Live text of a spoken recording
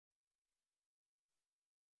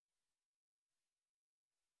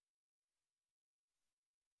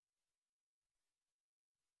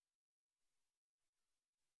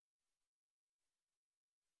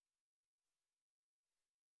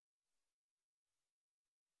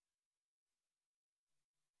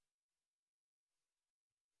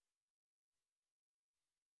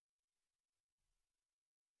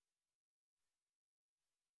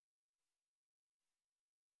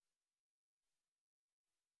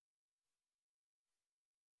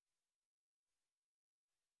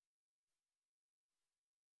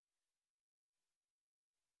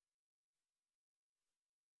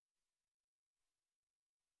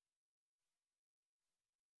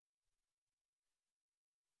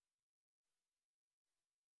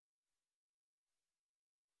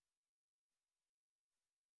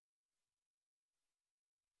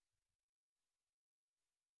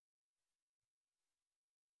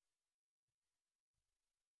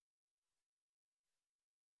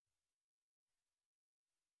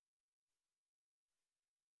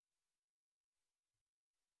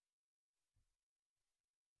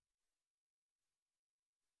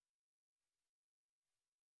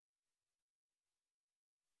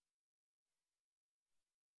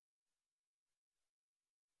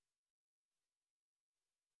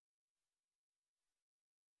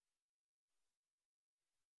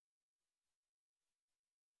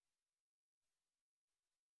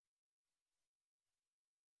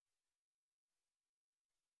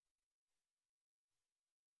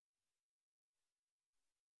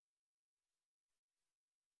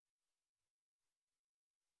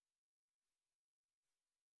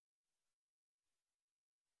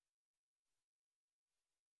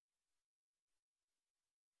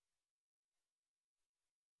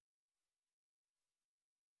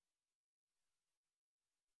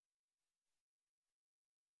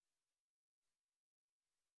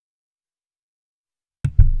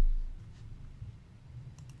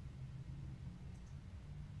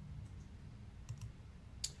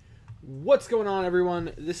What's going on,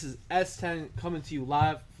 everyone? This is S10 coming to you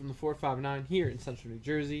live from the 459 here in Central New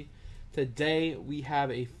Jersey. Today we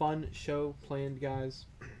have a fun show planned, guys.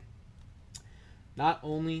 Not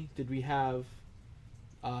only did we have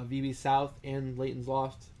VB South and Layton's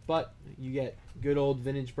Loft, but you get good old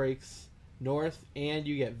Vintage Breaks North and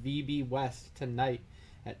you get VB West tonight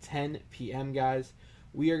at 10 p.m., guys.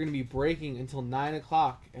 We are going to be breaking until 9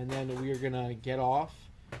 o'clock, and then we are going to get off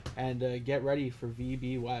and get ready for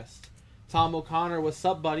VB West. Tom O'Connor, what's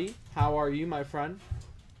up, buddy? How are you, my friend?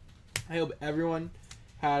 I hope everyone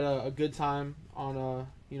had a good time on,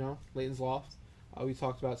 Layton's Loft. We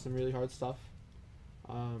talked about some really hard stuff.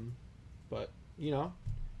 But,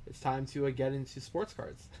 it's time to get into sports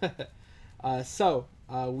cards. So,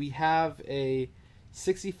 we have a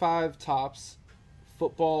 65 Topps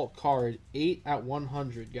football card, 8 out of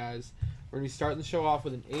 100, guys. We're going to be starting the show off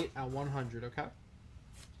with an 8 out of 100, okay?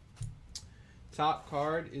 Top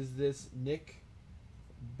card is this Nick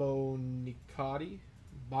Bonicati.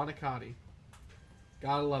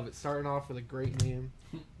 Gotta love it. Starting off with a great name.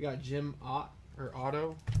 We got Jim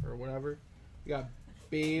Otto or whatever. We got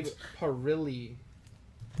Babe Parilli.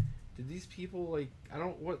 Did these people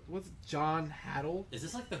what's John Haddle? Is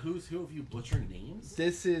this like the who's who of you butchering names?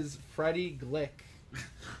 This is Freddie Glick.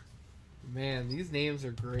 Man, these names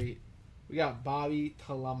are great. We got Bobby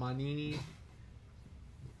Talamanini.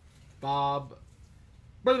 Bob.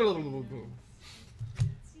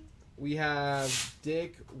 We have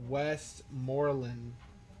Dick Westmoreland.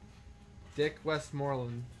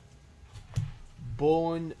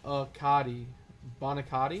 Bonicati.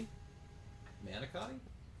 Manicotti?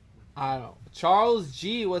 I don't know. Charles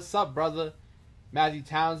G, what's up, brother? Matthew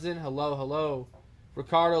Townsend, hello.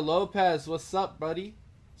 Ricardo Lopez, what's up, buddy?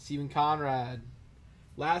 Stephen Conrad.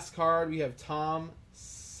 Last card, we have Tom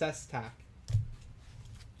Sestak.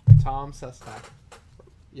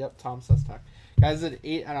 Yep, Tom Sestak. Guys, at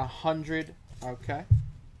 8 out of 100. Okay.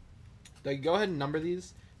 Go ahead and number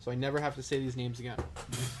these so I never have to say these names again.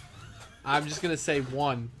 I'm just going to say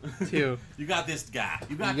 1, 2. You got this guy.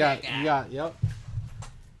 You got, yep.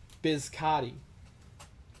 Biscotti.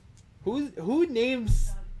 Who names...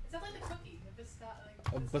 Is that like the cookie? The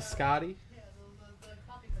Biscotti? Yeah, the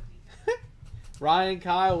coffee cookie. Ryan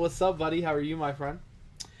Kyle, what's up, buddy? How are you, my friend?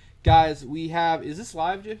 Guys, we have... Is this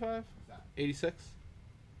live, J5? 86?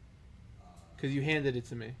 Because you handed it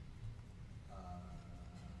to me.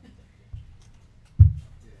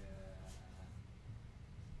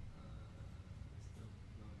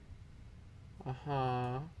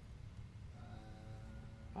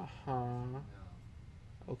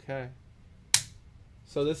 Okay.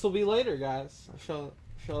 So this will be later, guys. I'll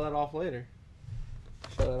show that off later.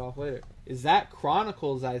 Is that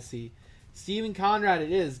Chronicles I see? Stephen Conrad,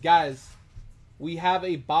 it is. Guys, we have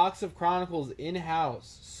a box of Chronicles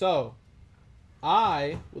in-house. So,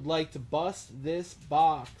 I would like to bust this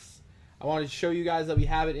box. I wanted to show you guys that we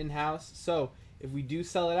have it in-house. So, if we do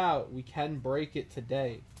sell it out, we can break it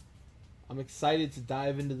today. I'm excited to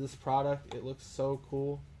dive into this product. It looks so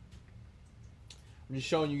cool. I'm just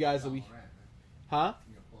showing you guys that we... Huh?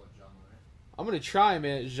 I'm going to try,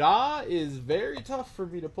 man. Ja is very tough for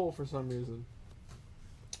me to pull for some reason.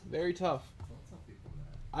 Very tough.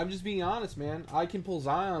 I'm just being honest, man. I can pull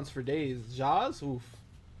Zions for days. Ja's, oof.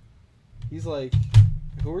 He's like,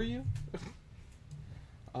 who are you?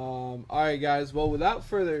 Alright, guys. Well, without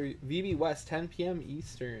further, VB West, 10 p.m.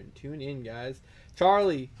 Eastern. Tune in, guys.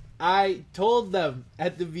 Charlie, I told them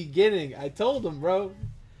at the beginning. I told them, bro.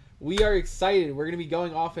 We are excited. We're going to be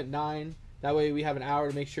going off at 9. That way we have an hour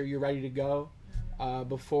to make sure you're ready to go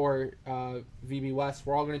before VB West.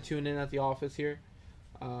 We're all going to tune in at the office here.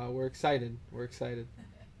 We're excited.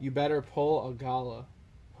 You better pull a gala.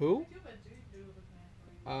 Who?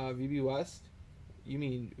 VB West? You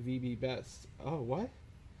mean VB Best. Oh, what?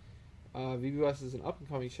 VB West is an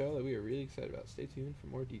up-and-coming show that we are really excited about. Stay tuned for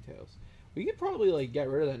more details. We could probably, get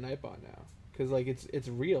rid of that Nightbot now. Because, it's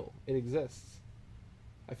real. It exists.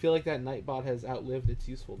 I feel like that Nightbot has outlived its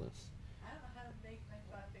usefulness. I don't know how to make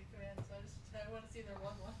Nightbot big fans, so I want to see their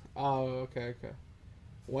one. Oh, okay.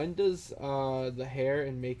 When does the hair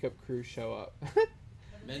and makeup crew show up?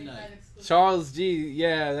 Midnight. Charles G.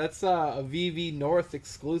 Yeah, that's a VV North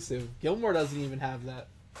exclusive. Gilmore doesn't even have that.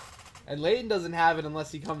 And Layton doesn't have it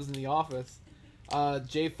unless he comes in the office.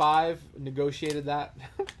 J5 negotiated that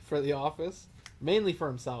for the office. Mainly for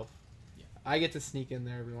himself. Yeah. I get to sneak in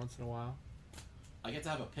there every once in a while. I get to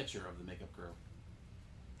have a picture of the makeup crew.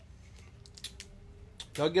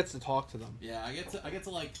 Doug gets to talk to them. Yeah, I get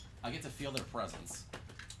to feel their presence.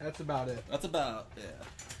 That's about it. That's about, yeah.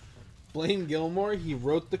 Blaine Gilmore, he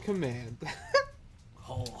wrote the command.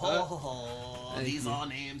 Ho ho ho! Thank These you. are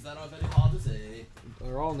names that are very hard to say.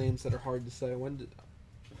 They're all names that are hard to say. When did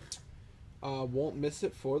won't miss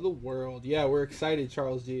it for the world. Yeah, we're excited,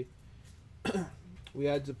 Charles D. We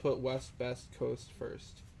had to put West Best Coast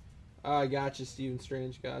first. Gotcha, Steven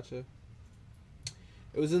Strange. Gotcha.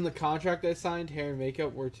 It was in the contract I signed. Hair and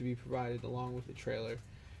makeup were to be provided along with the trailer.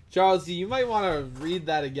 Charles D, you might want to read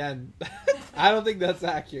that again. I don't think that's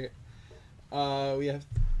accurate. We have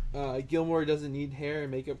Gilmore doesn't need hair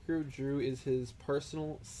and makeup crew. Drew is his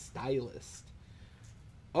personal stylist.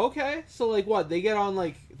 Okay, so like what? They get on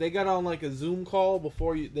like a Zoom call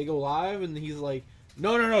before they go live, and he's like,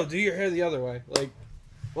 no, do your hair the other way. Like,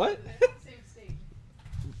 what? Same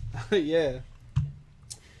state. Yeah.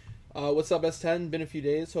 What's up, S10? Been a few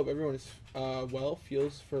days. Hope everyone is well.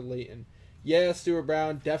 Feels for Leighton. Yeah, Stuart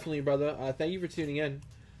Brown, definitely, brother. Thank you for tuning in.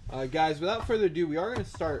 Guys, without further ado, we are going to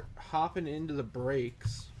start hopping into the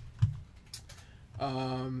breaks.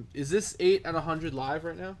 Is this 8 at 100 live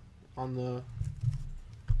right now? On the...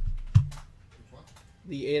 Which one?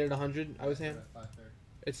 The 8 at 100 I was saying? At 5:30.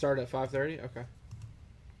 It started at 5:30? Okay.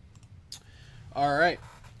 Alright.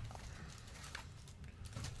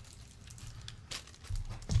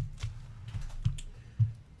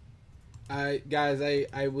 I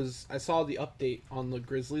saw the update on the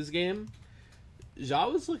Grizzlies game. Ja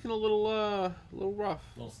was looking a little rough.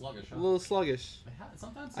 A little sluggish, huh? A little sluggish.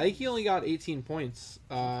 Sometimes I think he only got 18 points.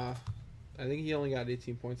 I think he only got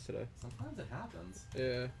 18 points today. Sometimes it happens.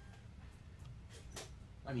 Yeah.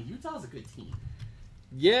 I mean, Utah's a good team.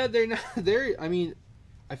 Yeah, they're not. I mean,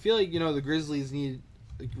 I feel like the Grizzlies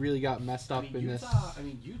really got messed up in this.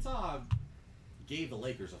 Utah gave the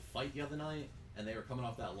Lakers a fight the other night, and they were coming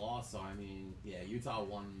off that loss. So I mean, yeah, Utah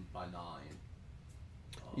won by 9.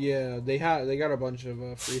 Yeah, they got a bunch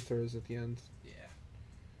of free throws at the end. Yeah.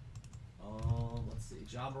 Let's see.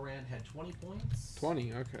 Ja Morant had 20 points.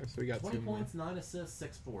 20. Okay, so we got 20 2 more. points, 9 assists,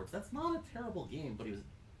 6 boards. That's not a terrible game, but he was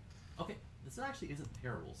okay. This actually isn't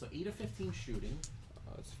terrible. So 8 of 15 shooting.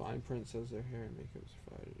 It's fine. Print says their hair and makeup is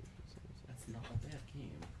provided. That's not a bad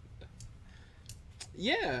game.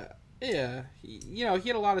 Yeah. He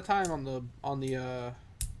had a lot of time on the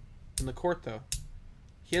in the court though.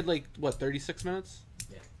 He had 36 minutes.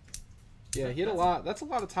 Yeah. Yeah, he had a lot. That's a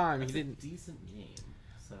lot of time. That's He didn't. a decent game.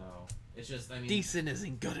 So it's just, I mean, Decent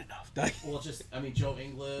isn't good enough. well, it's just, I mean, Joe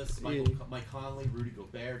Ingles, Yeah. Mike Conley, Rudy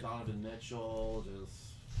Gobert, Donovan Mitchell, just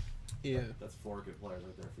Yeah. that's 4 good players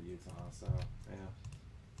right there for Utah. So yeah.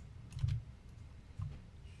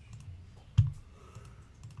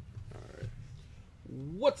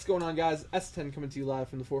 What's going on, guys? S10 coming to you live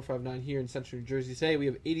from the 459 here in Central New Jersey. Today we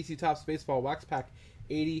have 82 Topps Baseball Wax Pack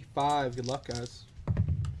 85. Good luck, guys.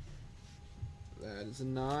 That is a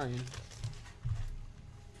 9.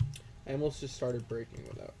 I almost just started breaking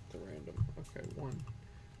without the random. Okay, 1,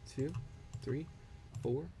 2, 3,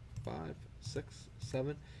 4, 5, 6,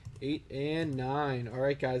 7, 8, and 9. All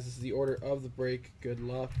right, guys, this is the order of the break. Good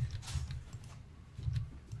luck.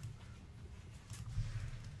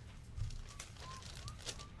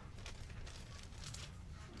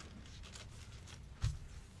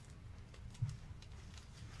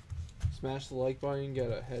 Smash the like button,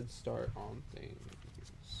 get a head start on things.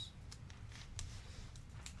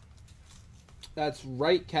 That's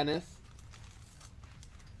right, Kenneth.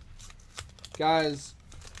 Guys,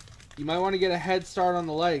 you might want to get a head start on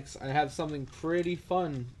the likes. I have something pretty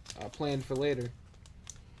fun planned for later.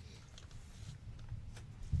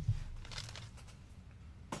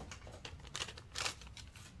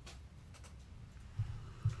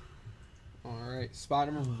 Alright,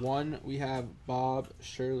 spot number 1, we have Bob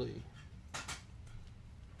Shirley.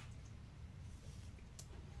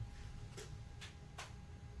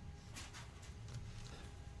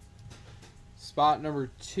 Spot number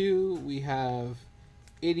 2, we have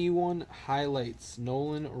 81 highlights,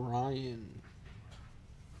 Nolan Ryan.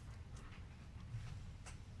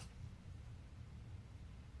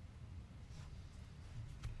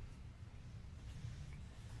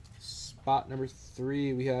 Spot number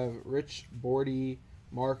 3, we have Rich Bordy,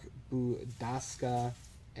 Mark Budaska,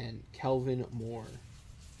 and Kelvin Moore.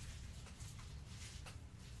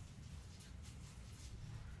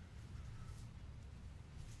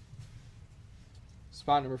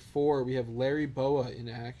 Spot number 4, we have Larry Boa in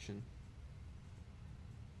action.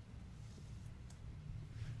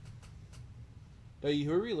 Hey,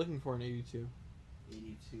 who are we looking for in 82?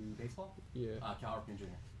 82 baseball. Yeah. Cal Ripken Jr.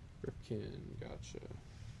 Ripken, gotcha.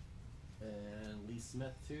 And Lee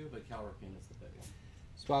Smith too, but Cal Ripken is the big one.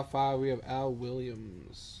 Spot 5, we have Al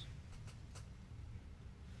Williams.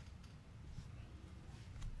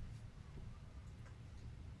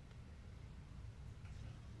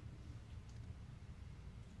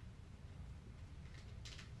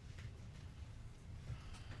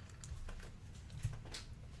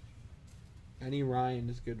 Any Ryan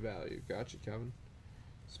is good value. Gotcha, Kevin.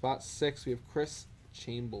 Spot 6, we have Chris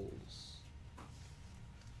Chambles.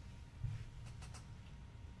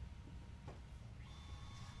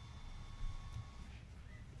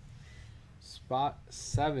 Spot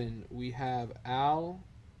 7, we have Al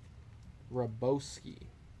Rabowski.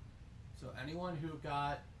 So anyone who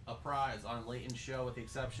got a prize on Leighton's show, with the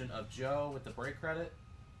exception of Joe with the break credit,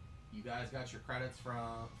 you guys got your credits for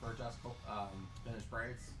just finished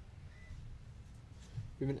breaks.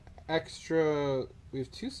 We have an extra. We have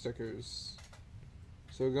 2 stickers.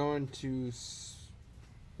 So going to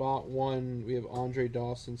spot 1, we have Andre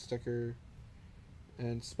Dawson sticker,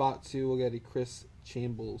 and spot 2, we'll get a Chris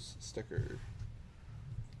Chambles sticker.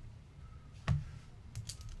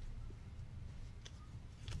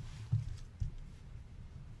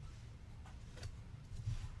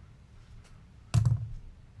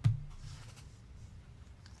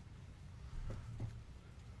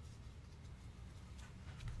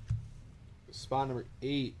 Spot number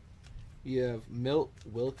 8, you have Milt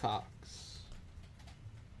Wilcox.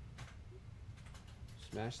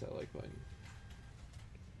 Smash that like button.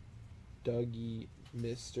 Dougie,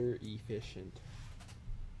 Mr. Efficient.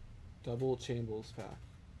 Double Chambles pack.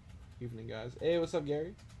 Evening, guys. Hey, what's up,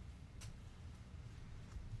 Gary?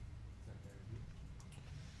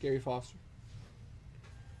 Gary Foster.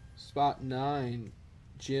 Spot 9,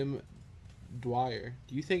 Jim Dwyer.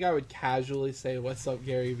 Do you think I would casually say "What's up,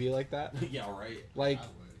 Gary V" like that? Yeah, right. Like,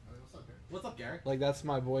 What's up, Gary? like that's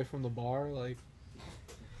my boy from the bar. Like,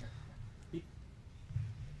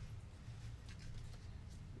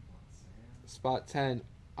 spot 10,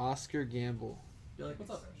 Oscar Gamble. Be like,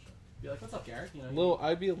 what's up? Be like, what's up, Gary? You know, Little,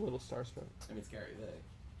 I'd be a little starstruck. I mean, it's Gary Vick.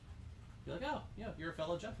 Be like, oh, yeah, you're a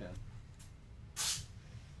fellow Jet fan.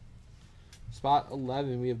 Spot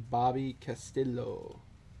 11, we have Bobby Castillo.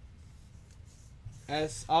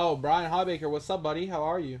 Oh, Brian Hawbaker, what's up, buddy? How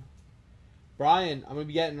are you? Brian, I'm going to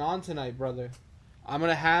be getting on tonight, brother. I'm going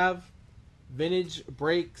to have Vintage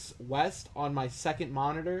Breaks West on my second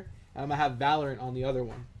monitor, and I'm going to have Valorant on the other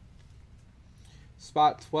one.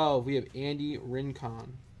 Spot 12, we have Andy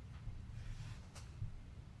Rincon.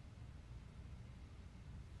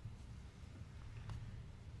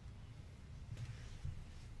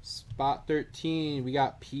 Spot 13, we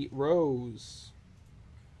got Pete Rose.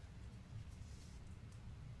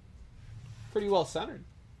 Pretty well centered.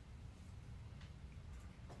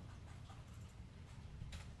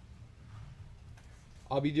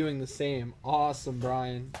 I'll be doing the same. Awesome,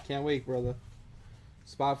 Brian. Can't wait, brother.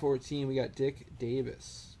 Spot 14, we got Dick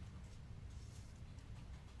Davis.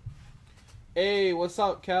 Hey, what's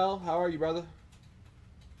up, Kel? How are you, brother?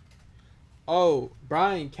 Oh,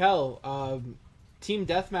 Brian, Kel, Team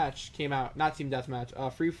Deathmatch came out. Not Team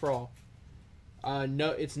Deathmatch, Free For All. No,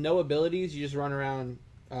 it's no abilities. You just run around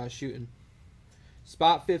shooting.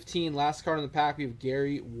 Spot 15, last card in the pack, we have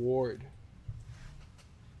Gary Ward.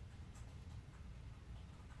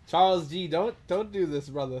 Charles G, don't do this,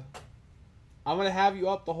 brother. I'm gonna have you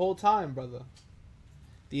up the whole time, brother.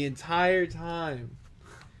 The entire time.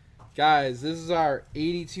 Guys, this is our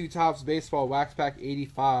 82 Topps Baseball Wax Pack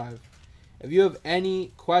 85. If you have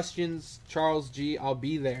any questions, Charles G, I'll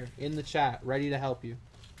be there in the chat, ready to help you.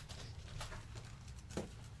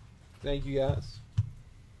 Thank you, guys.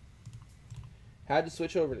 Had to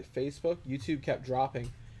switch over to Facebook. YouTube kept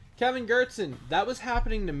dropping. Kevin Gertzen, that was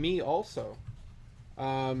happening to me also.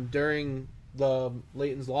 During the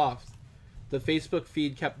Leighton's Loft. The Facebook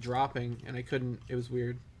feed kept dropping, and I couldn't. It was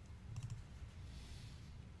weird.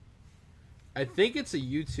 I think it's a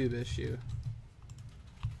YouTube issue.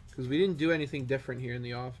 Because we didn't do anything different here in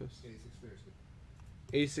the office. 86 Flair is good.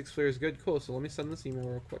 86 Flair is good. Cool, so let me send this email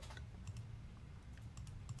real quick.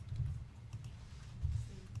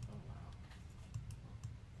 Oh, wow.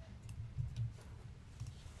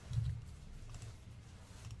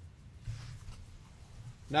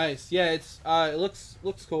 Nice. Yeah, it's it looks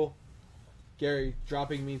cool. Gary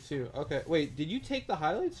dropping me too. Okay, wait, did you take the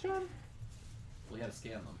highlights, John? We had to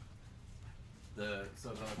scan them.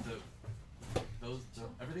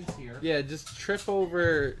 Everything's here. Yeah, just trip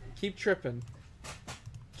over. Keep tripping.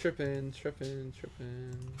 Tripping. Keep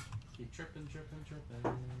tripping.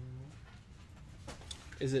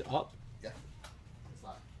 Is it up? Yeah. It's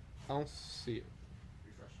live. I don't see it.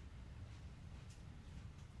 Refresh.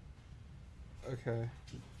 Okay.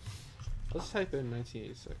 Let's type in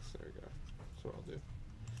 1986. There we go. That's what I'll do.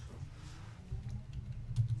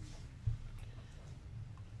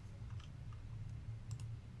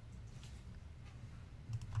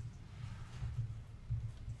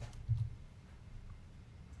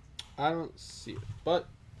 I don't see it, but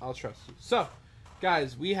I'll trust you. So,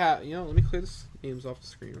 guys, we have, let me clear this names off the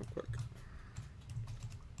screen real quick.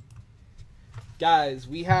 Guys,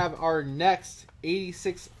 we have our next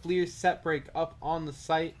 86 Fleer set break up on the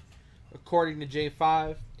site, according to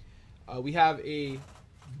J5. We have a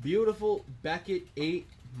beautiful Beckett 8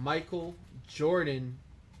 Michael Jordan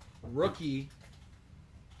rookie.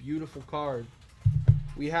 Beautiful card.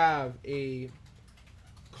 We have a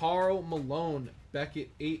Karl Malone Beckett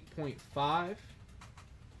 8.5.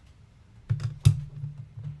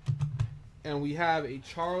 And we have a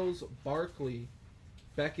Charles Barkley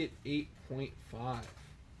Beckett 8.5.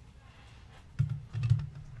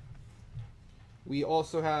 We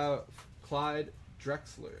also have Clyde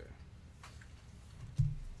Drexler.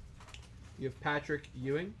 You have Patrick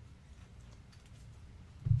Ewing.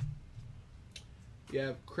 We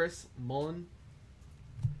have Chris Mullin.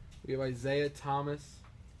 We have Isaiah Thomas,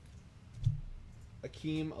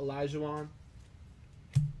 Akeem Olajuwon,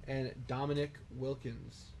 and Dominic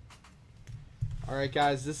Wilkins. All right,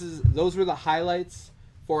 guys, those were the highlights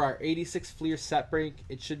for our 86 Fleer set break.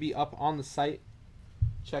 It should be up on the site.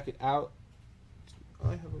 Check it out.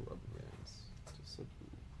 I have a rubber bands. Just so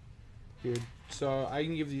here, so I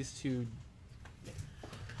can give these to.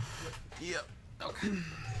 Yep. Okay.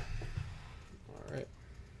 All right.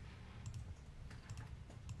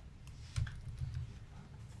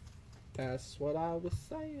 That's what I was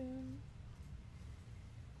saying.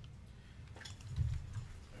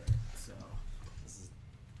 So this is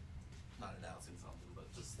not announcing something,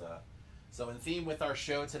 but just so in theme with our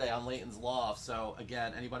show today on Leighton's Loft. So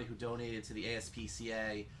again, anybody who donated to the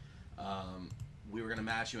ASPCA, we were going to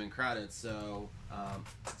match you in credits. So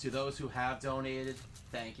to those who have donated,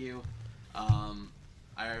 thank you.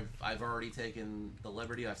 I've already taken the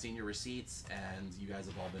liberty. I've seen your receipts, and you guys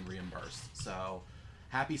have all been reimbursed. So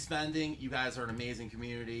happy spending. You guys are an amazing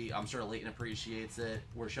community. I'm sure Leighton appreciates it.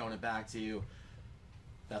 We're showing it back to you.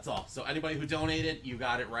 That's all. So anybody who donated, you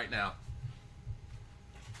got it right now.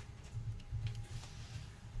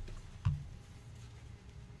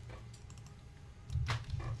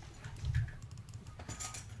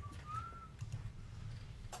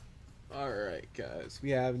 All right, guys.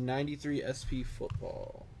 We have 93 SP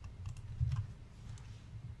football.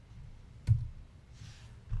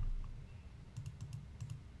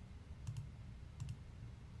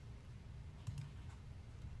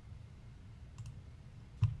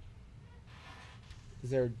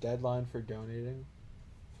 Is there a deadline for donating?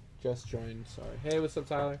 Just joined, sorry. Hey, what's up,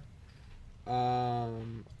 Tyler? I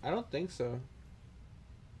don't think so.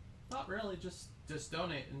 Not really. Just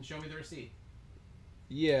donate and show me the receipt.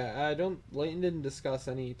 Yeah, I don't. Leighton didn't discuss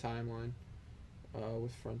any timeline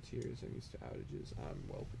with Frontiers. I'm used to outages. I'm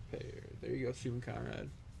well prepared. There you go, Stephen Conrad.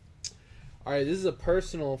 All right, this is a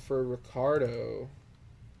personal for Ricardo.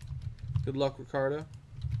 Good luck, Ricardo.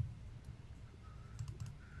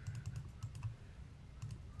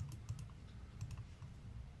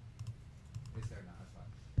 It's there now, that's fine.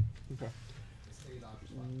 Okay. It's $80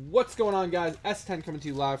 fine. What's going on, guys? S10 coming to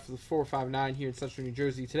you live for the 459 here in Central New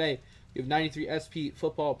Jersey. Today, we have 93 SP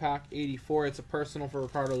Football Pack 84. It's a personal for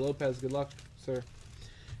Ricardo Lopez. Good luck, sir.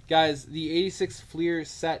 Guys, the 86 Fleer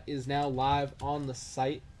set is now live on the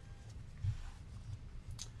site.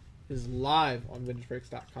 It is live on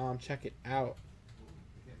VintageBreaks.com. Check it out.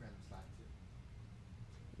 You get random slack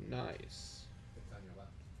too. Nice. It's on your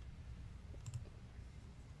left.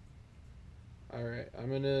 All right, I'm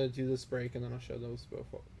going to do this break, and then I'll show those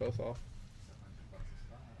both off.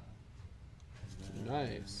 And then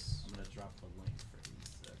Nice. I'm gonna drop the link for these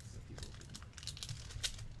so people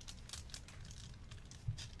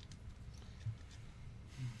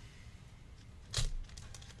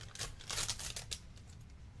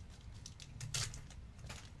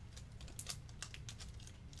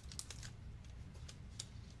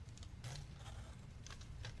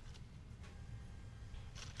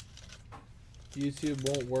can. YouTube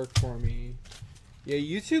won't work for me. Yeah,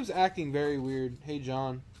 YouTube's acting very weird. Hey,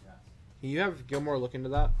 John. Yeah. Can you have Gilmore look into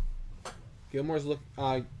that? Gilmore's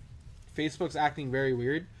Facebook's acting very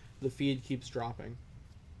weird. The feed keeps dropping.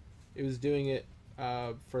 It was doing it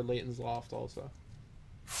for Leighton's Loft also.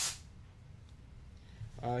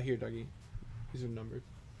 Here, Dougie. These are numbered.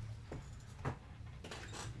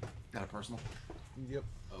 Got a personal? Yep.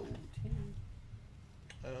 Oh,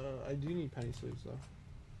 I do need penny sleeves though.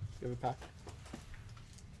 You have a pack?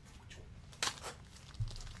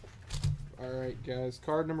 Alright, guys.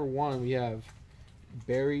 Card number 1, we have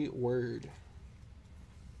Barry Word.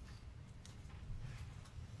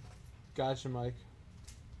 Gotcha, Mike.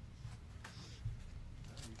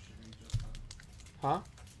 Huh?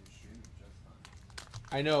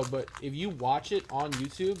 I know, but if you watch it on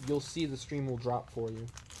YouTube, you'll see the stream will drop for you.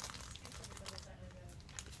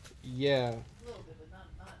 Yeah. A little bit, but not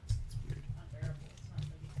unbearable. It's not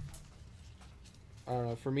like don't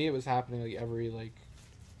know. For me, it was happening like every like,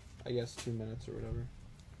 I guess 2 minutes or whatever.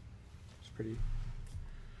 It's pretty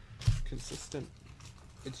consistent.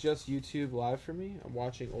 It's just YouTube Live for me. I'm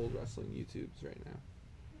watching old wrestling YouTubes right now.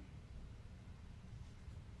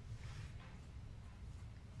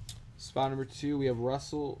 Spot number 2, we have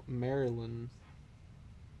Russell Maryland.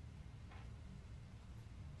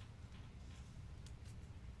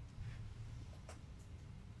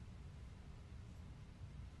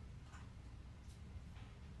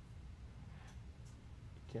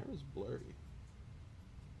 Camera's blurry.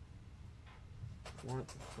 I want it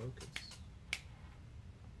to focus.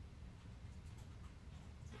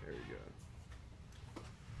 There we go.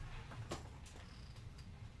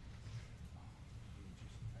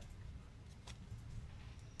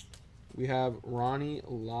 We have Ronnie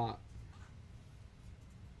Lott.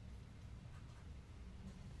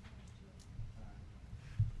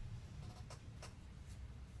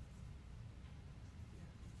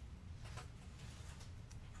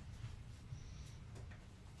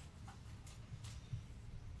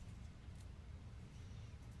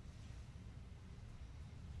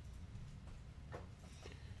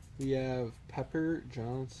 We have Pepper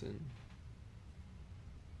Johnson.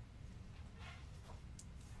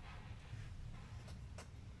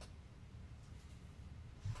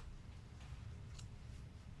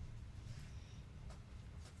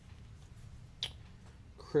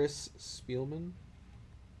 Chris Spielman.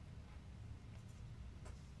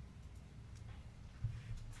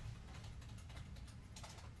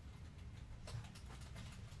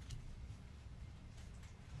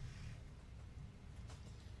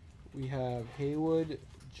 We have Haywood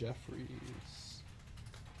Jeffries.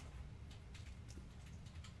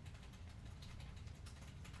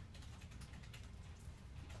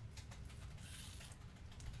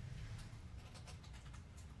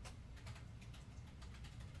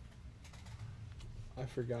 I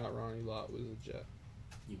forgot Ronnie Lott was a Jet.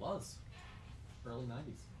 He was. Early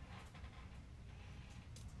 90s.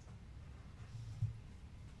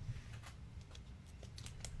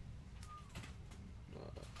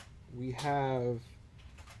 We have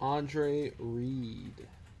Andre Reed.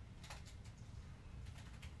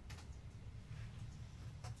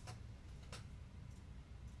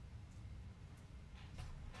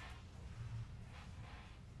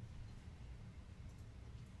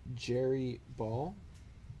 Jerry Ball.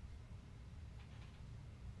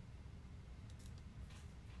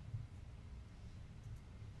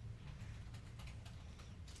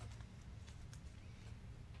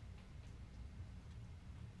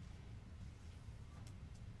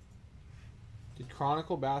 Did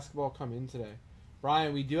Chronicle Basketball come in today?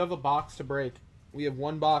 Brian, we do have a box to break. We have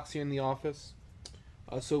one box here in the office.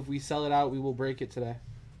 So if we sell it out, we will break it today.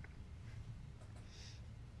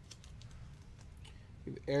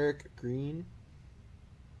 We have Eric Green.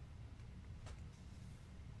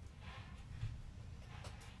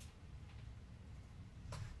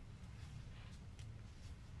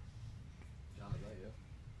 John, is that you?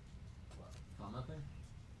 What? Commenting?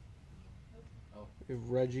 Oh, We have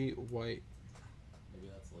Reggie White. maybe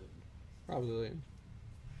that's Leighton. Probably Leighton.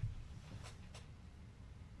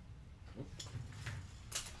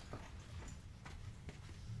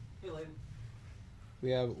 Hey, Leighton.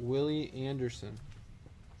 We have Willie Anderson.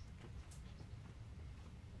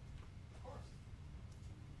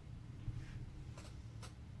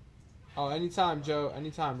 Oh, anytime, Joe.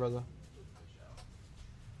 Anytime, brother.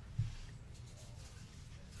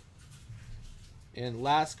 And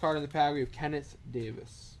last card in the pack, we have Kenneth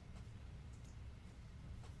Davis.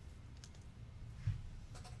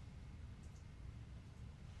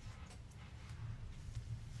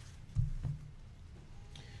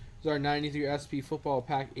 This is our 93 SP Football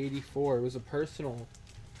Pack 84. It was a personal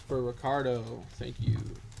for Ricardo. Thank you.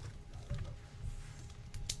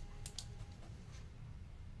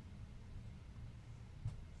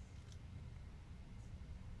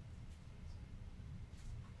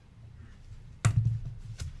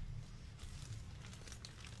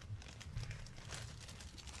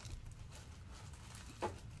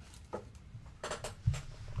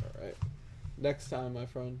 Alright. Next time, my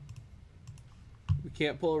friend. We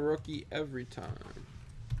can't pull a rookie every time.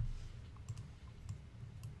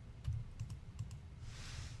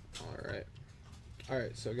 Alright.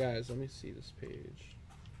 Alright, so guys, let me see this page.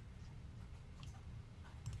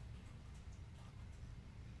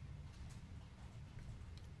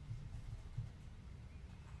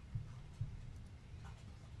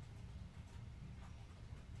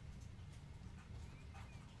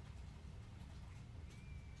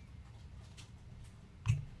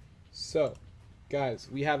 So, guys,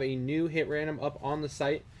 we have a new hit random up on the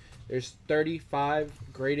site. There's 35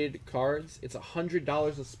 graded cards. It's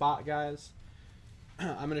 $100 a spot, guys.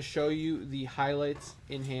 I'm going to show you the highlights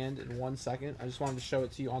in hand in 1 second. I just wanted to show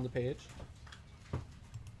it to you on the page.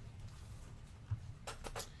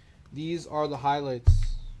 These are the highlights.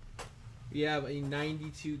 We have a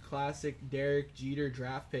 92 classic Derek Jeter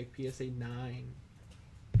draft pick, PSA 9.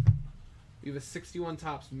 We have a 61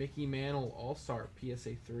 Topps Mickey Mantle All-Star,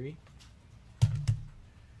 PSA 3.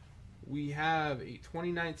 We have a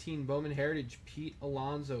 2019 Bowman Heritage Pete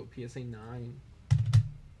Alonso, PSA 9.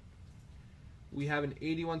 We have an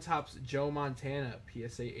 81 Topps Joe Montana,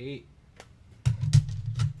 PSA 8.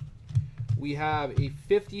 We have a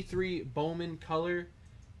 53 Bowman Color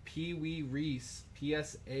Pee Wee Reese,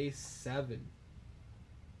 PSA 7.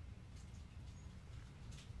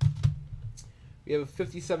 We have a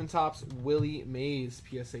 57 Topps Willie Mays,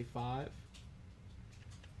 PSA 5.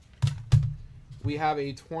 We have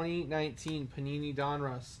a 2019 Panini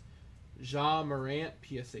Donruss Ja Morant,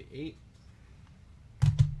 PSA 8.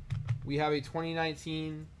 We have a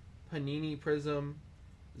 2019 Panini Prism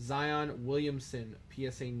Zion Williamson,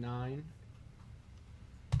 PSA 9.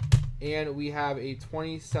 And we have a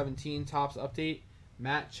 2017 Topps Update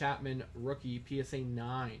Matt Chapman Rookie, PSA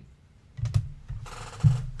 9.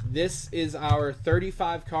 This is our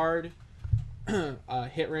 35 card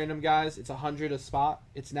hit random, guys. It's 100 a spot.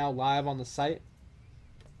 It's now live on the site.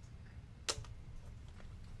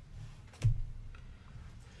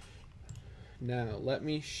 Now, let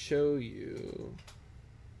me show you.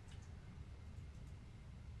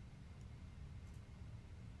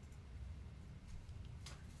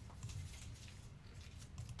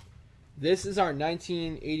 This is our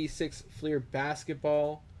 1986 Fleer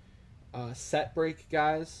basketball set break,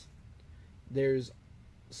 guys. There's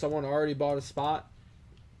someone already bought a spot.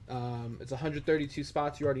 It's 132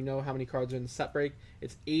 spots. You already know how many cards are in the set break.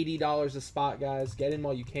 It's $80 a spot, guys. Get in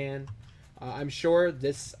while you can. I'm sure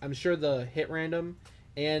the hit random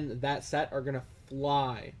and that set are gonna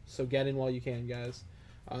fly. So get in while you can, guys.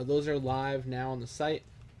 Those are live now on the site.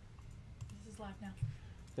 This is live now.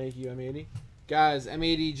 Thank you, M80. Guys,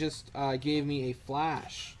 M80 just gave me a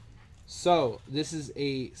flash. So this is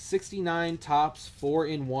a 69 Topps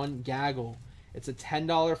 4-in-1 gaggle. It's a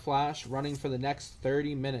 $10 flash running for the next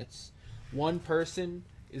 30 minutes. One person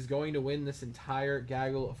is going to win this entire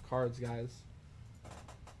gaggle of cards, guys.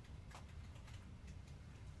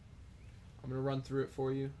 I'm going to run through it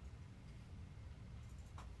for you.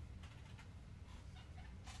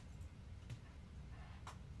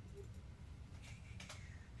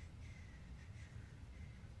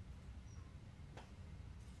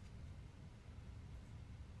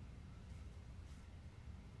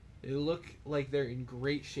 They look like they're in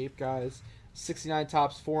great shape, guys. 69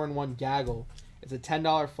 Topps 4-in-1 gaggle. It's a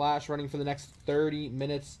 $10 flash running for the next 30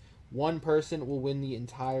 minutes. One person will win the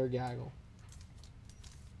entire gaggle.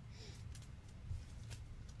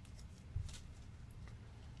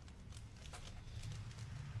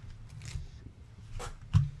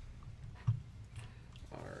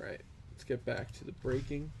 Alright, let's get back to the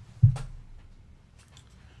breaking.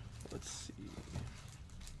 Let's see.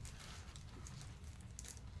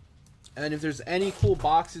 And if there's any cool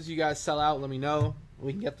boxes you guys sell out, let me know.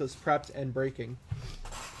 We can get those prepped and breaking.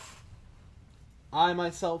 I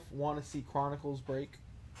myself want to see Chronicles break.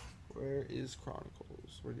 Where is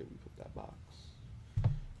Chronicles? Where did we put that box?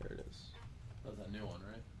 There it is. That's a new one,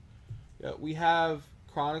 right? Yeah, we have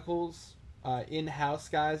Chronicles in-house,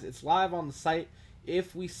 guys. It's live on the site.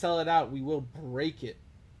 If we sell it out, we will break it.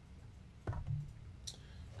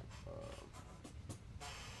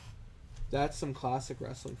 That's some classic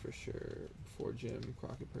wrestling for sure. Before Jim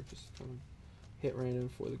Crockett purchased coming. Hit random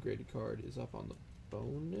for the graded card is up on the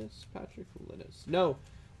bonus. Patrick Linus. No,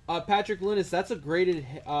 Patrick Linus. That's a graded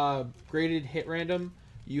hit random.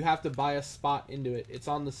 You have to buy a spot into it. It's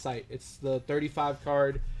on the site. It's the 35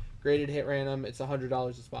 card graded hit random. It's $100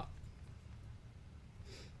 a spot.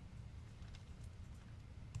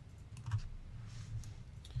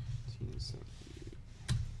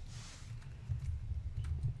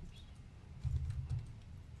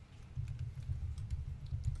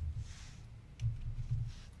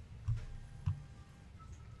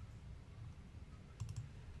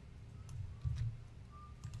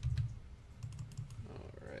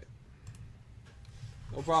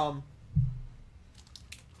 No problem.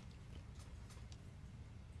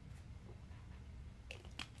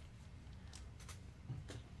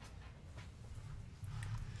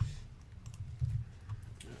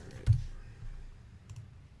 Alright.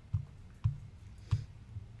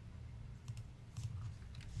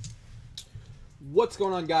 What's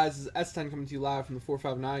going on, guys? This is S10 coming to you live from the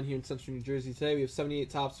 459 here in Central New Jersey. Today we have 78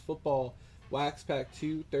 Topps football Wax Pack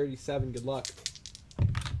 237. Good luck.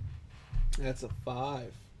 That's a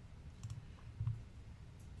 5.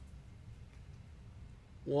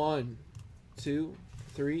 1, 2,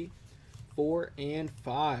 3, 4, and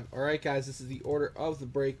 5. All right, guys, this is the order of the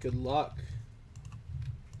break. Good luck.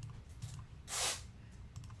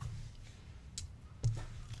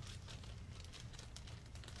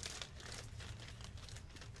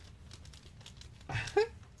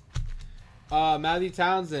 Matthew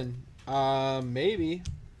Townsend. Maybe.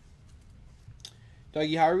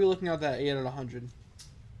 Dougie, how are we looking at that 8 out of 100?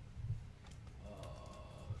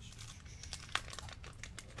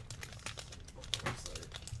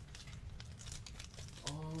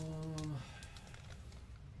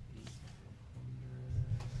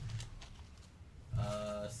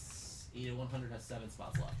 Eight at 100 has 7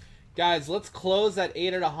 spots left. Guys, let's close that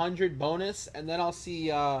 8 at 100 bonus, and then I'll see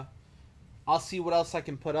what else I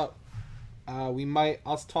can put up.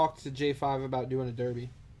 I'll talk to J5 about doing a derby.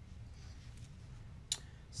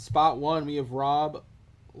 Spot 1, we have Rob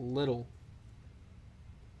Little.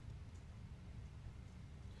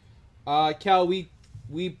 Cal, we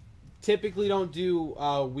typically don't do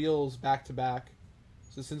wheels back to back.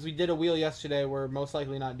 So since we did a wheel yesterday, we're most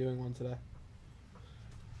likely not doing one today.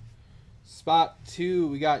 Spot 2,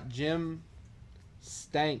 we got Jim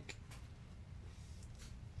Stank.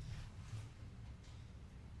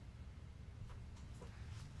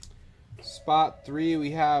 Spot 3,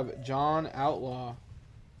 we have John Outlaw.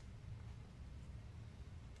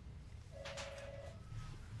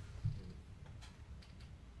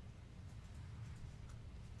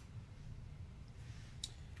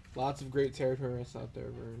 Lots of great territories out there.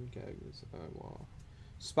 Vern Gagnus, Outlaw.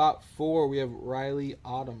 Spot 4, we have Riley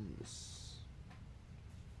Autumns.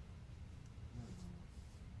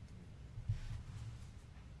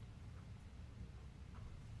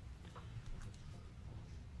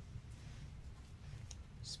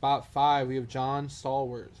 Spot 5, we have John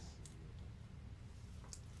Stallworth.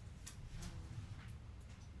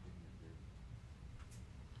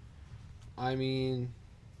 I mean,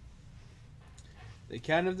 they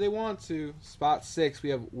can if they want to. Spot 6, we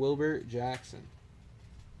have Wilbur Jackson.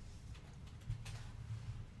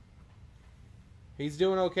 He's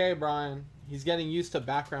doing okay, Brian. He's getting used to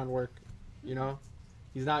background work, you know?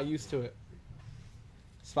 He's not used to it.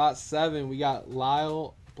 Spot 7, we got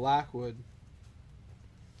Lyle Blackwood.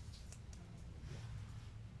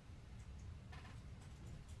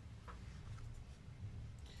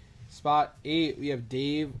 Spot 8, we have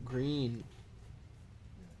Dave Green.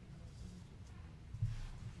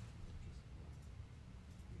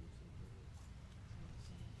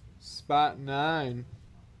 Spot 9,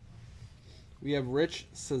 we have Rich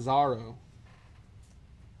Cesaro.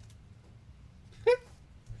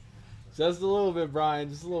 Just a little bit, Brian.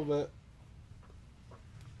 Just a little bit.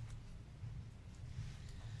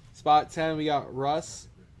 Spot 10, we got Russ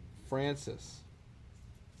Francis.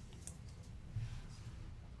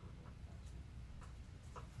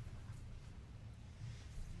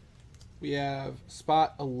 We have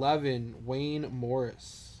spot 11, Wayne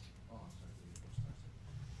Morris.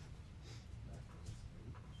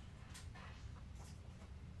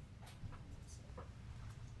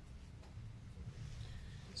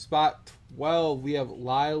 Spot 12, we have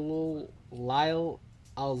Lyle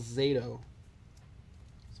Alzado.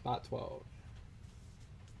 Spot 12.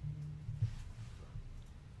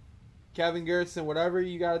 Kevin Gerson, whatever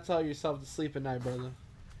you got to tell yourself to sleep at night, brother.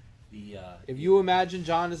 If you imagine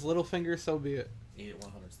John is Littlefinger, so be it. 8 at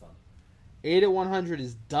 100 is done. 8 at 100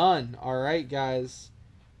 is done. All right, guys.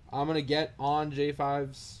 I'm going to get on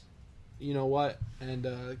J5's, you know what, and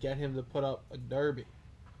get him to put up a derby.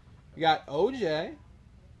 We got OJ.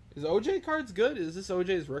 Is OJ cards good? Is this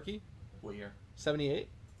OJ's rookie? What year? 78?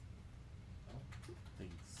 I don't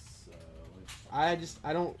think so.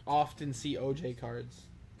 I don't often see OJ cards.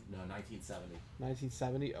 No, 1970.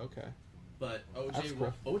 1970? Okay. But That's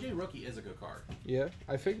cool. OJ rookie is a good card. Yeah,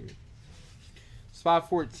 I figured. Spot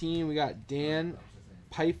 14, we got Dan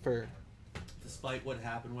Pfeiffer. Despite what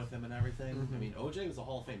happened with him and everything, Mhm. I mean, OJ was a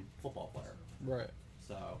Hall of Fame football player. Right.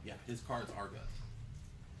 So, yeah, his cards are good.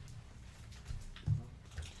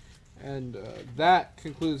 And that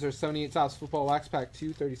concludes our 78 Topps Football Wax Pack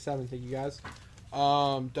 237. Thank you, guys.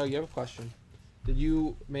 Doug, you have a question. Did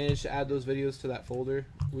you manage to add those videos to that folder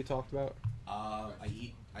we talked about?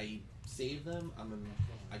 I save them.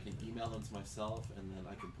 I can email them to myself, and then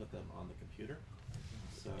I can put them on the computer.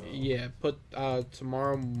 So Yeah, put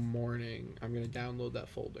tomorrow morning I'm going to download that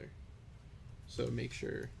folder. So make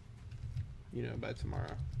sure, you know, by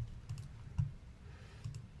tomorrow.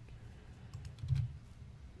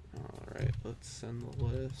 Alright, let's send the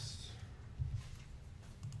list.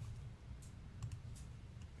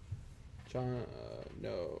 John,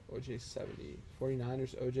 no, OJ 70.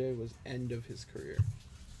 49ers OJ was end of his career.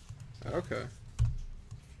 Okay.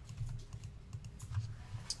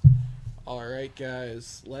 All right,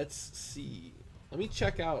 guys. Let's see. Let me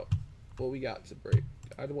check out what we got to break.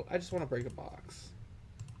 I just want to break a box.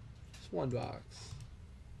 Just one box.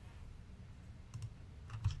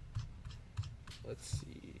 Let's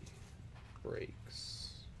see.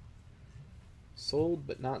 Breaks. Sold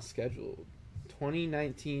but not scheduled.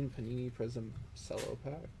 2019 Panini Prism Cello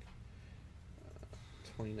Pack.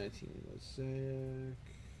 2019 Mosaic.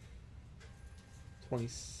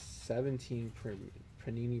 2017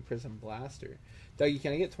 Panini Prism Blaster. Dougie,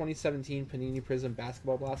 can I get 2017 Panini Prism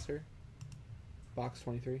Basketball Blaster? Box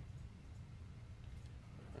 23.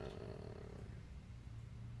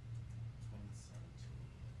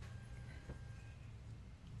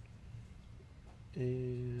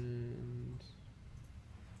 And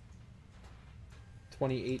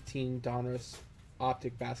 2018 Donruss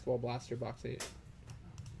Optic Basketball Blaster Box 8.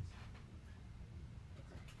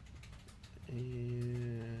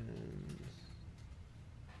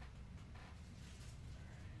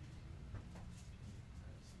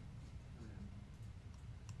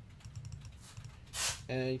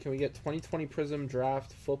 And can we get 2020 Prism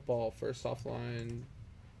Draft Football first offline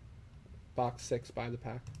box 6 by the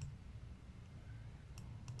pack?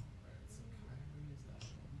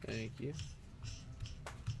 Thank you.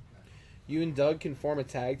 You and Doug can form a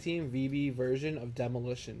tag team VB version of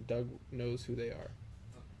Demolition. Doug knows who they are.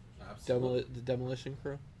 Absolutely. The Demolition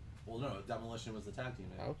Crew? Well, no, Demolition was the tag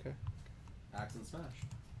team. Oh, okay. Axe and Smash.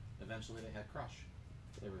 Eventually they had Crush.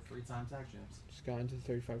 They were 3-time tag champs. Just got into the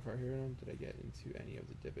 35 card here. Did I get into any of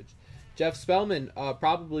the dibbage? Jeff Spellman,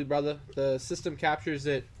 probably, brother. The system captures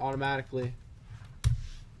it automatically.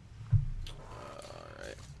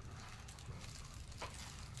 Alright.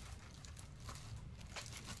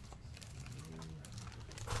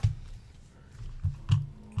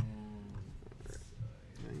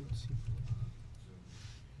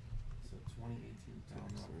 So 2018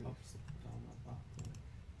 Donruss.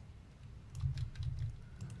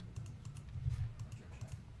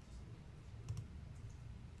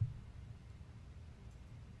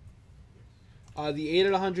 The 8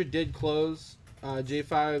 at 100 did close.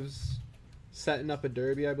 J5's setting up a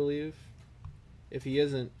derby, I believe. If he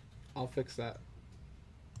isn't, I'll fix that.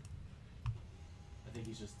 I think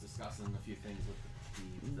he's just discussing a few things with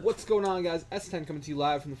the What's going on, guys? S10 coming to you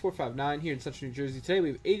live from the 459 here in Central New Jersey. Today we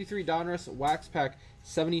have 83 Donruss Wax Pack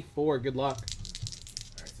 74. Good luck.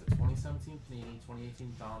 Alright, so 2017 Panini,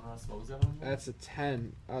 2018 Donruss. What was the other one? That's a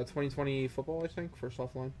 10. 2020 football, I think. First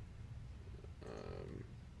offline.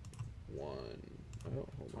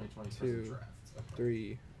 2020 2, draft. Okay.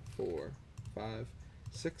 3, 4, 5,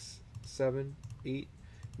 6, 7, 8,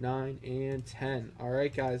 9, and 10. All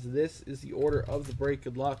right, guys. This is the order of the break.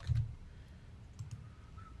 Good luck.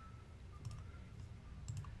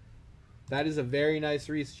 That is a very nice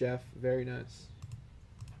Reese, Jeff. Very nice.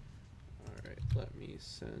 All right. Let me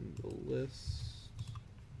send the list.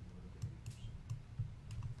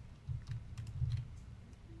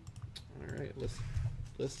 All right.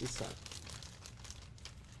 List is set.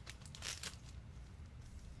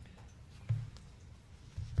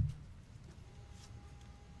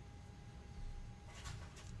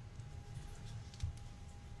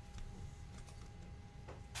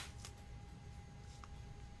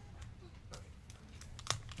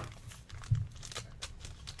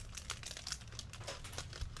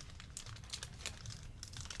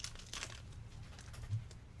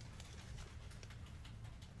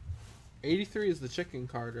 $83 is the chicken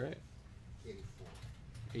card, right? 84.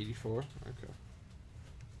 84? Okay.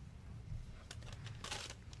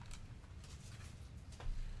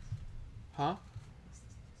 Huh?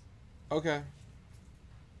 Okay.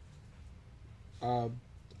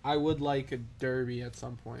 I would like a derby at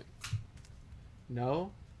some point.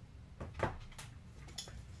 No?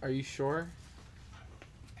 Are you sure?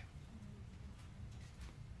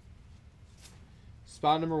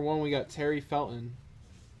 Spot number 1, we got Terry Felton.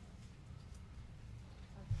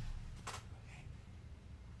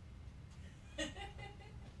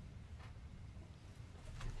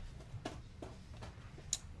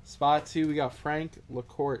 Spot 2, we got Frank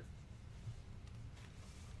LaCourte.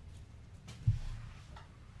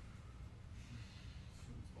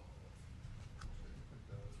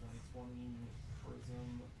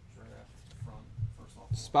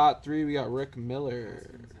 Spot 3, we got Rick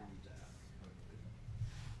Miller.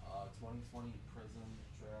 2020 Prism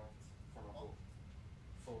draft from a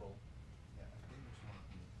photo. Yeah, I think there's one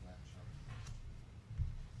in the black shop.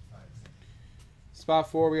 Alright,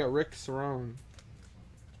 Spot 4, we got Rick Cerrone.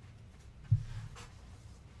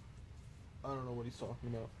 know what he's talking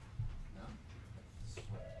about.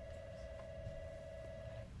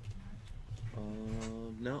 No?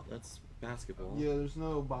 No, that's basketball. Yeah, there's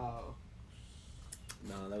no box.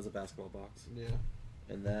 No, that was a basketball box. Yeah.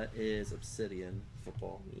 And that is Obsidian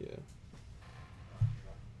football. Yeah.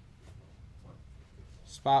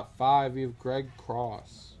 Spot 5, we have Greg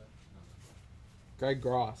Cross. Greg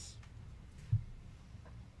Gross.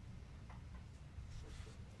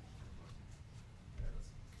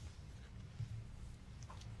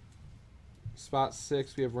 Spot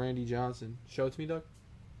 6, we have Randy Johnson. Show it to me, Doug.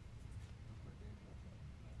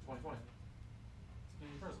 2020.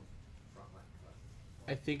 Prism.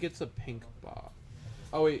 I think it's a pink box.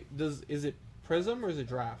 Oh wait, is it Prism or is it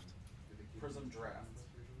Draft? Prism draft.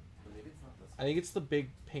 But maybe it's not this. I think it's the big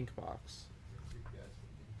pink box.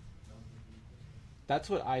 That's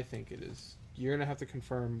what I think it is. You're gonna have to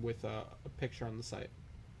confirm with a picture on the site.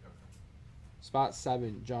 Spot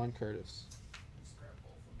 7, John Curtis. Just grab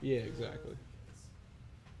both of them. Yeah, exactly.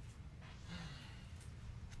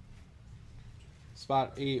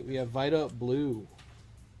 Spot 8, we have Vita Blue.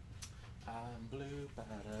 I'm blue,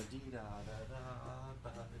 ba-da-dee-da-da-da,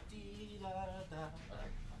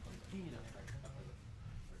 ba-da-dee-da-da-da-dee-da.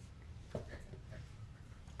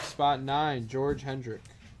 Spot 9, George Hendrick.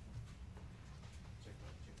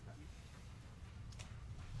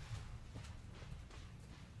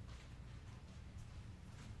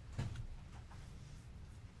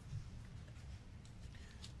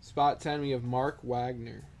 Spot 10, we have Mark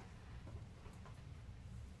Wagner.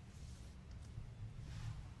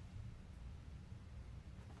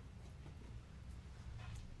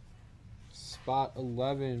 Spot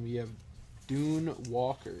 11, we have Dune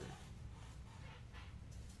Walker.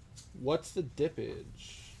 What's the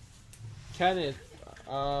dippage? Kenneth,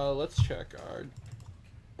 let's check our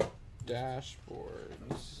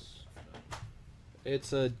dashboards.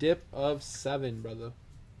 It's a dip of 7, brother.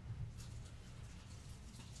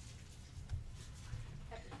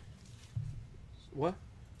 What?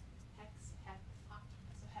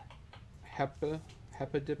 Hepa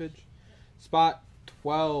dippage. Spot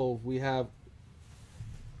 12, we have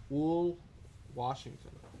Wool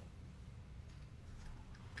Washington.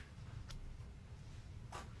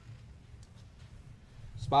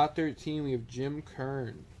 Spot 13, we have Jim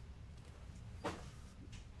Kern.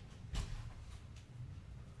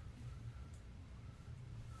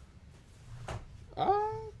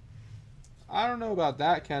 I don't know about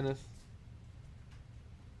that, Kenneth.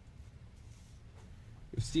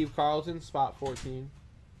 We have Steve Carlton, spot 14.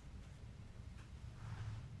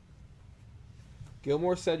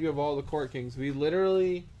 Gilmore said you have all the Court Kings. We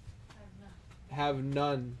literally have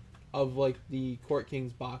none of like the Court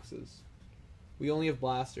Kings boxes. We only have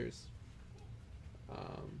blasters.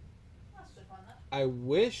 I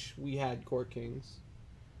wish we had Court Kings.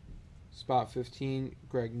 Spot 15,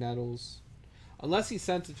 Greg Nettles. Unless he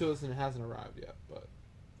sent it to us and it hasn't arrived yet, but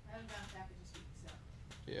I haven't gotten back this week, so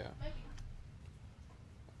yeah. maybe.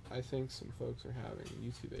 I think some folks are having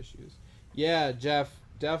YouTube issues. Yeah, Jeff,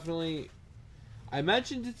 definitely. I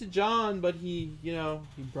mentioned it to John, but he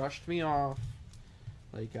brushed me off.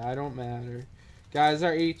 Like, I don't matter. Guys,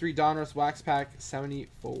 our 83 Donruss Wax Pack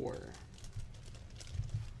 74.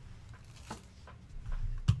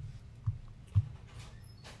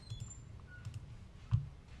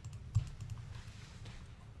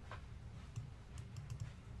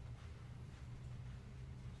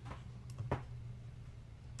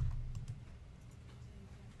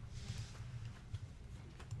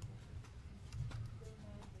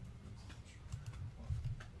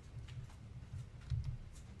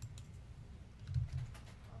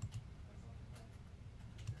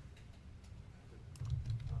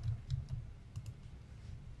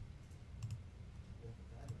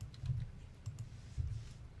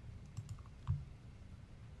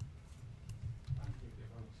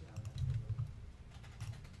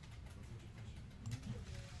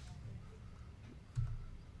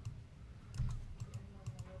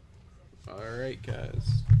 Alright,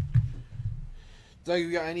 guys. Doug,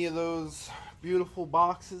 you got any of those beautiful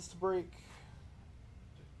boxes to break?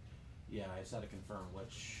 Yeah, I just had to confirm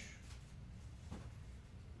which.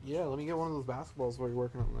 Yeah, let me get one of those basketballs while you're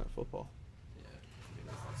working on that football. Yeah,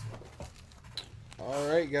 that's one.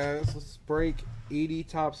 Alright, guys. Let's break 80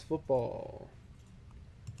 Tops football.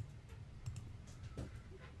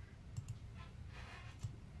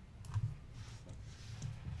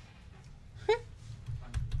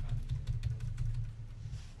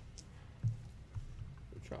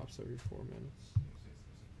 It drops every 4 minutes.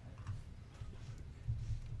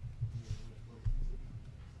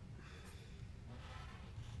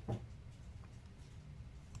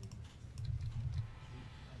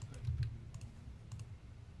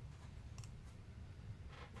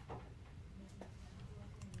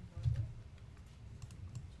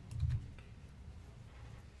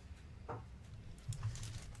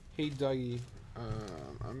 Hey Dougie,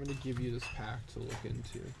 I'm gonna give you this pack to look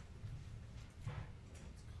into.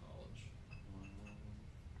 College.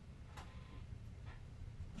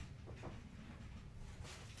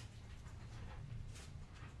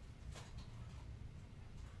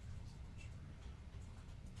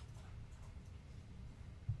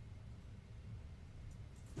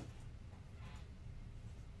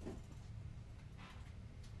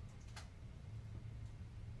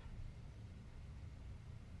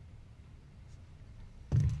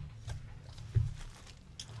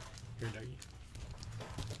 Here, Dougie.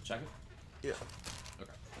 Check it. Yeah.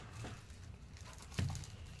 Okay.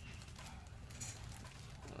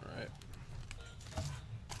 All right.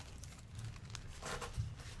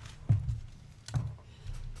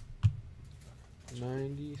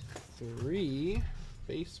 '93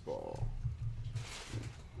 baseball.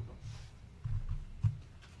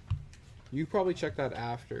 You probably check that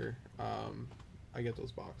after I get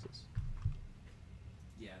those boxes.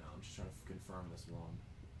 Yeah, no, I'm just trying to confirm this one.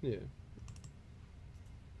 Yeah.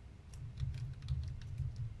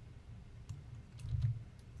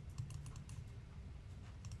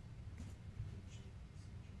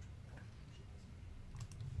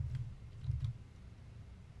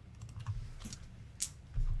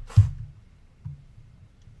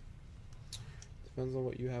 Depends on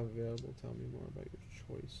what you have available. Tell me more about your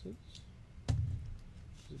choices.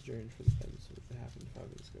 This is adjourned for the pens. It happened 5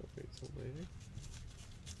 minutes ago. Wait till later.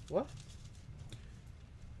 What?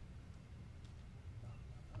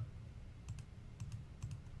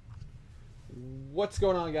 What's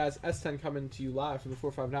going on, guys? S10 coming to you live from the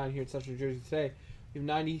 459 here in Central New Jersey today. We have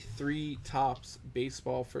 93 Topps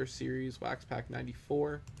Baseball First Series Wax Pack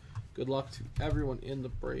 94. Good luck to everyone in the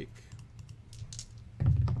break.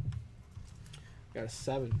 Got a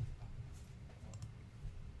 7.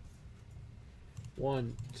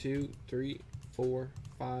 1, 2, 3, 4,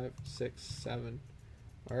 5, 6, 7.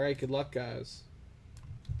 All right, good luck, guys.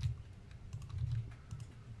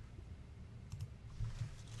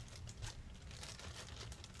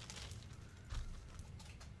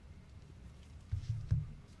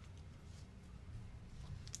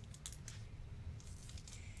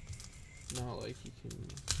 Not like you can.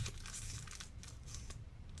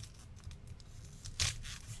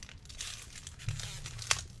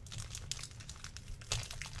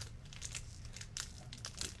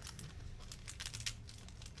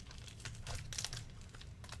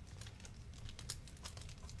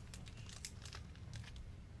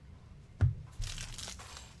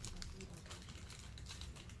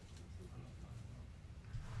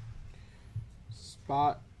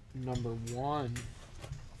 Spot number 1.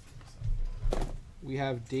 We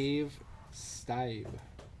have Dave Stieb.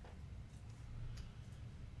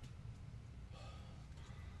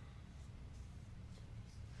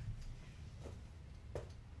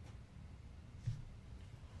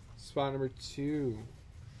 Spot number 2.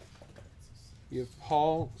 We have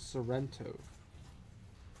Paul Sorrento.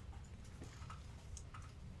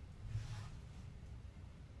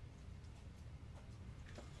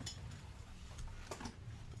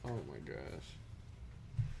 Oh my gosh.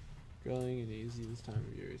 Grilling and easy this time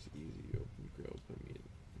of year is easy. You open the grill, put meat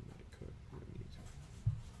in that cook.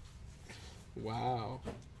 Wow.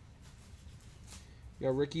 We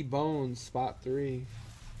got Ricky Bones, spot 3.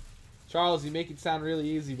 Charles, you make it sound really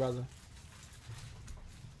easy, brother.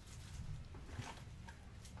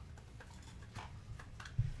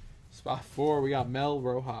 Spot 4, we got Mel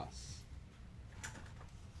Rojas.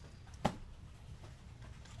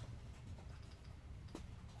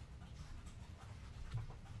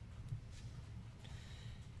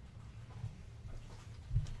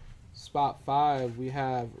 Spot 5, we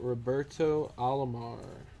have Roberto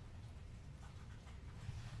Alomar.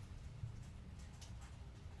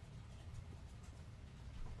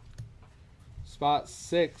 Spot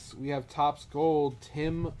 6, we have Topps Gold,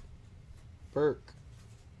 Tim Burke.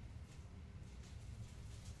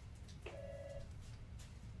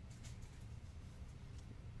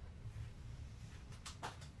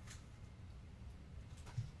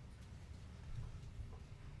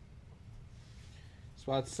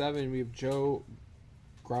 Spot 7, we have Joe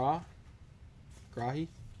Grahi.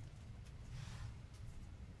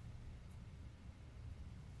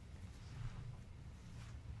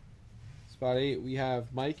 Spot 8, we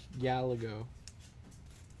have Mike Gallego.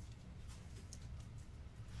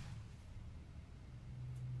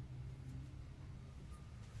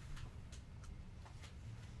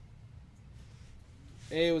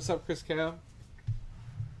 Hey, what's up, Chris Cal?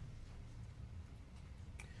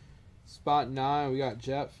 Spot 9, we got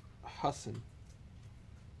Jeff Husson.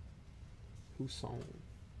 Husson.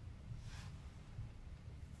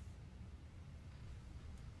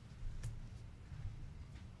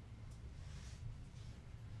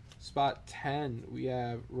 Spot 10, we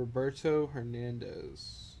have Roberto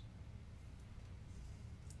Hernandez.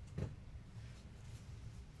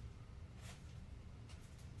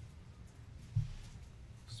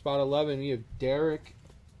 Spot 11, we have Derek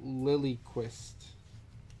Lilliquist.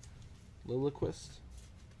 Lilliquist?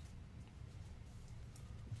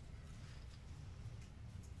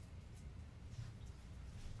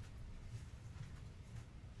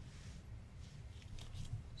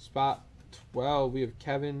 Spot 12, we have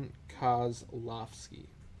Kevin Kozlowski.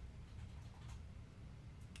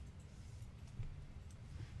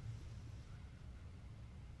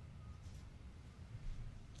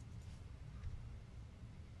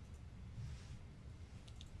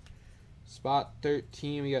 Spot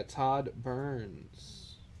 13, we got Todd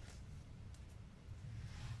Burns.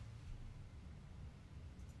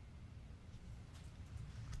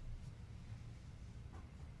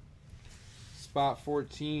 Spot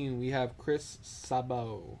 14, we have Chris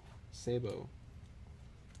Sabo. Sabo.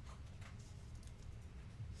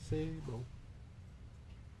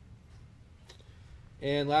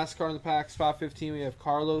 And last card in the pack, spot 15, we have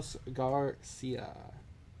Carlos Garcia.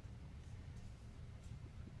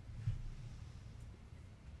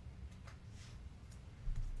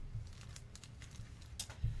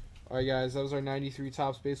 Alright guys, that was our 93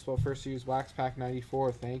 Topps Baseball First Series Wax Pack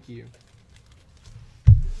 94. Thank you.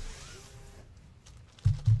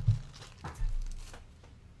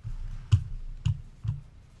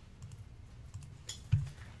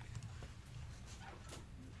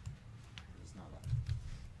 It's not that.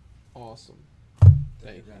 Awesome.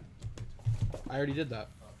 Thank you. I already did that.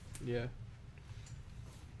 Yeah.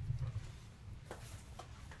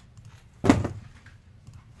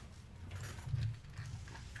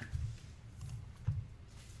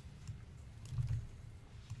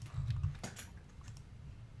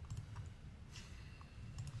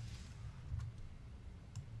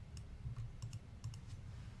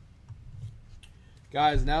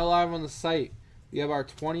 Guys, now live on the site, we have our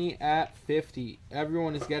 20 at 50.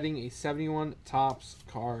 Everyone is getting a 71 Topps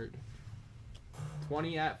card.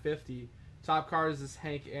 20 at 50. Top card is this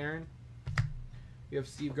Hank Aaron. We have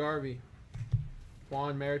Steve Garvey,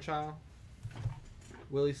 Juan Marichal,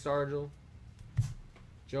 Willie Stargell,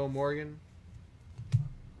 Joe Morgan,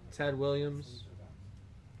 Ted Williams,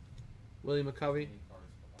 Willie McCovey,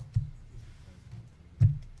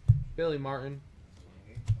 Billy Martin,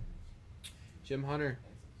 Jim Hunter,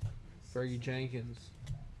 Fergie Jenkins,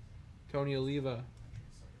 Tony Oliva,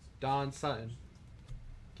 Don Sutton,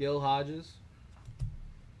 Gil Hodges,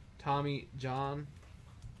 Tommy John,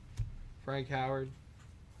 Frank Howard.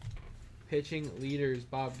 Pitching leaders,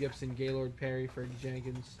 Bob Gibson, Gaylord Perry, Fergie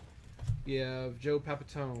Jenkins. We have Joe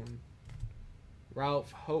Pepitone,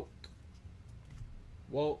 Ralph Hoke,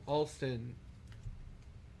 Walt Alston,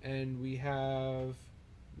 and we have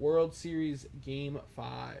World Series Game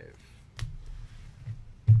 5.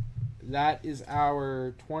 That is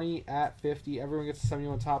our 20 at 50. Everyone gets a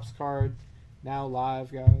 71 Topps card. Now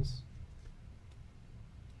live, guys.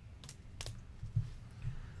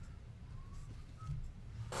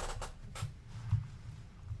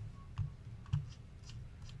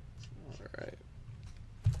 Alright.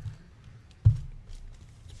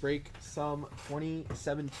 Let's break some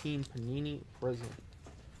 2017 Panini Prism.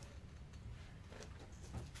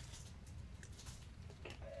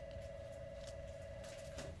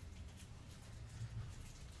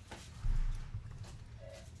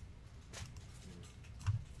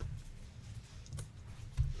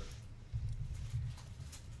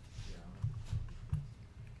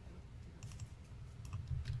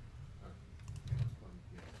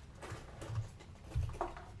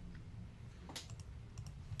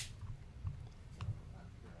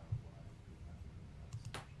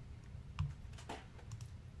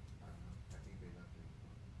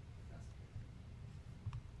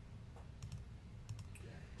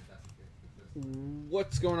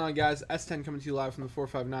 What's going on, guys? S10 coming to you live from the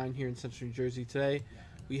 459 here in Central New Jersey. Today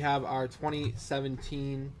we have our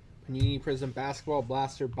 2017 Panini Prism Basketball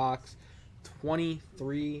Blaster Box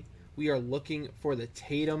 23. We are looking for the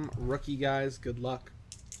Tatum rookie, guys. Good luck.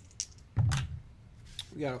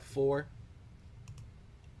 We got a 4,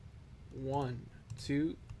 1,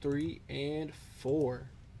 2, 3, and 4.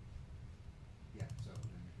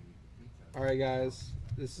 Alright, guys.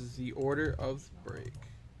 This is the order of break.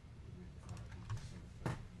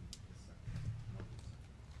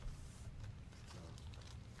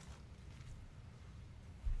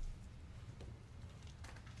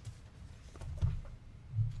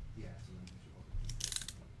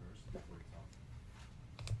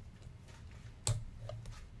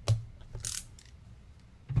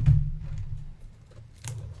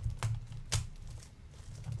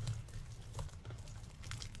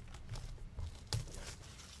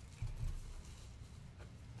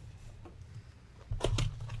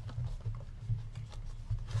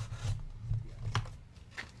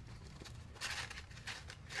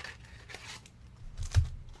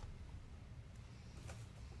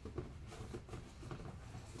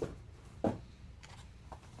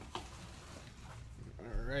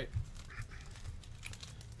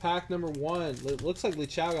 pack number 1. It looks like Lee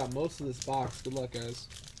Chow got most of this box. Good luck, guys.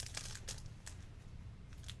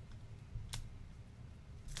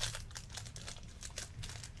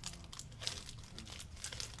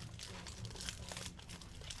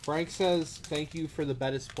 Frank says, thank you for the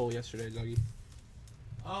Bettis poll yesterday, Dougie.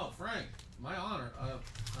 Oh, Frank, my honor.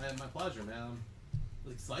 My pleasure, man.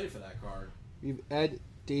 I'm excited for that card. We have Ed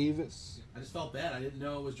Davis, I just felt bad. I didn't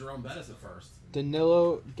know it was Jerome Bettis at first.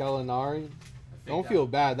 Danilo Gallinari. Don't feel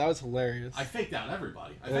bad. That was hilarious. I faked out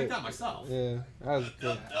everybody. I faked out myself. Yeah, that was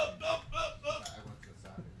good. I went to the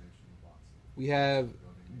Saturday Nation box. We have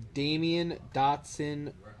Damian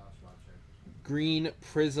Dotson, Green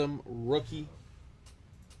Prism Rookie.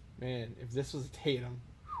 Man, if this was Tatum.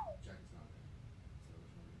 Jack is not there.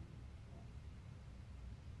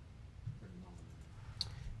 So there's no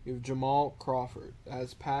We have Jamal Crawford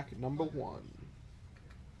as pack number 1.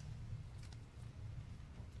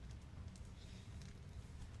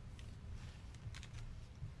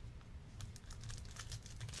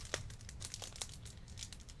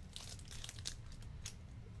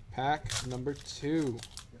 Pack number 2.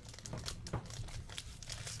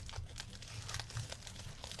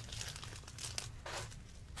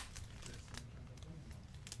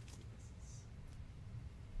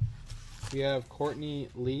 We have Courtney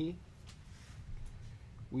Lee.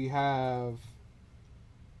 We have...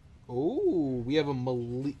 Oh, we have a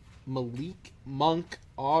Malik Monk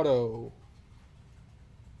auto.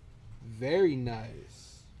 Very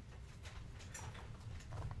nice.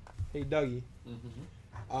 Hey, Dougie.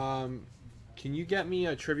 Can you get me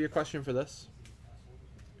a trivia question for this?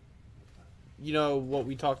 You know what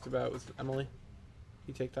we talked about with Emily?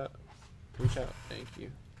 You take that? Reach out. Thank you.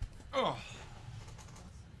 Oh.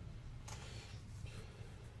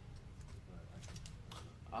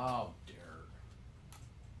 Oh, dear.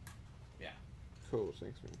 Yeah. Cool.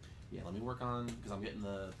 Thanks, man. Yeah, let me work on, because I'm getting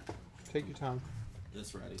Take your time.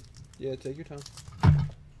 this ready. Yeah, take your time. But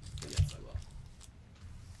yes, I will.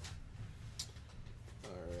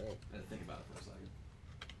 Alright. I had to think about it for a second.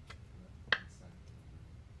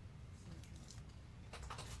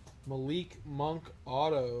 Malik Monk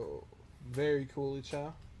auto. Very cool,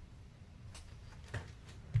 Icha.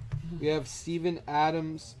 We have Steven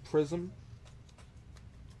Adams Prism.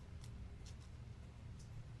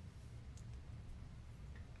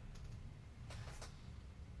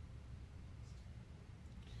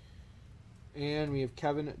 And we have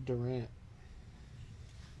Kevin Durant.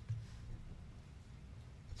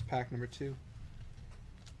 It's pack number 2.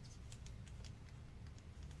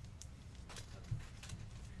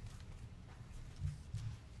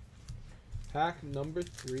 Pack number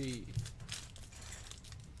 3.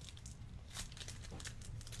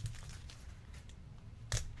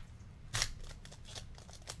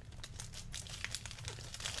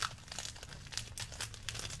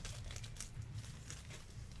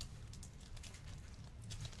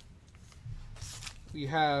 We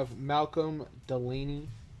have Malcolm Delaney,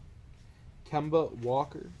 Kemba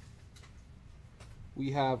Walker.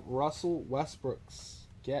 We have Russell Westbrooks.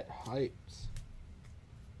 Get hyped.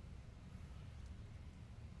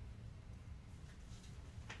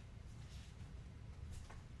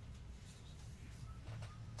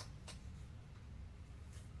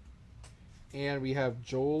 And we have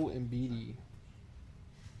Joel Embiid.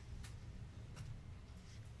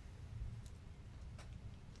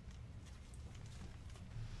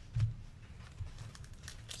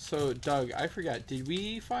 So Doug, I forgot. Did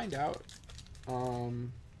we find out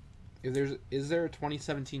if is there a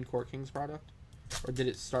 2017 Court Kings product, or did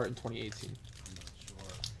it start in 2018? I'm not sure.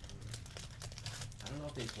 I don't know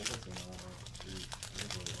if they told us or not.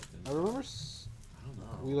 I remember I don't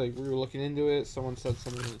know. we were looking into it. Someone said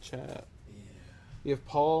something in the chat. Yeah. We have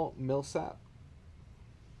Paul Millsap,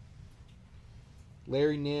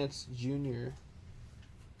 Larry Nance Jr.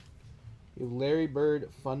 We have Larry Bird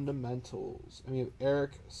Fundamentals, and we have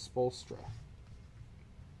Eric Spoelstra.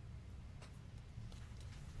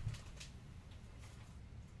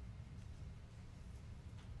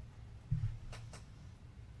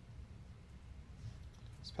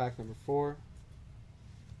 It's pack number 4.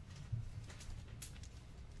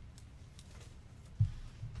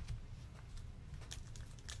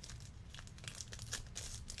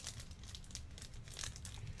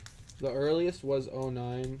 The earliest was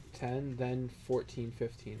 09, 10, then 14,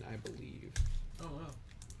 15, I believe. Oh,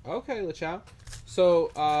 wow. Okay, Lachau. So,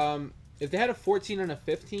 if they had a 14 and a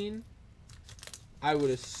 15, I would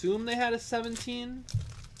assume they had a 17.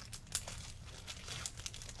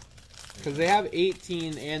 Because they have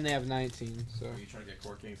 18 and they have 19. So Are you trying to get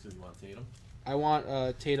Court Kings because you want Tatum? I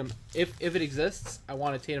want Tatum. If it exists, I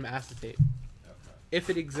want a Tatum acetate. Okay. If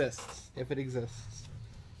it exists. If it exists.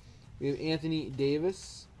 We have Anthony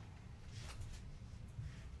Davis.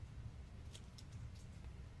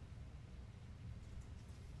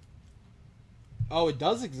 Oh, it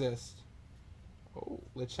does exist. Oh,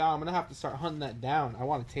 I'm going to have to start hunting that down. I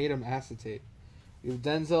want a Tatum acetate. We have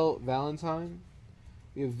Denzel Valentine.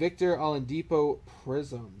 We have Victor Oladipo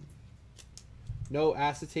Prism. No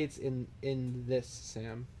acetates in this,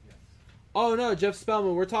 Sam. Yes. Oh, no, Jeff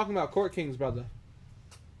Spellman. We're talking about Court Kings, brother.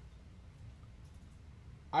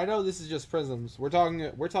 I know this is just Prisms. We're talking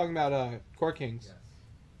about Court Kings. Yes.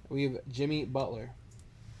 We have Jimmy Butler.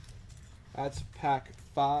 That's pack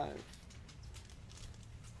 5.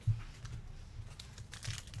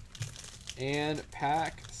 And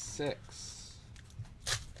pack 6.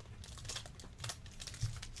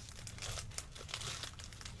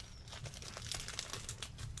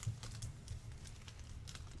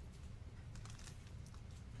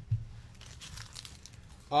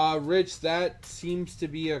 Rich, that seems to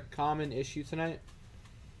be a common issue tonight.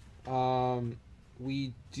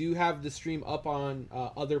 We do have the stream up on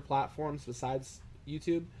other platforms besides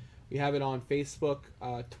YouTube. We have it on Facebook,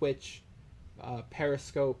 Twitch,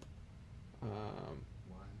 Periscope.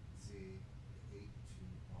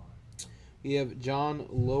 1Z82R. We have John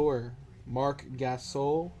Lower, Mark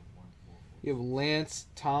Gasol. You have Lance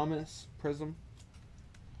Thomas, Prism.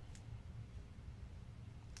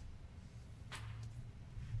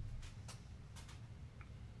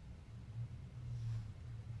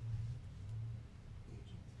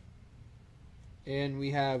 And we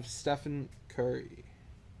have Stephen Curry.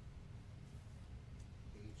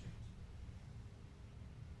 Agent.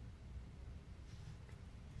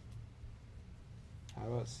 How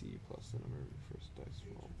about C plus the number of your first dice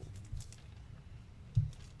roll?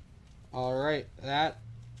 Alright, that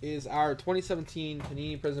is our 2017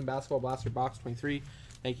 Panini Prism Basketball Blaster Box 23.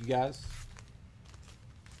 Thank you, guys.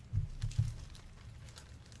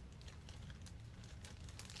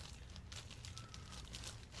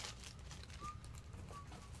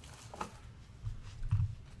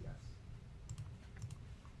 Yes.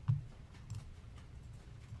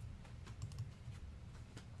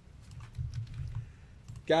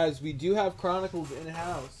 Guys, we do have Chronicles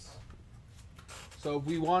in-house. So if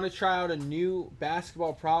we want to try out a new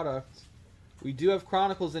basketball product, we do have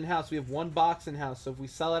Chronicles in-house. We have one box in-house. So if we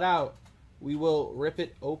sell it out, we will rip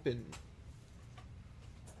it open.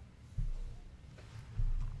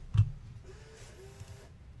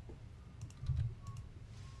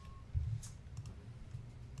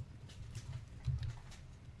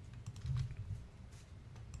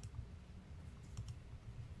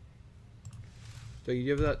 So you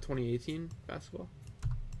give that 2018 basketball?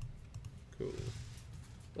 Cool.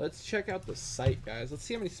 Let's check out the site, guys. Let's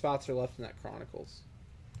see how many spots are left in that Chronicles.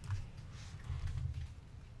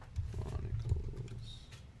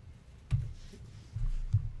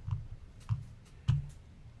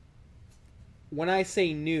 When I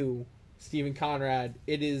say new, Stephen Conrad,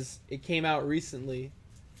 it came out recently.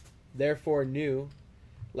 Therefore new.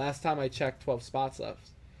 Last time I checked, 12 spots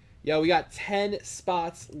left. Yo, we got 10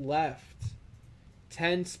 spots left.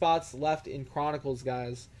 10 spots left in Chronicles,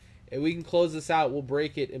 guys. If we can close this out, we'll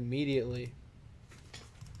break it immediately.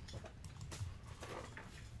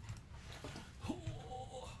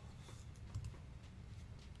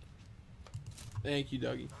 Thank you,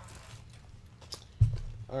 Dougie.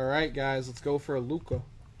 All right, guys, let's go for a Luka.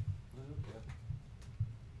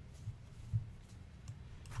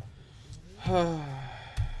 Okay.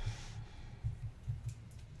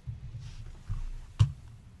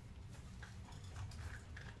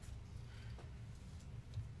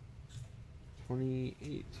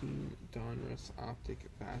 2018 Donruss Optic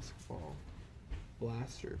Basketball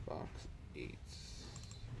Blaster Box 8.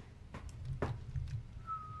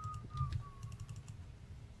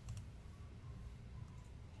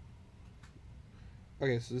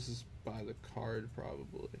 Okay, so this is by the card,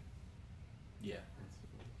 probably. Yeah.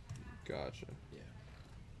 Gotcha. Yeah.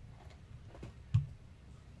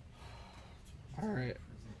 All right.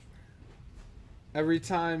 Every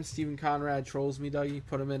time Stephen Conrad trolls me, Dougie,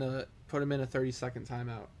 put him in a 30-second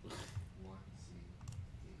timeout.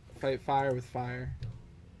 1Z82R. Fight fire with fire.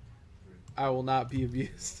 I will not be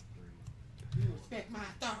abused. You respect my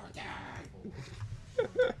authority.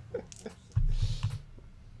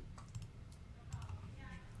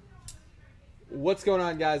 What's going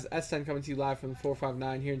on, guys? S10 coming to you live from the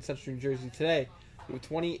 459 here in Central New Jersey today with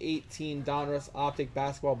 2018 Donruss Optic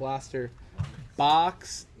Basketball Blaster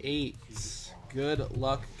Box 8. Good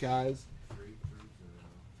luck, guys.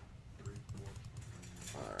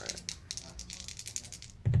 Alright.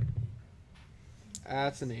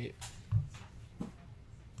 That's an 8.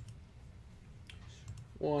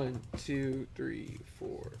 1, 2, 3,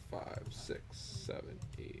 4, 5, 6, 7,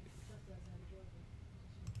 8.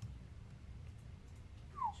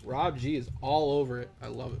 Rob G is all over it. I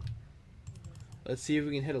love it. Let's see if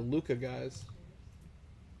we can hit a Luka, guys.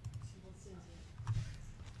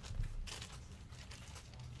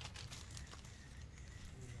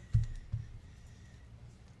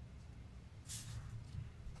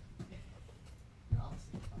 No,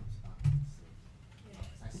 honestly,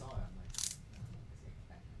 I saw it. I'm like, is it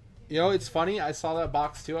back? You know, it's funny. I saw that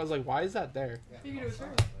box too. I was like, why is that there? Yeah, Figured I it was saw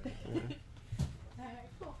her. but- Alright,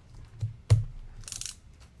 cool.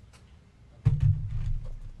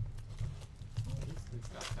 It's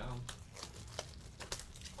got found.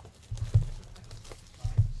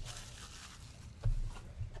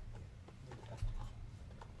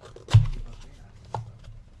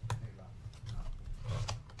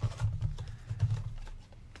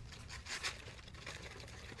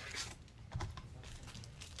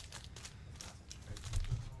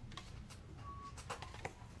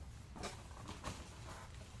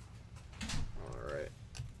 All right.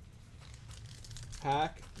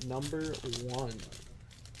 Pack number 1.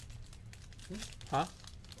 Huh?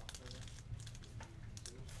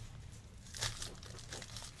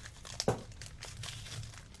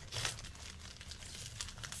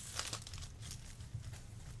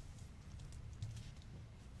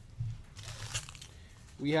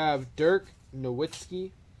 We have Dirk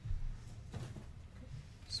Nowitzki.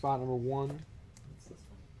 Spot number 1. What's this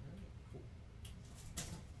one? Alright,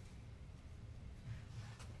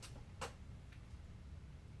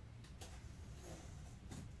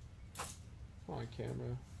 cool. Come on,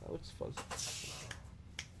 camera. That looks fuzzy.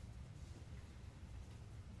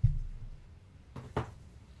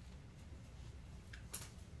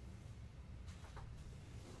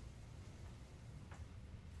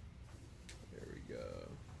 There we go.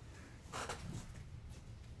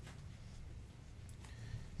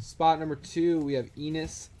 Spot number 2, we have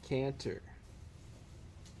Enos Cantor.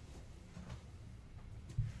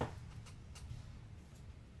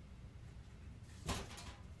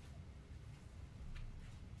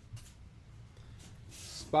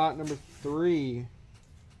 Spot number 3,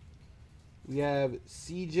 we have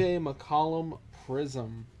CJ McCollum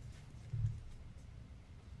Prism.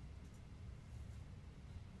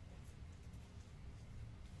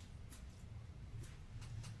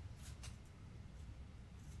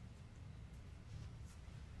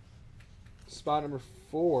 Spot number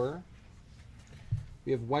 4,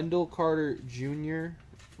 we have Wendell Carter Jr.,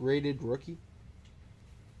 rated rookie.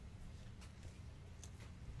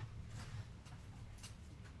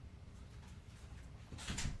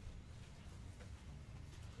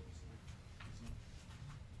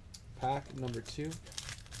 Pack number 2.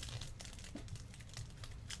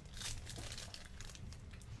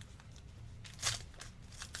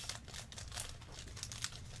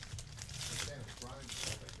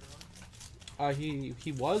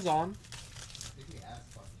 He was on. I think he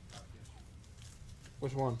asked about the top yesterday.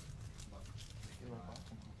 Which one? About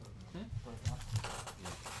the-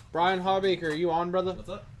 Brian Hawbaker, are you on, brother? What's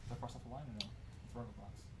up? The first off the line or no? Vertical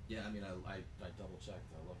box. Yeah, I mean, I double checked.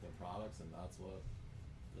 I looked at products, and that's what.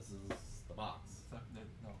 This is the box. No.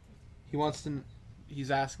 He wants to.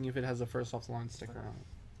 He's asking if it has a first off the line sticker on it.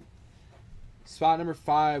 Spot number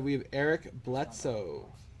 5, we have Eric Bledsoe.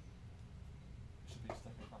 Should be a sticker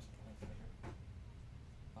across the line sticker.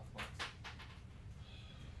 Off the box.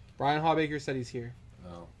 Brian Hawbaker said he's here.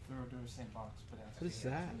 Oh, They're the same box, but it has What is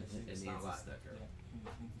that? it needs a sticker. Yeah, it needs a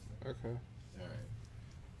sticker. Okay.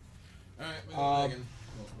 All right. Um,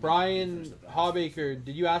 Brian Hawbaker,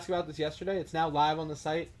 did you ask about this yesterday? It's now live on the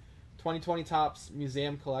site. 2020 Topps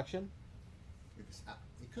Museum Collection.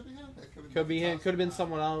 It could be him. It Could be him. Could have been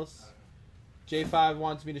someone else. J5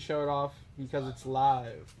 wants me to show it off because it's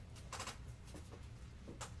live.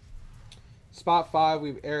 Spot 5, we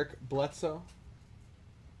have Eric Bledsoe.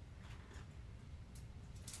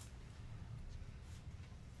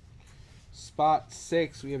 Spot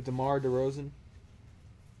 6, we have DeMar DeRozan.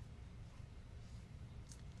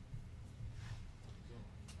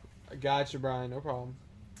 I got you, Brian. No problem.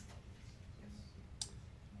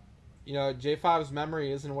 You know, J5's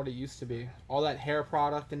memory isn't what it used to be. All that hair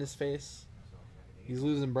product in his face. He's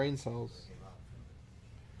losing brain cells.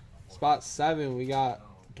 Spot 7, we got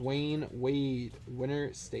Dwayne Wade.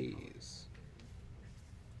 Winner stays.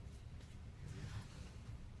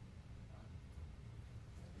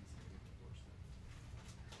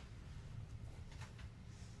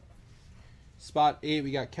 Spot 8,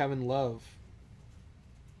 we got Kevin Love.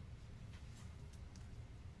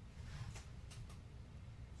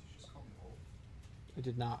 Did you just call me old? I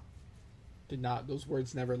did not. Did not. Those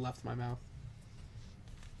words never left my mouth.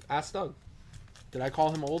 Ask Doug. Did I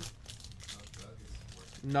call him old? Doug is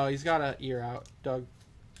working. No, he's got an ear out. Doug.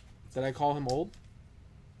 Did I call him old?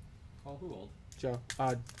 Call who old? Joe.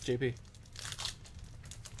 JP.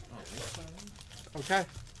 Oh, what? Okay.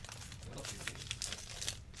 What else you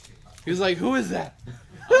see? He was like, who is that?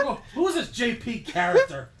 Oh, who's this JP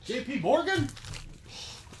character? JP Morgan?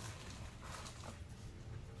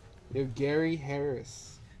 We have Gary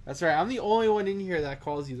Harris. That's right. I'm the only one in here that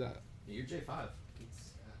calls you that. You're J5.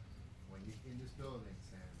 It's when you're in this building,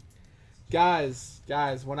 Sam.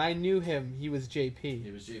 Guys, when I knew him, he was He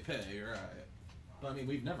JP. was JP, you're right. But I mean,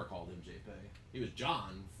 we've never called him JP. He was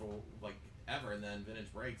John for like ever, and then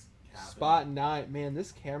Vintage Breaks happened. Spot 9. Man,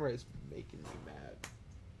 this camera is making me mad.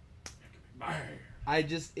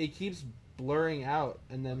 It keeps blurring out,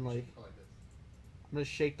 and then like, Go like this. I'm gonna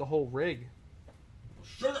shake the whole rig.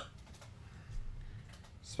 Shut up.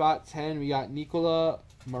 Spot 10, we got Nikola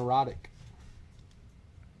Morotic.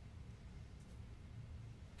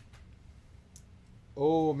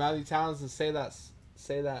 Oh, Matthew Townsend, say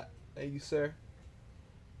that. Thank you, sir.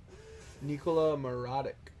 Nikola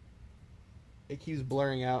Morotic. It keeps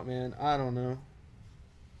blurring out, man. I don't know.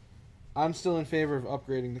 I'm still in favor of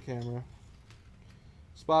upgrading the camera.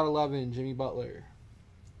 Spot 11, Jimmy Butler.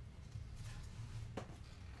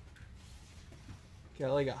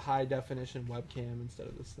 Got like a high definition webcam instead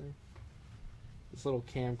of this thing. This little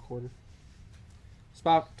camcorder.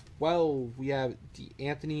 Spot 12, we have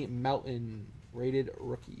Anthony Melton, rated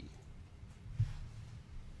rookie.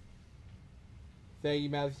 Thank you,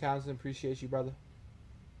 Matthew Townsend. Appreciate you, brother.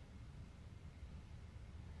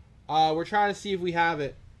 We're trying to see if we have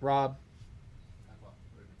it, Rob. What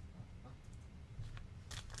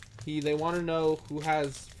do you mean? They want to know who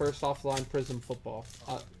has first off the line Prism football.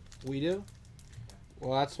 We do?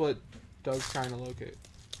 Well, that's what Doug's trying to locate.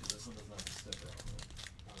 This one doesn't have a sticker on it.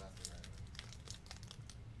 Oh, that's the right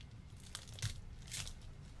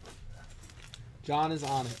one. John is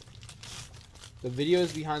on it. The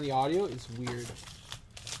videos behind the audio is weird.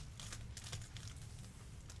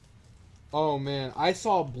 Oh man, I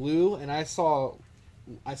saw blue and I saw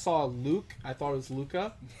Luke. I thought it was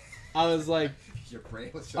Luca. I was like, Your brain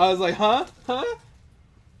was huh?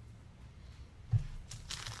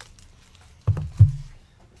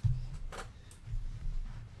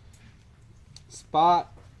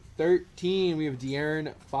 Spot 13, we have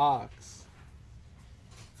De'Aaron Fox.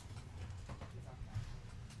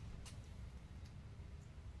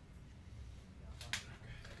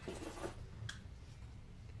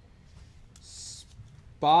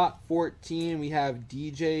 Spot 14, we have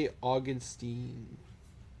DJ Augustine.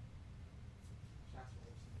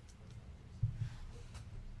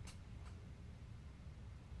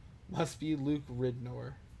 Must be Luke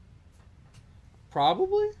Ridnour.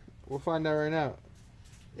 Probably? We'll find out right now.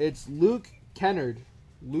 It's Luke Kennard.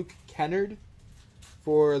 Luke Kennard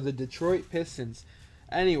for the Detroit Pistons.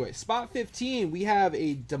 Anyway, spot 15, we have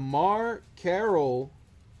a DeMar Carroll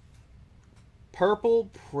Purple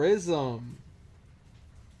Prism.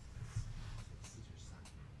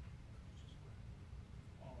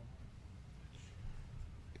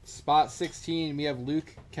 Spot 16, we have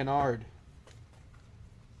Luke Kennard.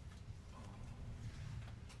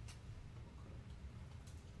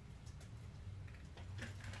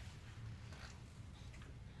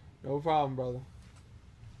 No problem, brother.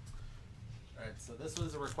 Alright, so this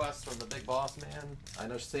was a request from the big boss man. I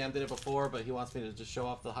know Sam did it before, but he wants me to just show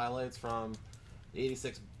off the highlights from the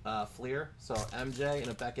 86 Fleer. So MJ in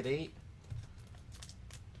a Beckett 8.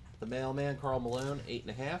 The mailman, Karl Malone,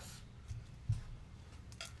 8.5.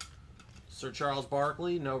 Sir Charles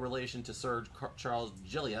Barkley, no relation to Sir Charles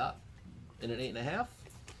Gilliatt, in an 8.5.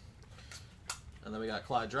 And then we got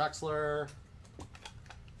Clyde Drexler,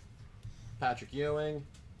 Patrick Ewing,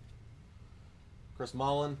 Chris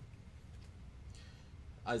Mullen,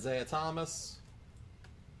 Isaiah Thomas,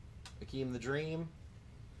 Akeem the Dream,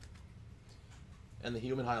 and the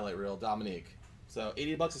human highlight reel, Dominique. So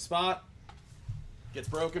 $80 a spot. Gets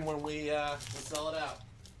broken when we sell it out.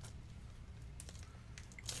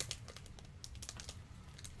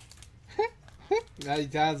 Matty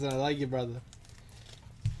Townsend, I like you, brother.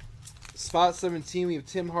 Spot 17, we have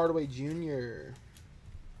Tim Hardaway Jr.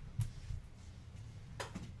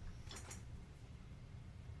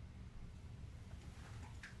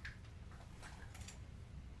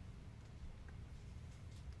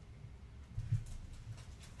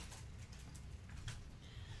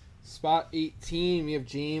 Spot 18, we have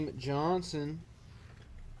James Johnson.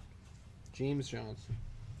 James Johnson.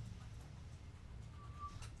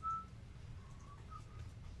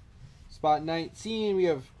 Spot 19, we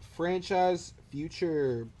have franchise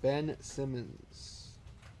future Ben Simmons.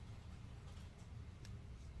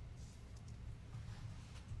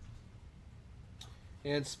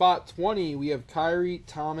 And spot 20, we have Kyrie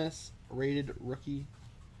Thomas, rated rookie.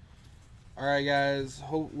 All right, guys.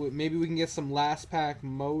 Hope maybe we can get some last pack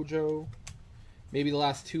mojo. Maybe the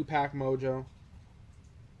last 2-pack mojo.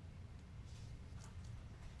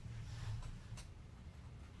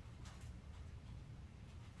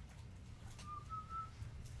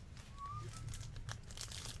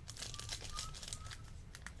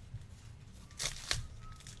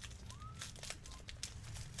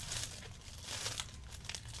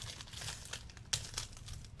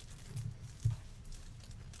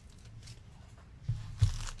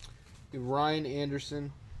 Ryan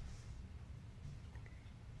Anderson.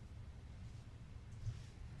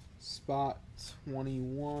 Spot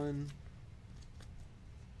 21.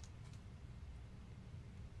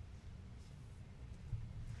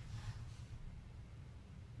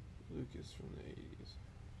 Lucas from the 80s.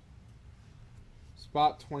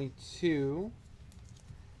 Spot 22.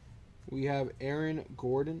 We have Aaron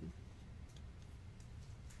Gordon.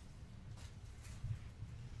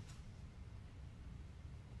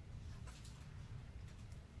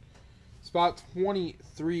 Spot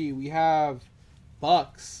 23, we have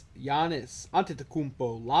Bucks, Giannis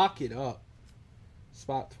Antetokounmpo. Lock it up.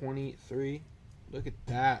 Spot 23. Look at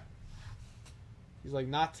that. He's like,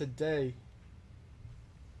 not today.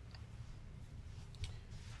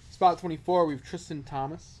 Spot 24, we have Tristan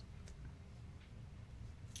Thompson.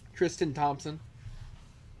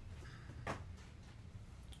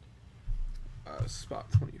 Spot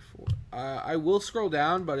 24. I will scroll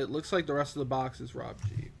down, but it looks like the rest of the box is Rob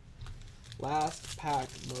G. Last pack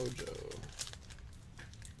mojo.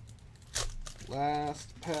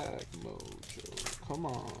 Last pack mojo. Come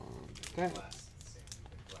on. Okay.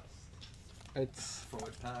 It's.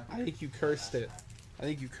 Forward pack. I think you cursed it. I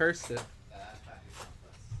think you cursed it.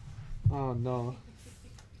 Oh no.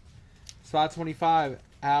 Spot 25.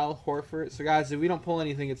 Al Horford. So guys, if we don't pull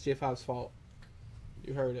anything, it's J5's fault.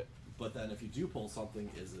 You heard it. But then if you do pull something,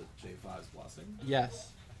 is it J5's blessing? Yes.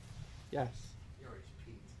 Yes.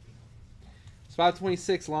 Spot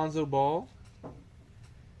 26, Lonzo Ball.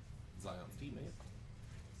 Zion's teammate.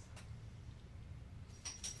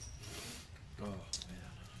 Oh, man.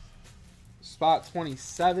 Spot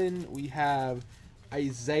 27, we have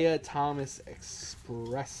Isaiah Thomas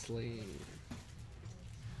expressly.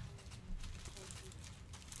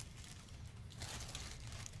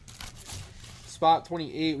 Spot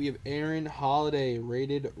 28, we have Aaron Holiday,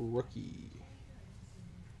 rated rookie.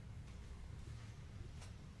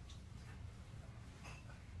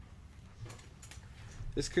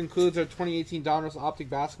 This concludes our 2018 Donruss Optic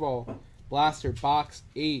Basketball Blaster Box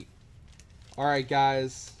 8. Alright,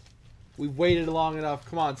 guys. We've waited long enough.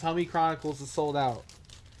 Come on, tell me Chronicles is sold out.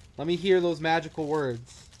 Let me hear those magical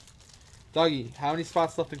words. Dougie, how many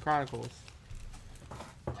spots left in Chronicles?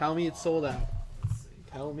 Tell me it's sold out. Let's see.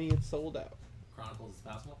 Tell me it's sold out. Chronicles is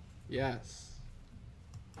basketball? Yes.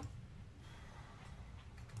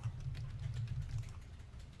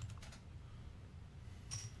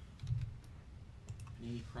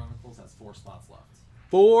 Panini Chronicles has 4 spots left.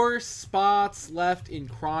 4 spots left in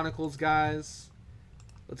Chronicles, guys.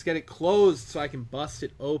 Let's get it closed so I can bust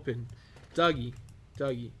it open. Dougie.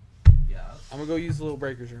 Yeah. I'm going to go use the little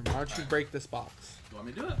breaker's room. Why don't you break this box? You want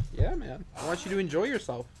me to do it? Yeah, man. I want you to enjoy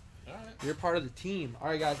yourself. Alright. You're part of the team. All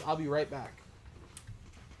right, guys. I'll be right back.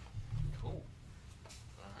 Cool.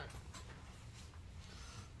 Alright.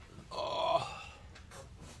 Oh.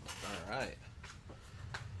 Alright.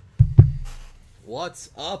 What's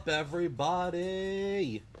up,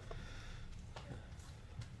 everybody?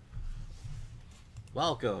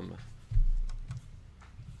 Welcome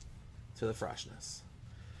to the freshness.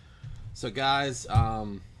 So, guys,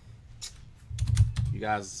 you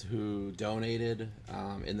guys who donated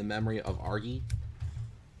in the memory of Argy,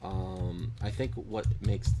 I think what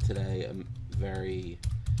makes today a very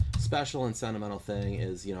special and sentimental thing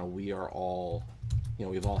is, you know, we are all, you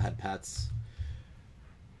know, we've all had pets.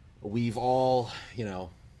 We've all, you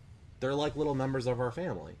know, they're like little members of our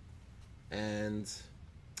family. And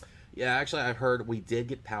yeah, actually, I've heard we did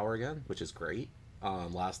get power again, which is great.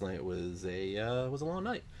 Last night was a long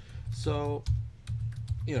night. So,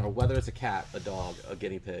 you know, whether it's a cat, a dog, a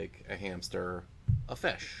guinea pig, a hamster, a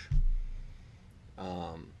fish,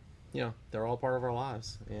 you know, they're all part of our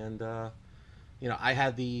lives. And you know, I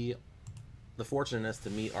had the fortunateness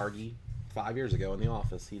to meet Argy 5 years ago in the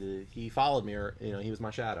office. He followed me, or you know, he was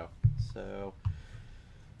my shadow. So,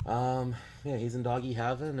 yeah, he's in doggy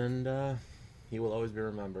heaven, and he will always be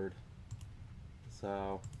remembered.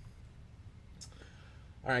 So,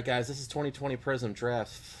 all right, guys, this is 2020 Prism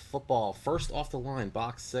Draft Football. First off the line,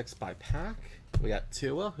 box 6 by pack. We got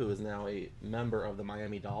Tua, who is now a member of the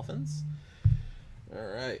Miami Dolphins. All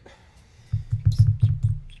right.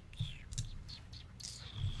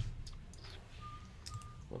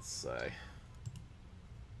 Let's say.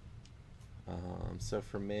 So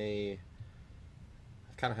for me,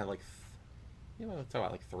 I've kind of had like, talk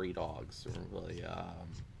about like 3 dogs. Really,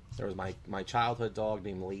 there was my childhood dog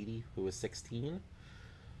named Lady, who was 16.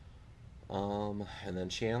 And then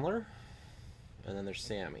Chandler, and then there's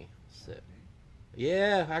Sammy. So,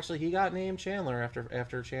 yeah, actually, he got named Chandler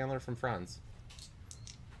after Chandler from Friends.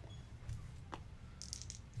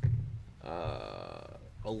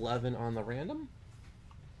 11 on the random.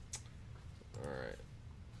 All right.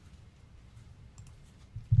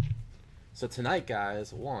 So tonight,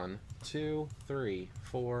 guys, 1, 2, 3,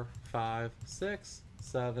 4, 5, 6,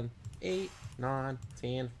 7, 8, 9,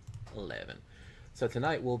 10, 11. So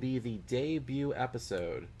tonight will be the debut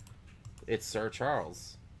episode. It's Sir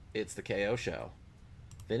Charles. It's the KO show.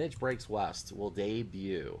 Vintage Breaks West will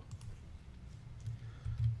debut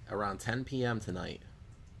around 10 p.m. tonight.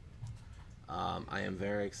 I am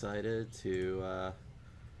very excited to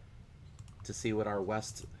see what our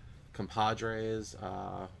West compadres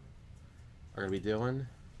are going to be doing.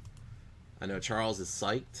 I know Charles is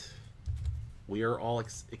psyched. We are all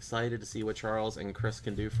excited to see what Charles and Chris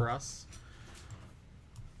can do for us.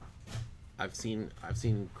 I've seen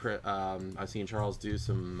Charles do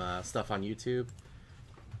some stuff on YouTube.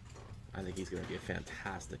 I think he's going to be a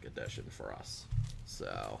fantastic addition for us.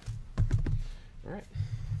 So, all right.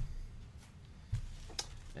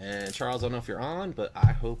 And Charles, I don't know if you're on, but I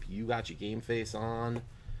hope you got your game face on,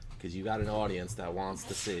 because you got an audience that wants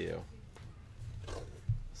to see you.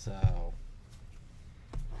 So,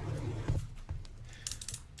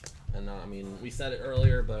 and I mean, we said it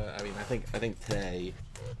earlier, but I mean, I think today,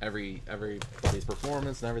 everybody's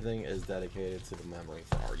performance and everything is dedicated to the memory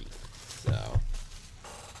for Artie. So,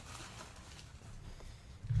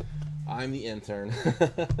 I'm the intern.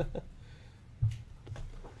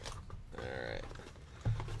 Alright.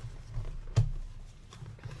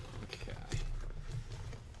 Okay.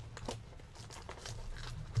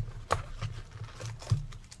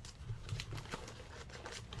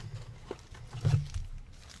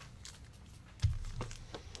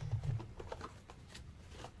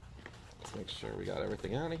 Let's make sure we got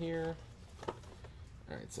everything out of here.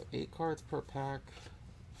 Alright, so 8 cards per pack,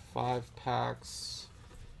 5 packs.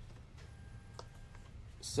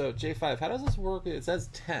 So, J5, how does this work? It says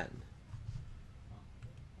 10.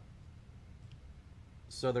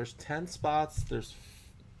 So there's 10 spots, there's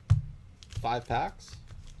 5 packs?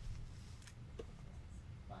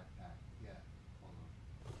 5 pack, yeah. Hold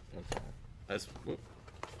Okay. I just want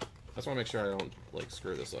to make sure I don't, like,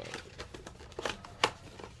 screw this up.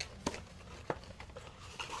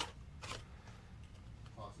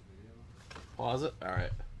 Pause the video. Pause it?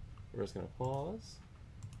 Alright. We're just going to pause.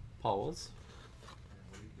 Pause. And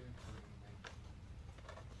what are you doing?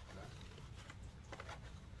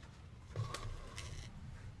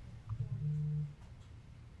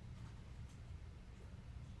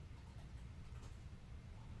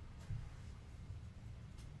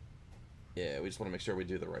 Yeah, we just want to make sure we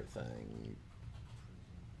do the right thing.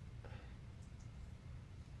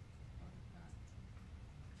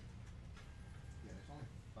 Yeah, there's only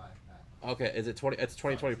 5 packs. Okay, is it 20? It's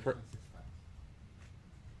 2020. 26 packs.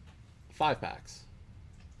 5 packs.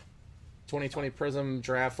 2020 Prism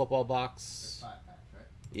Draft Football There's Box. 5 packs, right?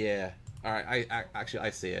 Yeah. All right. I actually I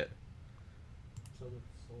see it. So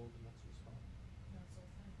it's sold and that's your spot.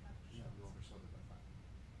 Yeah, we oversold it by 5.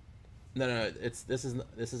 No.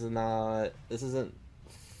 This isn't.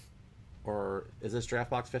 Or is this Draft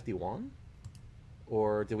Box 51?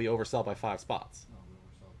 Or did we oversell by 5 spots? No, we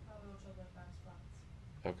oversold it. Probably will show the 5 spots.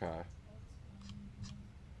 Okay. Hold on.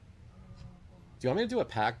 Do you want me to do a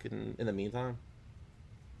pack in the meantime?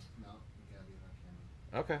 No, we gotta leave it on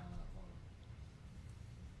camera. Okay. Hold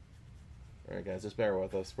on. Alright, guys, just bear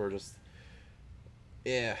with us. We're just...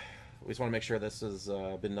 Yeah, we just want to make sure this has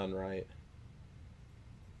been done right.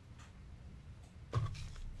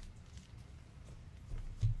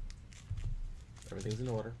 Everything's in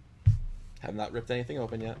order. Have not ripped anything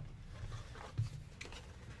open yet.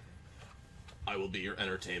 I will be your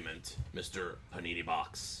entertainment, Mr. Panini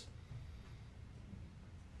Box.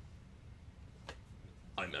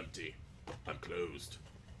 I'm empty. I'm closed.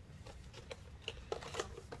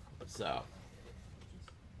 So...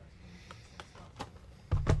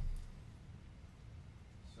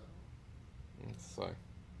 So, let's see.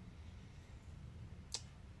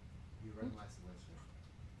 you randomized the list, right?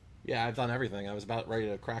 Yeah, I've done everything. I was about ready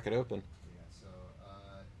to crack it open. Yeah, so,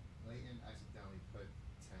 Leighton accidentally put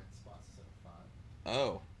 10 spots instead of 5.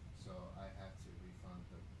 Oh. So I have to refund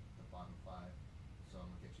the bottom 5. So I'm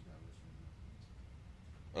gonna get you that list right now.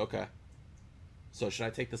 Okay. So should I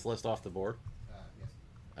take this list off the board? Yes.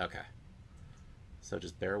 Okay. So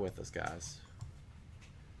just bear with us, guys.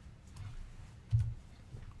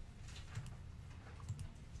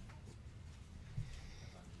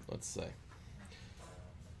 Let's see.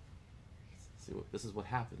 See what this is what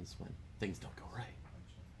happens when things don't go right.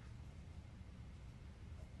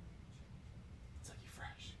 It's like he's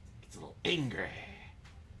fresh. Gets a little angry.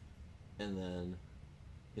 And then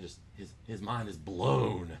he just his mind is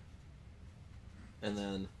blown. And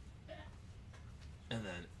then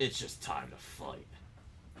it's just time to fight.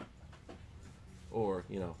 Or,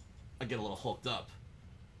 you know, I get a little hooked up.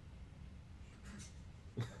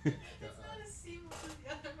 It's not as seamless as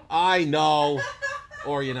the other one. I know.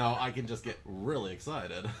 Or, you know, I can just get really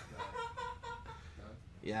excited. Done.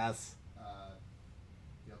 Yes.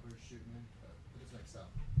 Delbert Shootman. Put this next up.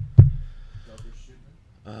 Delbert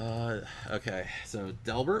Shootman. Okay. So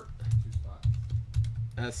Delbert, 2 spots.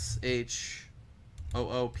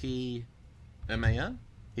 SHOOPMAN.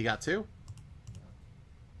 He got 2.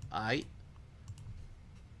 Yeah. Aight.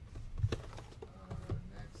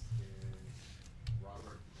 Next is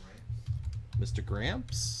Robert Gramps. Mr.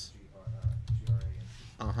 Gramps. Gramps.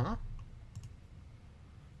 Uh-huh.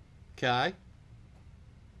 Okay.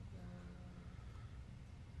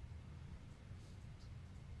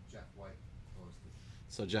 Jeff White posted.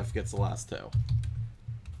 So Jeff gets the last 2. Last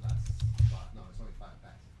spot. No, it's only 5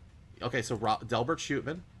 packs. Okay, so Delbert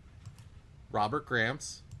Shootman, Robert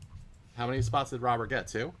Gramps. How many spots did Robert get?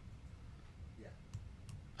 2? Yeah.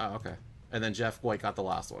 Oh, okay. And then Jeff White got the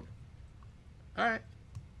last one. All right.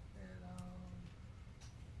 And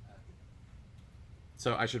after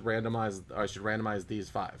So I should randomize these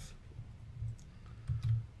 5.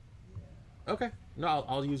 yeah. Okay. No,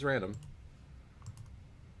 I'll use random.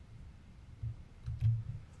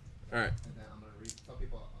 All right. And then I'm gonna tell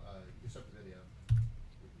people restart the video.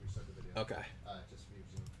 Restart the video. Okay. Just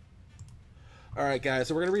resume. All right, guys.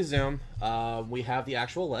 So we're gonna resume. We have the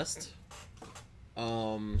actual list.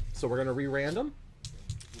 So we're gonna re-random.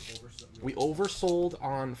 We oversold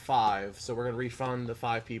on 5, so we're gonna refund the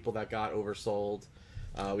 5 people that got oversold.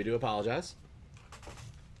 We do apologize.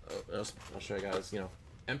 I'll show you guys. You know,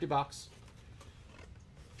 empty box.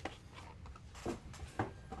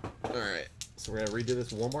 All right. So we're gonna redo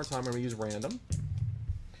this one more time. I'm gonna use random.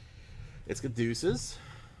 It's good deuces.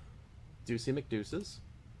 Deucey McDeuces.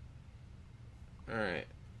 All right.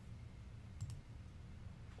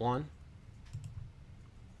 1,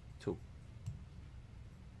 2.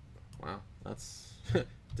 Wow, that's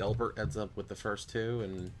Delbert ends up with the first 2,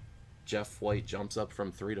 and Jeff White jumps up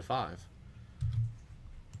from 3 to 5.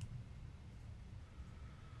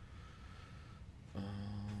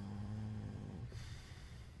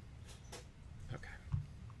 Okay.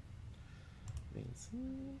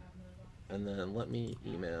 And then let me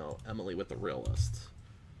email Emily with the real list.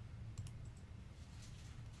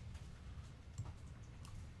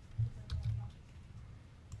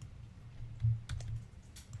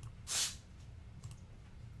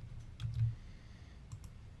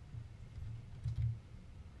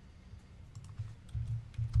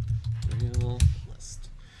 Real list.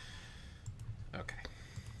 Okay.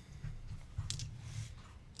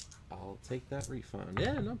 I'll take that refund.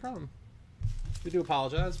 Yeah, no problem. We do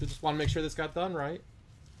apologize. We just want to make sure this got done right.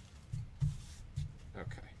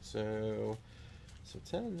 Okay, so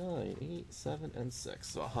 10, 9, 8, 7, and 6.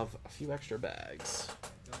 So I'll have a few extra bags.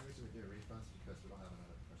 The only reason we do refunds is because we don't have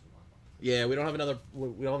another person lockbox. Yeah, we don't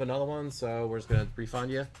have another one, so we're just gonna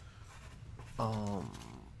refund you.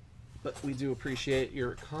 But we do appreciate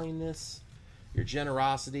your kindness, your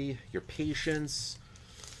generosity, your patience.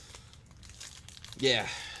 Yeah,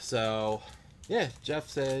 so yeah, Jeff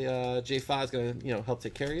say J5 is gonna help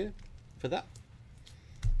take care of you for that.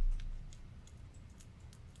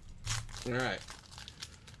 All right.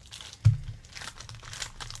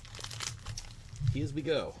 Here we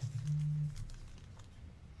go.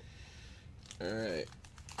 All right.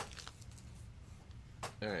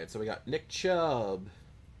 All right, so we got Nick Chubb,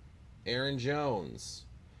 Aaron Jones,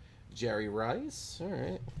 Jerry Rice. All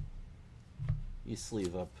right. You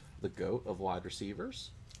sleeve up the GOAT of wide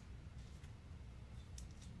receivers.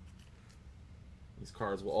 These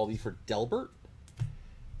cards will all be for Delbert.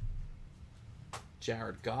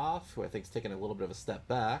 Jared Goff, who I think is taking a little bit of a step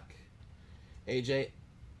back. AJ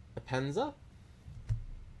Epenza.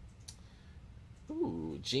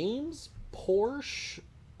 Ooh, James Porsche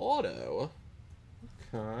Auto.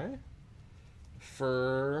 Okay.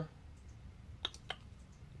 For...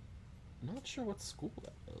 I'm not sure what school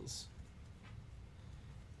that is.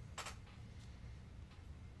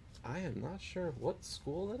 I am not sure what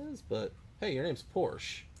school that is, but hey, your name's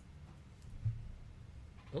Porsche.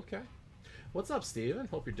 Okay. What's up, Steven?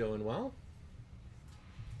 Hope you're doing well.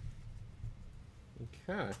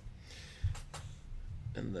 Okay.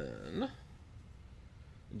 And then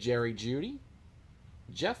Jerry Judy.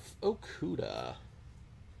 Jeff Okuda.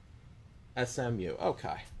 SMU.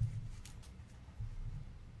 Okay.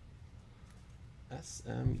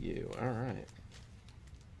 SMU. All right.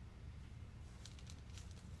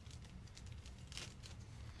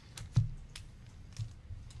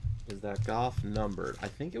 Is that Goff numbered? I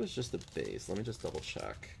think it was just the base. Let me just double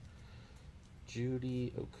check.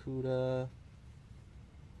 Judy Okuda.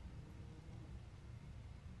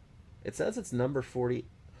 It says it's number 40.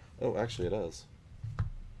 Oh, actually it is.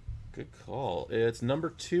 Good call. It's number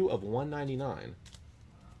 2 of 199.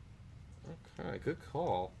 Okay, good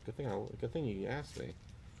call. Good thing you asked me.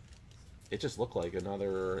 It just looked like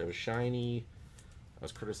another. It was shiny. I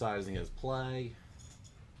was criticizing his play.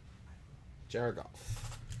 Jared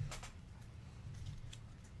Goff.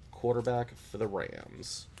 Quarterback for the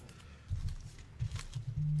Rams.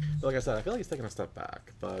 But like I said, I feel like he's taking a step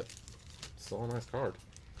back, but still a nice card.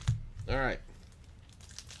 All right.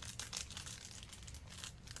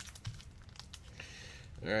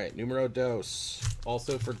 All right, numero dos.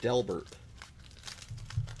 Also for Delbert.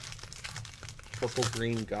 Purple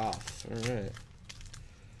green Goff. All right.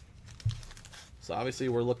 So obviously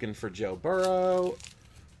we're looking for Joe Burrow,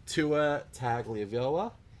 Tua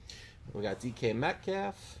Tagovailoa. We got DK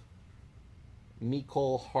Metcalf,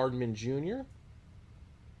 Mecole Hardman Jr.,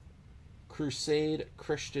 Crusade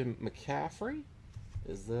Christian McCaffrey.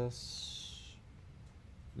 Is this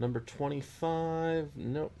number 25?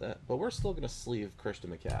 Nope. But we're still going to sleeve Christian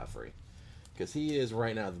McCaffrey because he is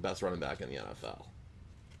right now the best running back in the NFL.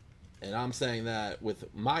 And I'm saying that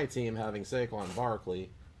with my team having Saquon Barkley,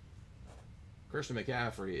 Christian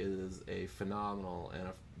McCaffrey is a phenomenal and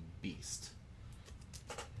a beast.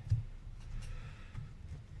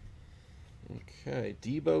 Okay,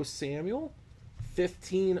 Deebo Samuel,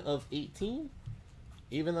 15 of 18.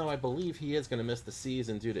 Even though I believe he is going to miss the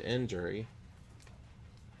season due to injury,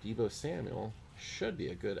 Deebo Samuel should be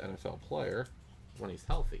a good NFL player when he's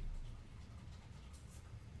healthy.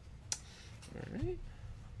 All right.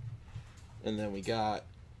 And then we got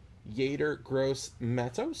Yader Gross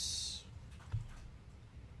Matos.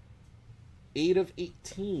 8 of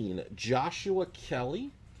 18. Joshua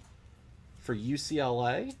Kelly for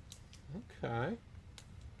UCLA. Okay.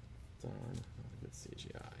 Darn, not a good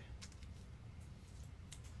CGI.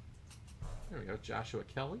 There we go. Joshua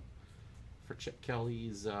Kelly for Chip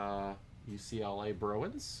Kelly's UCLA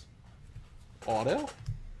Bruins. Auto.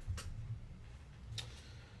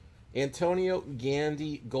 Antonio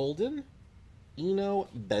Gandy Golden. Eno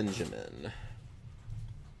Benjamin.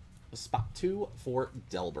 Spot 2 for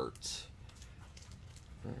Delbert.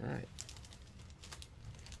 All right.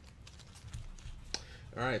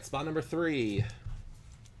 All right, spot number 3.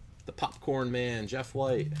 The Popcorn Man, Jeff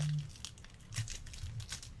White.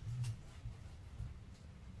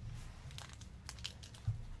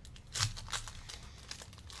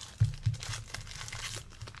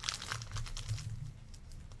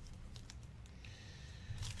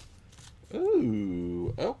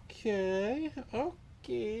 Ooh, okay.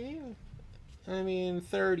 I mean,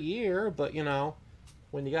 third year, but you know,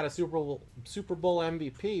 when you got a Super Bowl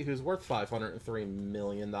MVP who's worth $503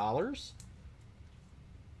 million,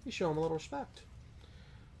 you show him a little respect.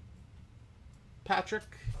 Patrick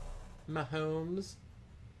Mahomes,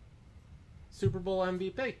 Super Bowl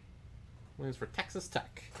MVP, wins for Texas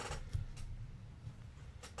Tech.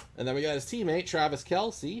 And then we got his teammate, Travis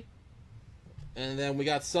Kelce. And then we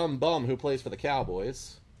got some bum who plays for the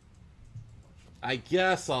Cowboys. I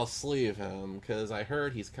guess I'll sleeve him, because I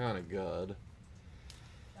heard he's kind of good.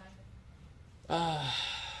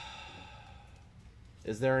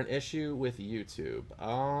 Is there an issue with YouTube?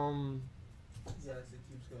 Yes, it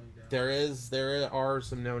keeps going down. There are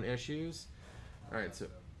some known issues. Alright, so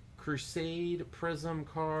Crusade Prism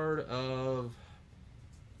card of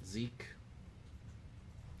Zeke.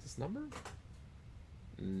 Is this number?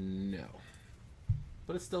 No.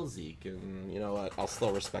 But it's still Zeke, and you know what? I'll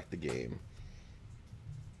still respect the game.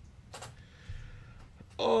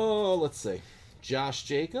 Oh, let's see. Josh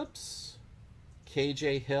Jacobs,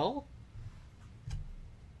 KJ Hill.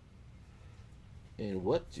 And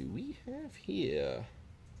what do we have here?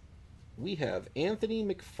 We have Anthony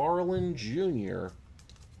McFarland Jr.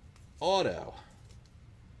 Auto.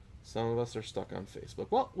 Some of us are stuck on Facebook.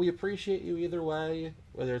 Well, we appreciate you either way,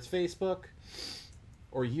 whether it's Facebook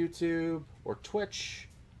or YouTube or Twitch,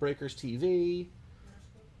 Breakers TV,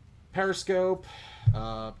 Periscope,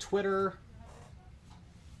 Twitter,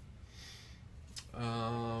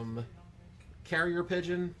 Carrier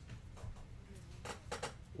Pigeon.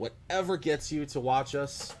 Whatever gets you to watch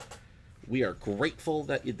us, we are grateful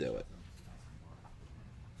that you do it.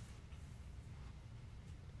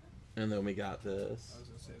 And then we got this. I was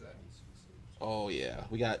gonna say that. Oh, yeah.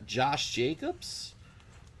 We got Josh Jacobs,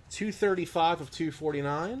 235 of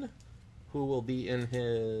 249, who will be in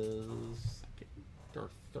his second or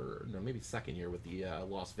third, no, maybe second year with the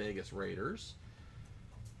Las Vegas Raiders.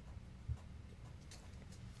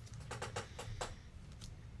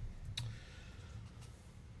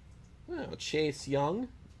 Oh, Chase Young,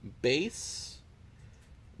 base.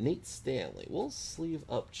 Nate Stanley. We'll sleeve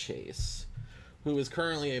up Chase, who is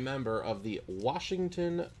currently a member of the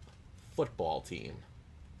Washington football team.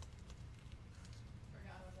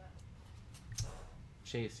 Forgot about that.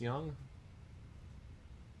 Chase Young,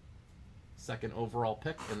 second overall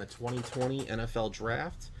pick in the 2020 NFL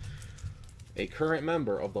Draft, a current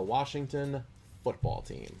member of the Washington football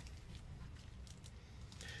team.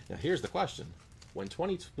 Now here's the question. When the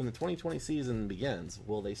 2020 season begins,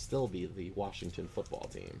 will they still be the Washington football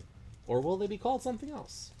team? Or will they be called something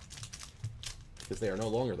else? Because they are no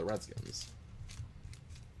longer the Redskins.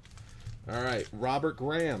 All right, Robert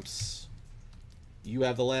Gramps. You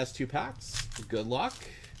have the last two packs. Good luck.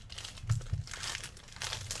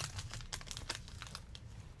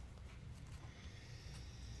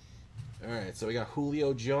 All right, so we got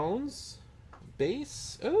Julio Jones,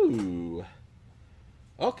 base. Ooh.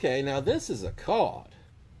 Okay, now this is a card.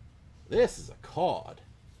 This is a card.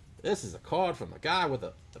 This is a card from a guy with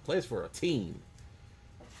a plays for a team.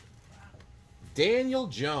 Daniel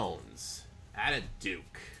Jones at a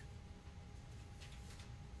Duke.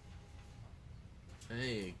 There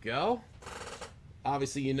you go.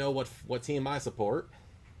 Obviously, you know what team I support.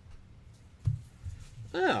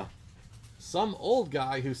 Yeah, some old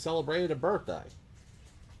guy who celebrated a birthday.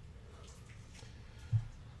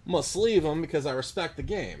 I'm going to sleeve him because I respect the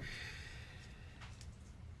game.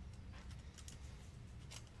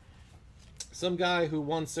 Some guy who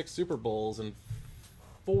won 6 Super Bowls and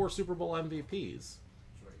 4 Super Bowl MVPs.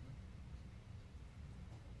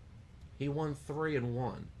 He won 3 and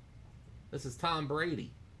 1. This is Tom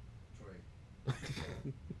Brady.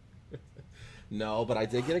 No, but I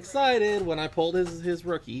did get excited when I pulled his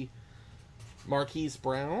rookie. Marquise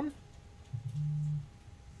Brown.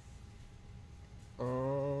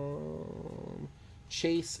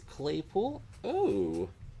 Chase Claypool. Oh.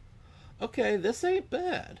 Okay, this ain't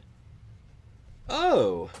bad.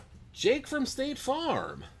 Oh. Jake from State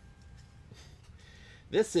Farm.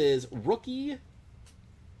 This is rookie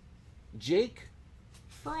Jake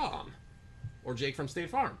Fromm. Or Jake from State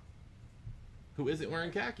Farm. Who isn't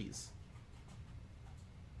wearing khakis.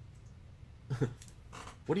 Who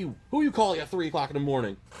are you calling at 3 o'clock in the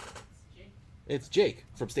morning? It's Jake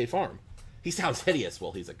from State Farm. He sounds hideous.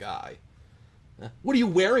 Well, he's a guy. What are you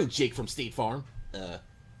wearing, Jake from State Farm?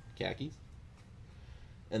 Khakis.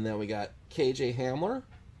 And then we got KJ Hamler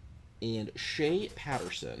and Shea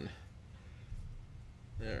Patterson.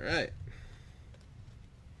 All right.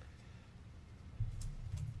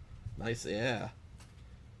 Nice, yeah.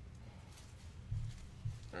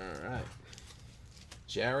 All right.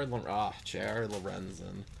 Jared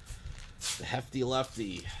Lorenzen. The hefty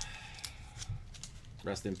lefty.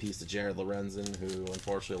 Rest in peace to Jared Lorenzen, who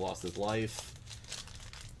unfortunately lost his life.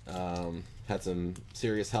 Had some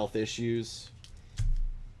serious health issues.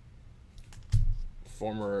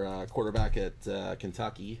 Former quarterback at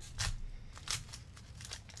Kentucky.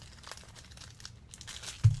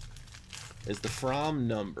 Is the Fromm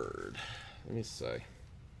numbered? Let me see.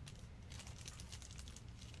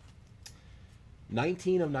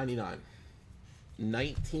 19 of 99.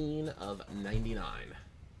 19 of 99.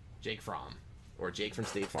 Jake Fromm. Or Jake from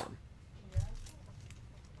State Farm.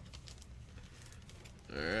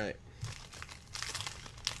 Alright.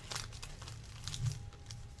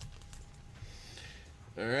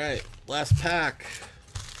 Alright. Last pack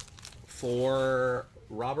for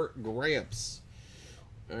Robert Gramps.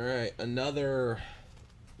 Alright. Another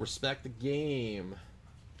respect the game.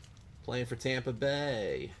 Playing for Tampa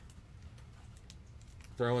Bay.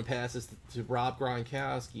 Throwing passes to Rob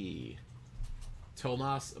Gronkowski.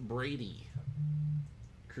 Tomas Brady.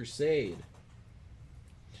 Crusade.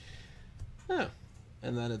 Huh.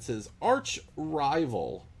 And then it's his arch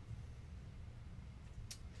rival.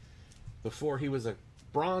 Before he was a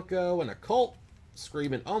Bronco and a Colt,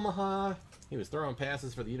 screaming Omaha, he was throwing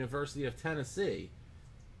passes for the University of Tennessee.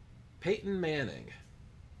 Peyton Manning.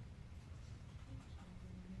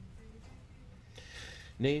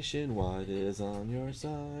 Nationwide is on your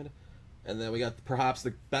side. And then we got perhaps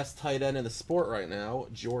the best tight end in the sport right now,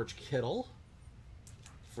 George Kittle,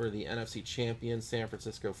 for the NFC champion San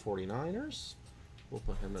Francisco 49ers. We'll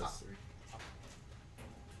put him as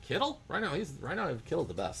Kittle? Right now, I have Kittle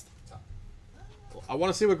the best. I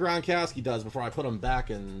want to see what Gronkowski does before I put him back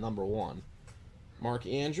in number 1. Mark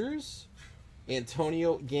Andrews,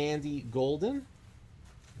 Antonio Gandy Golden,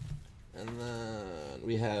 and then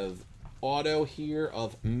we have auto here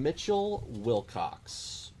of Mitchell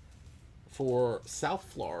Wilcox for South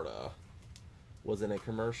Florida. Was in a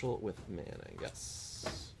commercial with Manning.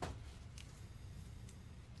 Yes.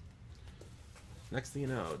 Next thing you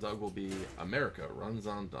know, Doug will be America runs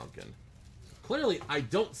on Duncan. Clearly, I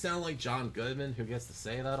don't sound like John Goodman, who gets to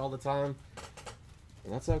say that all the time.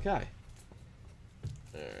 And that's okay.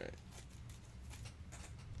 Alright.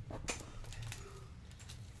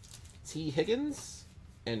 T. Higgins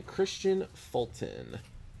and Christian Fulton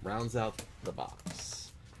rounds out the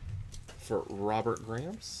box for Robert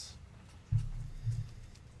Grams.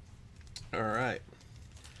 Alright.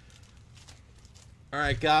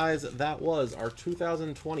 Alright, guys, that was our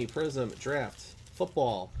 2020 Prism Draft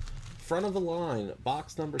Football Front of the Line,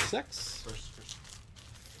 box number 6.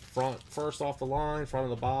 First off the line, front of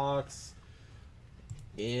the box,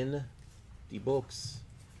 in the books.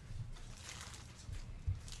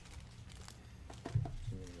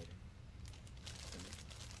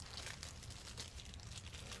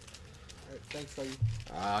 Alright, thanks, buddy.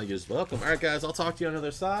 You're welcome. Alright, guys, I'll talk to you on the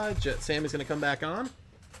other side. Sammy's going to come back on.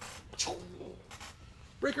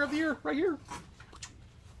 Breaker of the year, right here.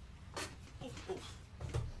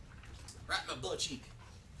 Right in my butt cheek.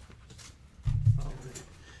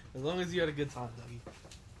 As long as you had a good time, Dougie.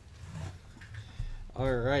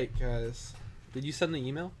 Alright, guys. Did you send the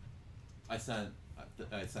email? I sent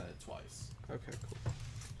it twice. Okay, cool.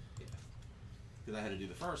 Yeah. Because I had to do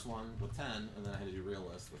the first one with 10, and then I had to do real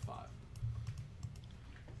list with 5.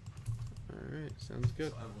 Alright, sounds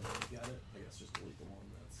good. So I don't know if you got it. I guess just delete the one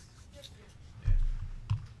that's...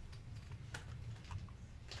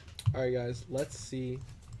 Alright, guys, let's see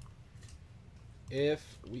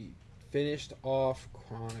if we finished off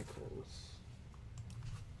Chronicles.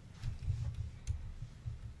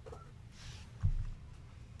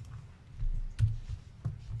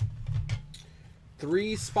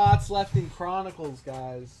 Three spots left in Chronicles,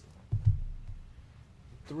 guys.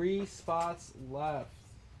 3 spots left.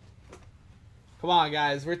 Come on,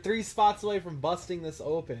 guys. We're 3 spots away from busting this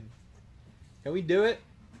open. Can we do it?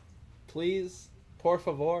 Please? Por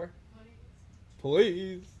favor?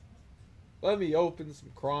 Please? Let me open some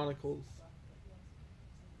Chronicles.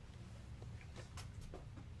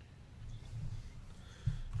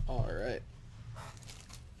 Alright.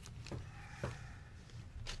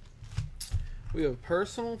 We have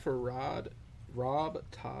personal for Rob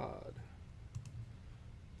Todd.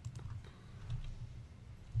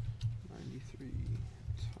 93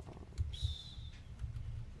 tops.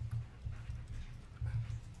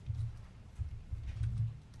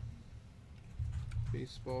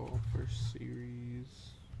 Baseball first series.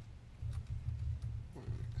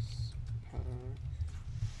 Wax pack.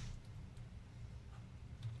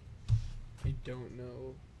 I don't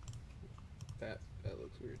know. That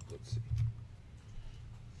looks weird. Let's see.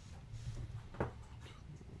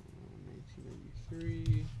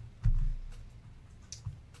 1993.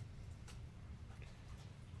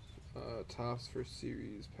 Topps first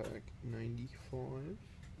series pack 95.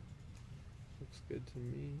 Looks good to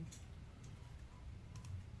me.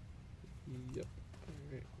 Yep.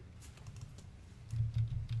 Alright.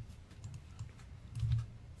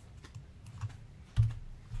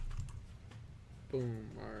 Boom.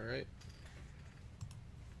 Alright.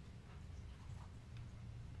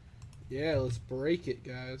 Yeah, let's break it,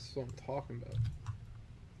 guys. That's what I'm talking about.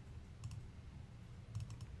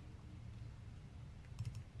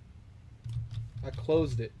 I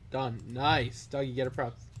closed it. Done. Nice. Doug, you get a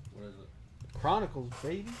props. What is it? Chronicles,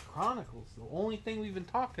 baby. Chronicles. The only thing we've been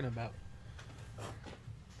talking about.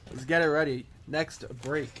 Let's get it ready. Next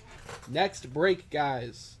break. Next break,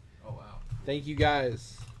 guys. Oh, wow. Thank you,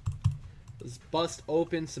 guys. Let's bust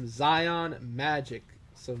open some Zion Magic.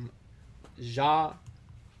 Some Ja.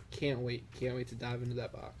 Can't wait. Can't wait to dive into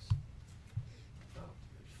that box. Oh,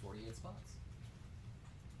 48 spots.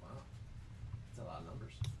 Wow. That's a lot of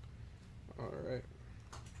numbers. Alright.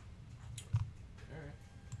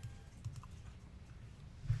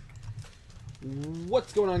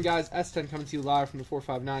 What's going on, guys? S10 coming to you live from the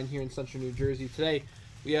 459 here in Central New Jersey. Today,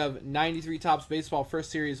 we have 93 Topps Baseball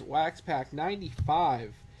First Series Wax Pack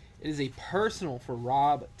 95. It is a personal for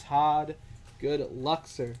Rob Todd. Good luck,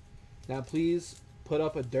 sir. Now, please put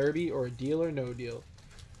up a derby or a deal or no deal.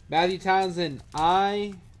 Matthew Townsend,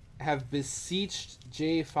 I have beseeched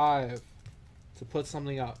J5 to put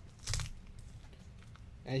something up.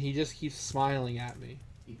 And he just keeps smiling at me.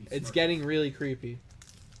 It's getting really creepy.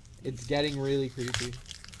 It's getting really creepy.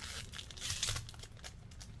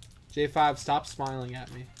 J5, stop smiling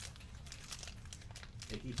at me.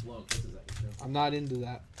 It keeps blowing kisses at you, too. I'm not into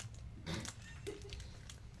that.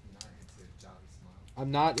 Not into jolly smile.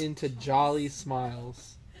 I'm not into jolly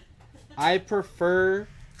smiles. I prefer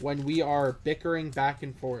when we are bickering back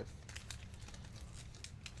and forth.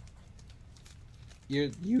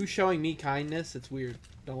 You showing me kindness, it's weird.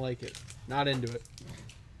 Don't like it. Not into it.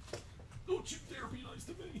 Don't you dare be nice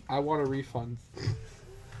to me. I want a refund.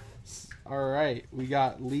 Alright, we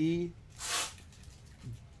got Lee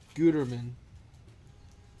Guterman.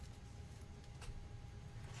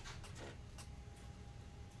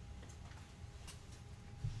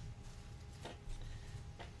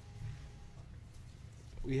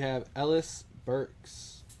 We have Ellis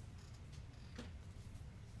Burks.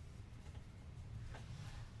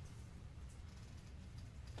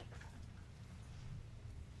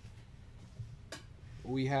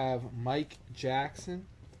 We have Mike Jackson.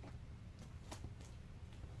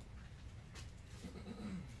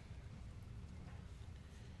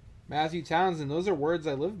 Matthew Townsend. Those are words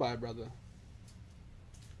I live by, brother.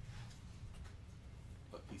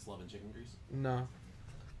 But peace, love, and chicken grease. No.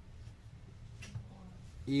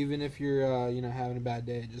 Even if you're, having a bad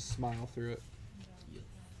day, just smile through it.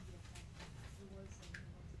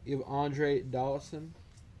 You have Andre Dawson.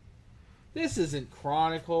 This isn't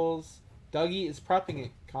Chronicles. Dougie is prepping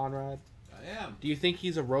it, Conrad. I am. Do you think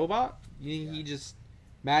he's a robot? You think he just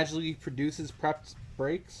magically produces prepped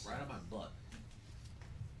breaks? Right on my butt.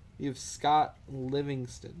 You have Scott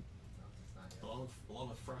Livingston. No, it's not yet. Along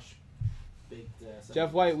with fresh, baked...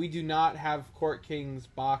 Jeff White, we do not have Court Kings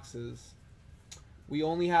boxes. We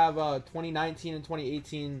only have 2019 and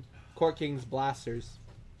 2018 Court Kings blasters.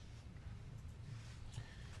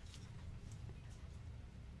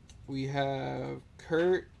 We have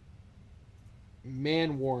Kurt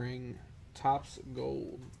Manwaring, Tops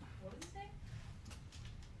Gold. What did he say?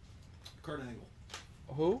 Kurt Angle.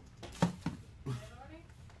 Who? January?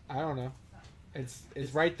 I don't know.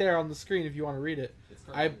 It's right there on the screen if you want to read it. It's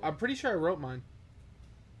Kurt Angle. I'm pretty sure I wrote mine.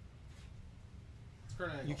 It's Kurt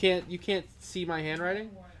Angle. You can't see my handwriting?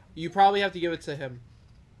 You probably have to give it to him.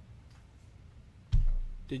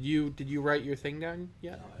 Did you write your thing down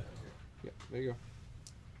yet? No, Yeah, there you go.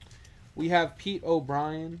 We have Pete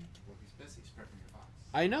O'Brien. Well, he's busy. He's prepping your box.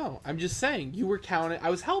 I know. I'm just saying. You were counting. I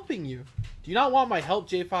was helping you. Do you not want my help,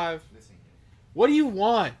 J5? Listen, What do you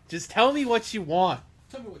want? Just tell me what you want.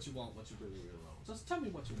 Tell me what you want, what you really, really want. Just tell me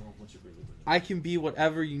what you want, what you really, really want. I can be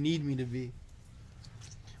whatever you need me to be.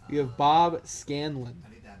 We have Bob Scanlon. I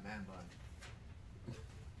need that man bun.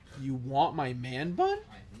 You want my man bun?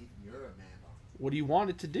 I need your man bun. What do you want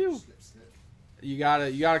it to do? Slip, slip. You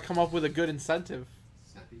gotta come up with a good incentive.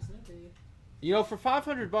 Snappy, snappy. You know, for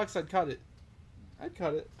 $500, I'd cut it. I'd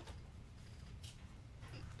cut it.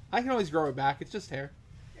 I can always grow it back. It's just hair.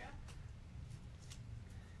 Yeah.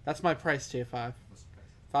 That's my price, J5. What's the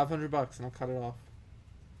price? $500, and I'll cut it off.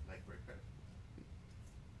 Like brick credit.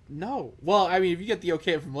 No. Well, I mean, if you get the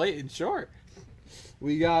okay from Leighton, sure.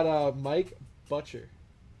 We got Mike Butcher.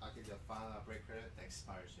 I'll give you a $5 break credit that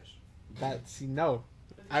expires yesterday. No.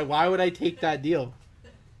 Why would I take that deal?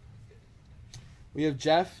 We have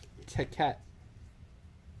Jeff Taquette.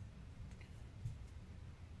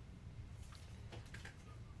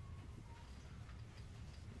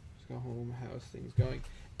 Let's go home. How's things going?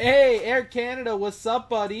 Hey, Air Canada, what's up,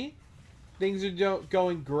 buddy? Things are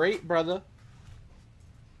going great, brother.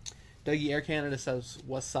 Dougie, Air Canada says,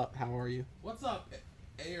 what's up? How are you? What's up,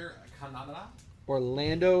 Air Canada?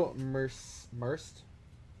 Orlando Mirst? $500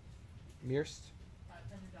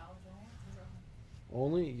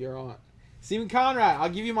 only? Only? You're on. Steven Conrad, I'll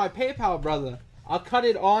give you my PayPal, brother. I'll cut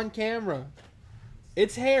it on camera.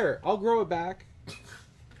 It's hair. I'll grow it back.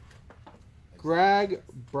 Greg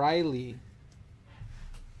Briley.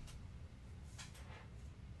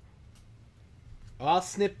 I'll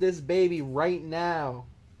snip this baby right now.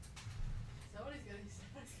 Somebody's gonna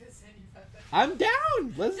send you $500. I'm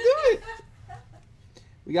down. Let's do it.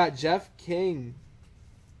 We got Jeff King.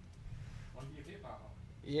 What do you PayPal?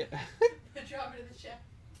 Yeah. Drop it in the chat.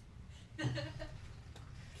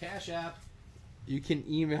 Cash App. You can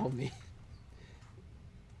email me.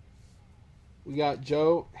 We got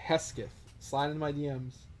Joe Hesketh. Slide in my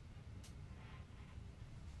DMs.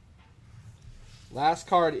 Last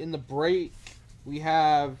card in the break. We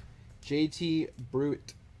have JT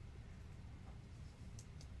Brute.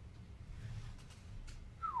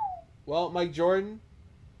 Well, Mike Jordan,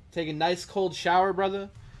 take a nice cold shower, brother.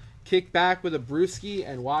 Kick back with a brewski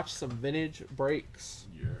and watch some vintage breaks.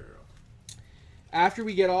 Yeah. After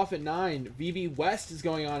we get off at 9, VB West is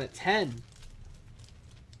going on at 10.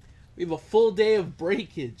 We have a full day of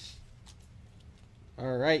breakage.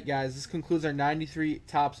 All right, guys. This concludes our 93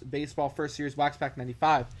 Topps Baseball First Series Wax Pack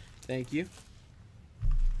 95. Thank you.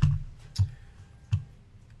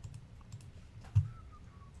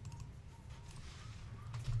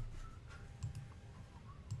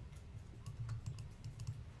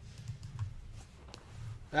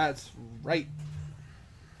 That's right.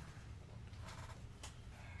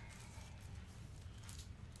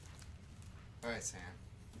 Alright, Sam.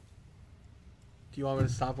 Do you want me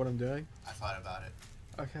to stop what I'm doing? I thought about it.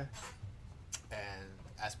 Okay. And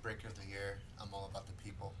as Breaker of the Year, I'm all about the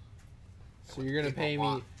people. And So what you're the gonna people pay me.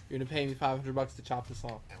 want, You're gonna pay me $500 to chop this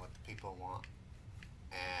off. And what the people want.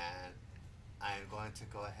 And I am going to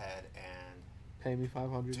go ahead and Pay me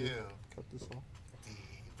 500 do to cut this off. the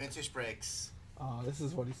Vintage Breaks Oh, this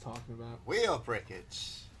is what he's talking about. wheel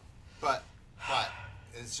breakage. But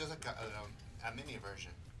it's just like a mini version.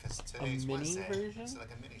 Because today's mini Wednesday. version? It's like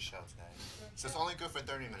a mini show today. So it's only good for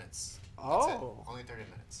 30 minutes. That's it. Oh. Only 30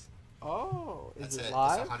 minutes. Oh, is That's it it.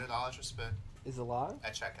 live? It's $100 for spin Is it live?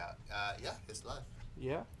 at checkout. Yeah, it's live.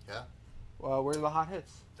 Yeah. Yeah. Well, where are the hot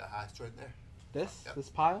hits? The highest right there. This? Yep. This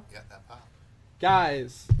pile? Yeah, that pile.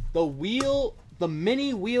 Guys, the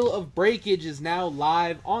mini wheel of breakage is now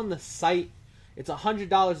live on the site. It's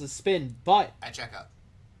 $100 a spin, but At checkout.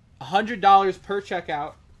 $100 per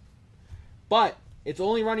checkout. But it's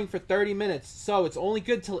only running for 30 minutes, so it's only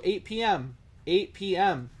good till 8 p.m. 8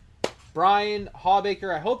 p.m. Brian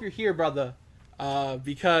Hawbaker, I hope you're here, brother,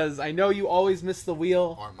 because I know you always miss the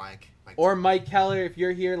wheel. Or Mike. Or Mike Keller, if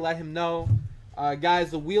you're here, let him know.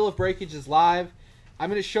 Guys, the wheel of breakage is live. I'm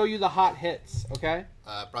going to show you the hot hits, okay?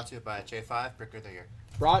 Brought to you by J5, Breaker of the Year.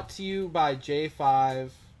 Brought to you by J5.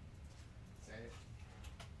 Say it.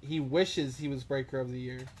 He wishes he was Breaker of the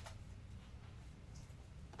Year.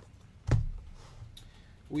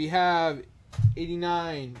 We have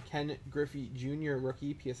 89, Ken Griffey Jr.,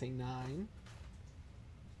 rookie, PSA 9.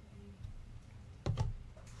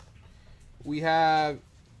 We have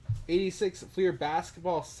 86, Fleer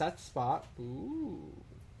basketball set spot. Ooh.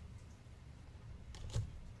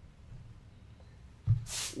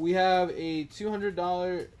 We have a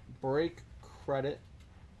 $200 break credit.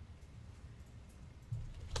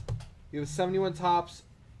 We have 71 Topps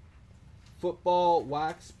football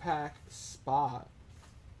wax pack spot.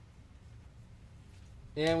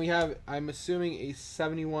 And we have, I'm assuming, a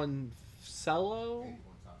 71 cello?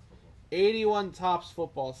 81 Topps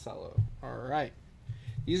football cello. Alright.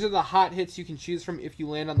 These are the hot hits you can choose from if you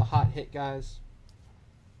land on the hot hit, guys.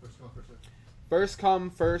 First come, first serve. First come,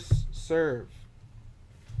 first serve.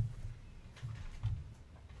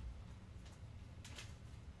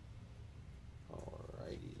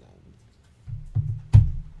 Alrighty then.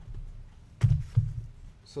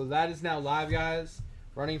 So that is now live, guys.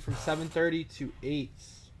 Running from 7:30 to 8.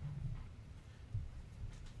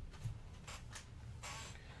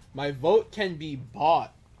 My vote can be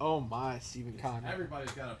bought. Oh my, Stephen Connor.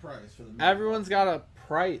 Everybody's got a price for the. Everyone's got a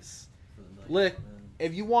price. For the Look,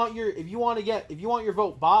 if you want your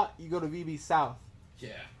vote bought, you go to VB South. Yeah.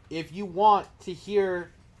 If you want to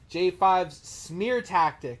hear J5's smear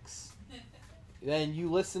tactics, then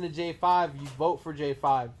you listen to J5, you vote for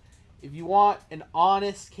J5. If you want an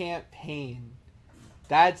honest campaign,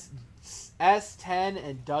 that's S10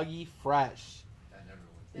 and Dougie Fresh. That never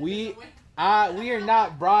wins. That We doesn't win. we are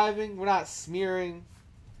not bribing, we're not smearing.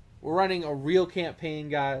 We're running a real campaign,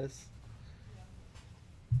 guys.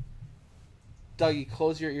 Dougie,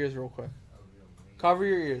 close your ears real quick. Cover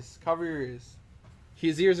your ears. Cover your ears.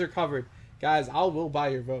 His ears are covered. Guys, I will buy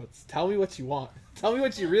your votes. Tell me what you want. Tell me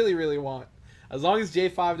what you really, really want. As long as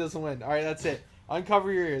J5 doesn't win. Alright, that's it.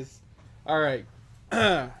 Uncover your ears. Alright.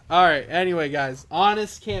 Alright, anyway, guys.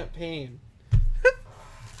 Honest campaign.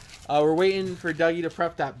 We're waiting for Dougie to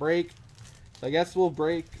prep that break. So I guess we'll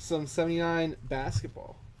break some 79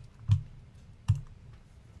 basketball.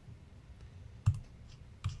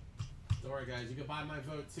 Don't worry, guys. You can buy my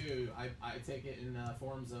vote too. I take it in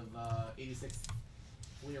forms of 86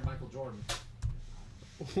 Fleer Michael Jordan.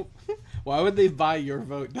 Why would they buy your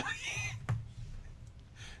vote, Dougie?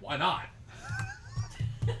 Why not?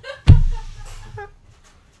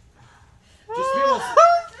 Just feel.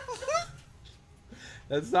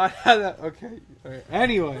 That's not how that. Okay. All right.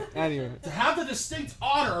 Anyway. To have the distinct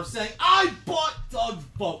honor of saying I bought Doug's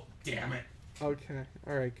vote. Damn it. Okay.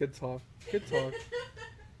 All right. Good talk. Good talk.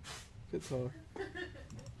 Good talk.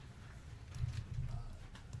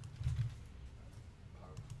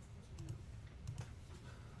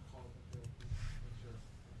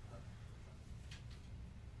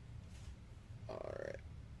 All right.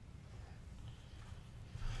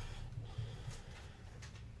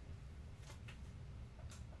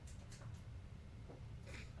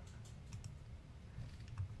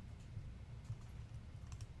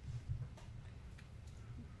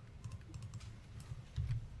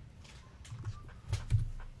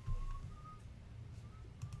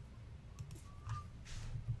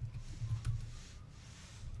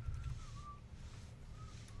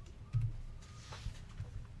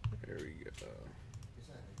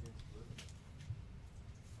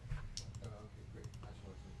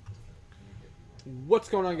 What's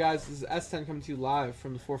going on, guys? This is S10 coming to you live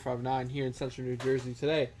from the 459 here in Central New Jersey.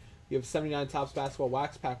 Today, we have 79 Topps Basketball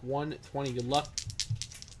Wax Pack 120. Good luck.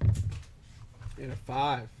 And a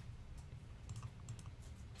 5.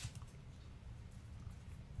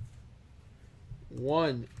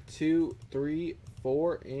 One, two, three,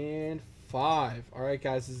 4, and 5. All right,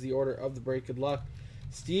 guys, this is the order of the break. Good luck.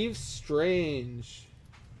 Steve Strange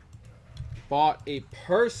bought a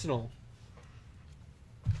personal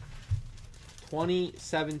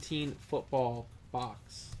 2017 football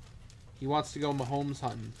box. He wants to go Mahomes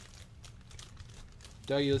hunting.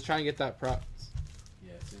 Dougie, let's try and get that prepped.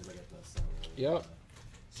 Yeah, as soon as I get this. Yep.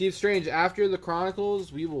 Steve Strange, after the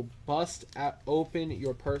Chronicles, we will bust open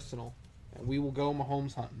your personal. And we will go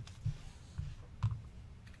Mahomes hunting.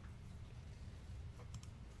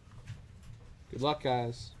 Good luck,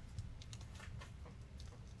 guys.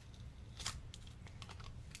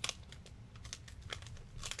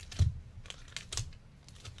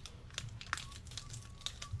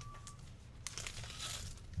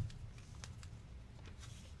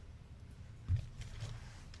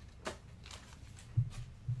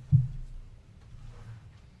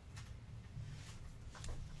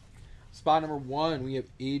 Spot number 1, we have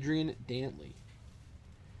Adrian Dantley.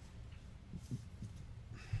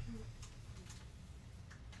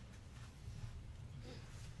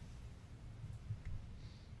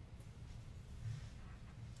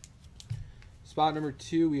 Spot number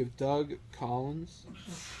 2, we have Doug Collins.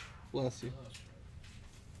 Bless you.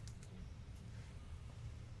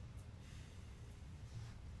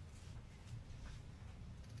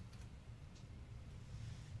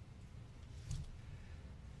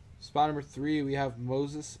 Spot number 3, we have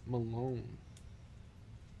Moses Malone.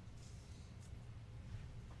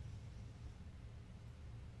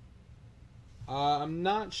 I'm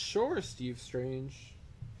not sure, Steve Strange.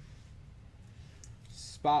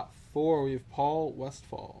 Spot 4, we have Paul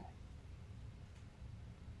Westphal.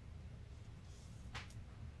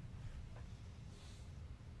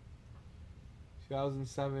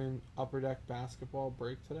 '2007 Upper Deck basketball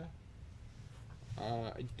break today.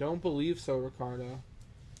 I don't believe so, Ricardo.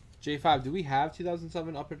 J5, do we have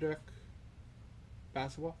 2007 Upper Deck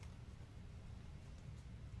basketball?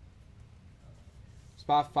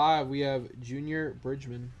 Spot 5, we have Junior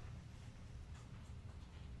Bridgman.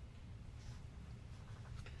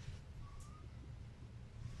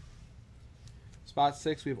 Spot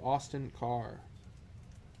 6, we have Austin Carr.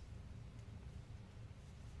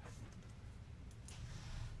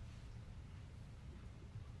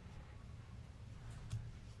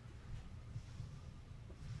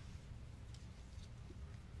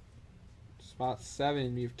 Spot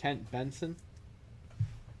 7, we have Kent Benson.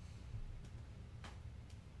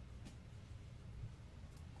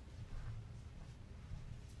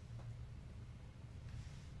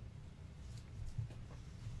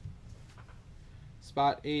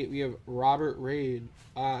 Spot 8, we have Robert Raid.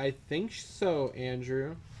 I think so,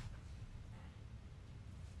 Andrew.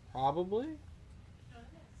 Probably.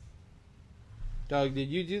 Doug, did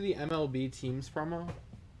you do the MLB Teams promo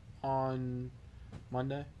on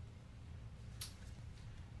Monday?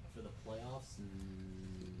 For the playoffs?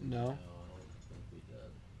 No. I don't think we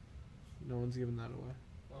did. No one's giving that away.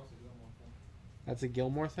 That was a Gilmore thing. That's a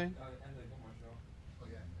Gilmore thing? And the Gilmore show. Oh,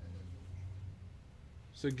 yeah.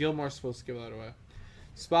 So Gilmore's supposed to give that away.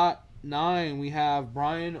 Spot 9, we have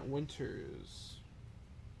Brian Winters.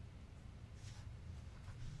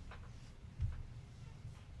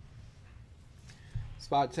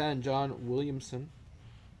 Spot 10, John Williamson.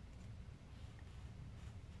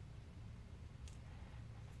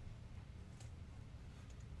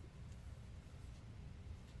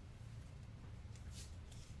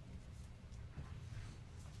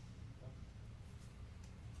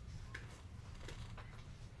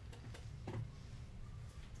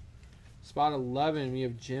 Spot 11, we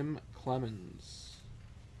have Jim Clemens.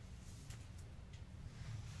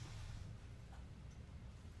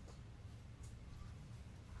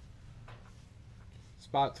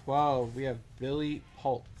 Spot 12, we have Billy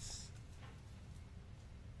Pultz.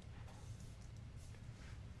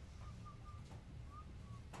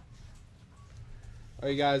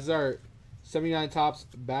 Alright, guys, our 79 Topps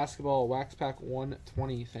Basketball Wax Pack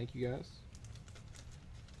 120. Thank you, guys.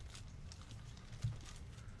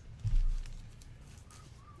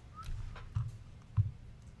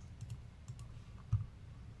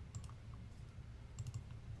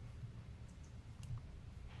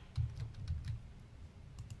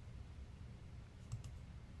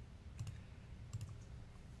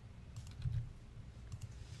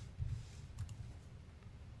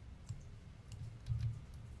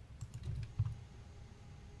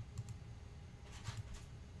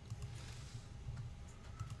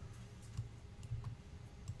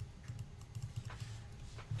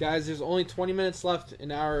 Guys, there's only 20 minutes left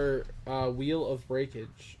in our wheel of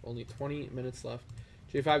breakage. Only 20 minutes left.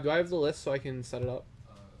 J5, do I have the list so I can set it up?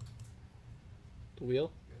 The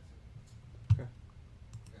wheel? Okay.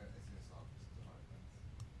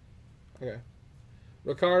 Okay.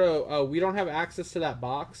 Ricardo, we don't have access to that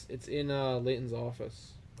box. It's in Leighton's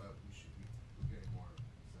office. But we should be getting more.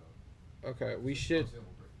 So Okay, we should. we'll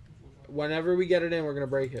break. Whenever we get it in, we're going to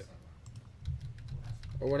break it.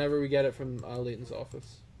 Or whenever we get it from Leighton's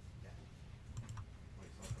office.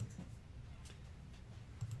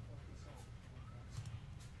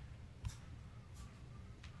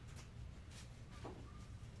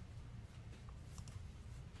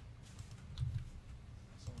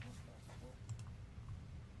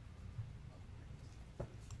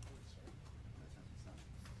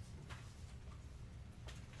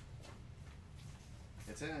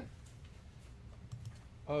 It's in.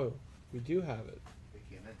 Oh, we do have it. It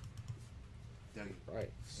came in. Dougie, Right.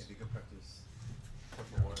 if you could practice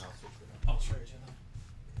purple water, I'll switch it up. I'll trade you then.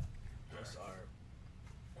 Those are.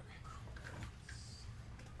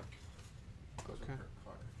 Goes Okay. per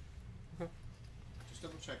card. Okay. Just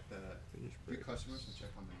double check the Finish three break. customers and check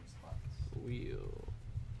how many spots. Wheel.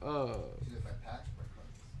 Oh, It's either by packs or by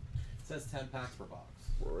cards. It says 10 packs per box.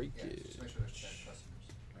 Yeah, breakage. just make sure there's 10 customers.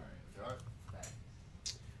 Alright, if there are,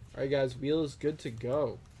 thanks. Alright, guys, wheel is good to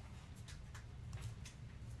go.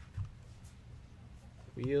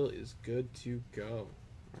 Wheel is good to go.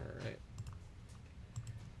 Alright.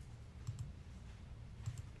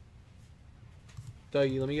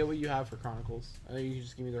 Dougie, let me get what you have for Chronicles. I know you can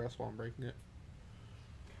just give me the rest while I'm breaking it.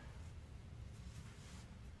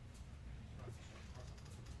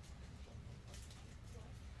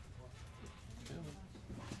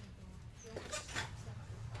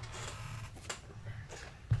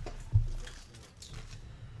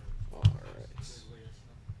 Alright.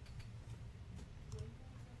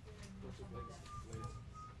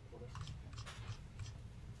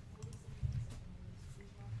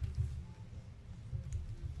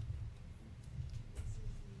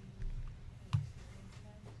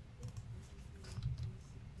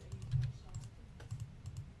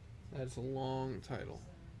 That's a long title.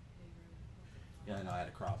 Yeah, I know. I had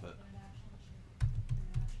to crop it.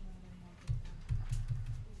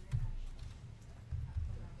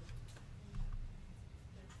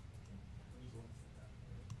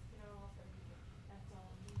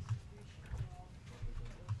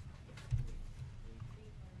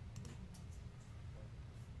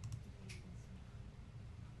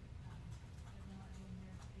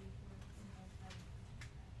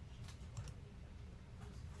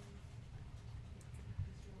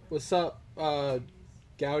 What's up,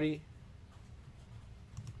 Goudy?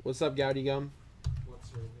 What's up, Goudy Gum?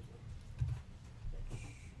 What's your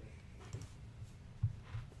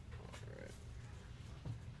Alright.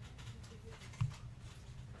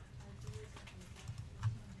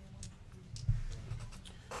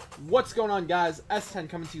 What's going on, guys? S10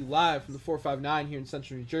 coming to you live from the 459 here in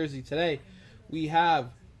Central New Jersey. Today, we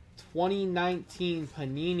have 2019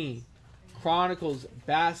 Panini Chronicles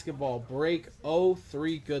Basketball Break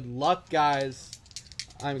 03. Good luck, guys.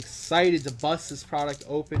 I'm excited to bust this product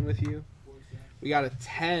open with you. We got a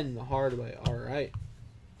 10 the hard way. All right.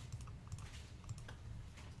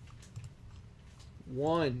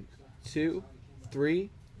 1, 2, 3,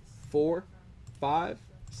 4, 5,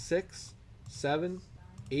 6, 7,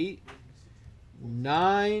 8,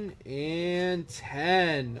 9, and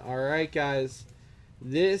 10. All right, guys.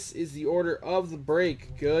 This is the order of the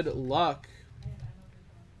break. Good luck.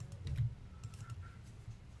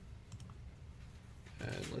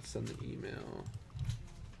 And let's send the email.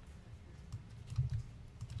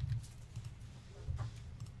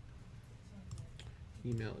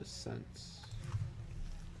 Email is sent.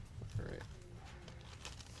 All right.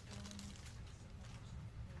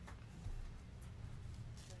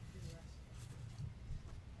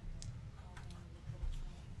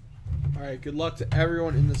 All right, good luck to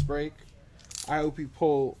everyone in this break. I hope you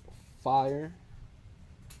pull fire.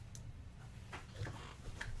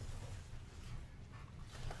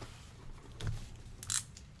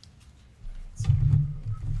 These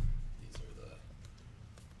are the.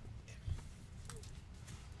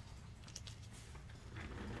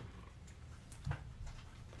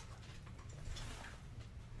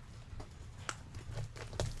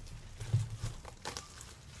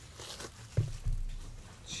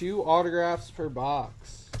 Two autographs per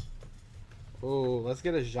box. Oh, let's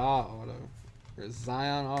get a Ja auto. Or a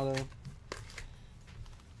Zion auto.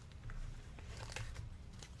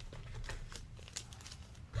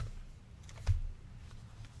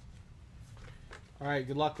 Alright,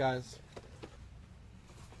 good luck, guys.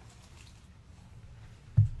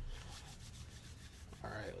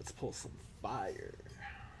 Let's pull some fire.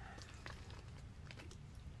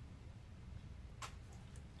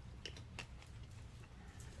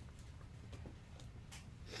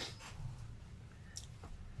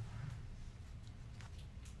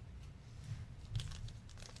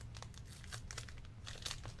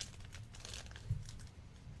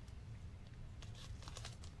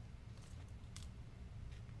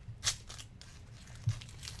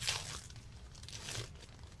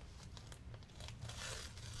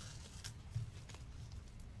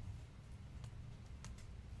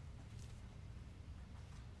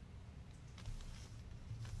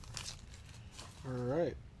 All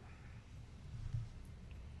right.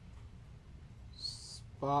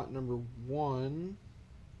 Spot number 1.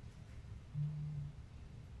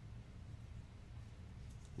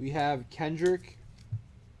 We have Kendrick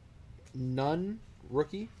Nunn,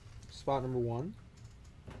 rookie. Spot number 1.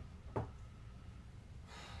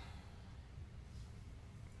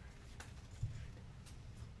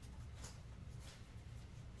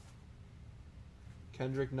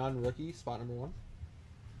 Kendrick Nunn, rookie. Spot number 1.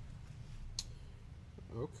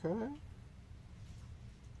 Okay.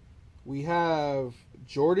 We have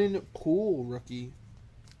Jordan Poole, rookie.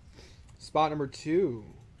 Spot number 2.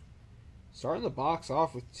 Starting the box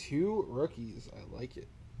off with 2 rookies. I like it.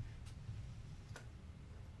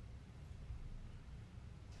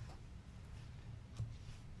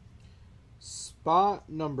 Spot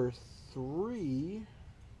number 3.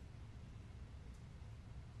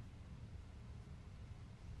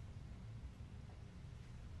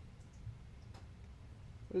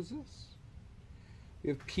 What is this? We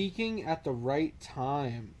have peaking at the right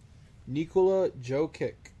time. Nikola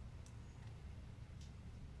Jokic.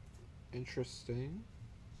 Interesting.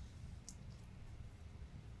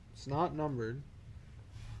 It's not numbered.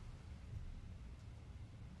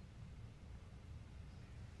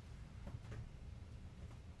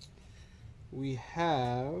 We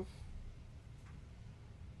have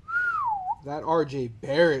that RJ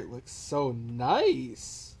Barrett looks so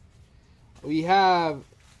nice. We have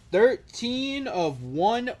 13 of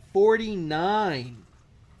 149.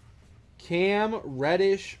 Cam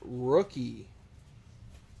Reddish, rookie.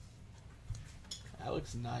 That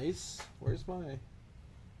looks nice. Where's my... There's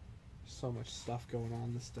so much stuff going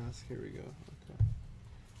on this desk. Here we go. Okay.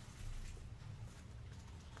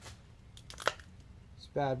 This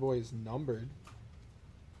bad boy is numbered.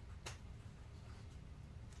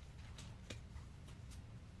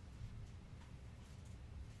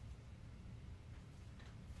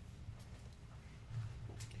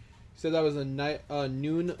 So that was a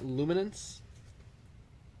noon luminance.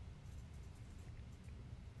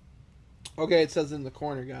 Okay, it says in the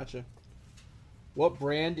corner. Gotcha. What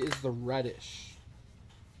brand is the Reddish?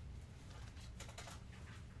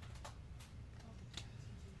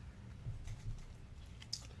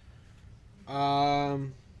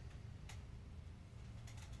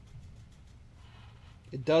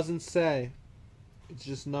 It doesn't say. It's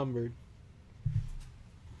just numbered.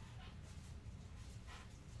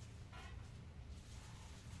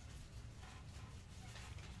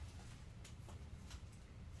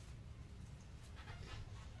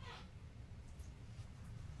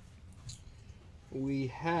 We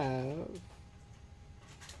have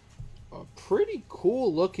a pretty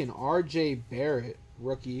cool looking RJ Barrett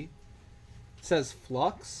rookie. It says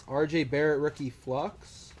Flux. RJ Barrett rookie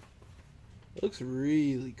Flux. It looks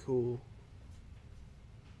really cool.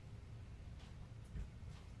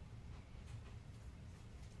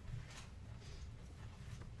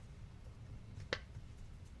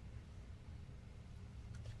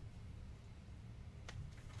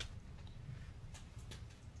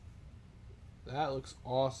 That looks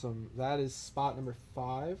awesome. That is spot number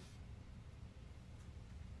 5.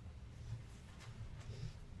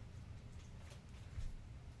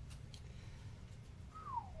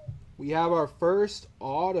 We have our first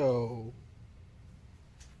auto.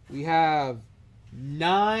 We have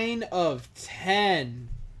 9 of 10.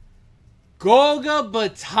 Goga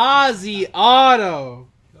Batazzi auto.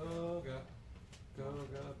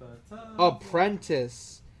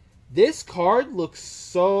 Apprentice. This card looks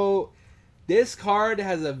so... This card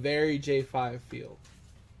has a very J5 feel.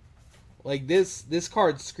 Like this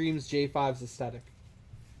card screams J5's aesthetic.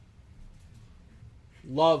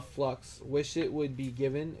 Love Flux. Wish it would be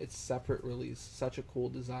given its separate release. Such a cool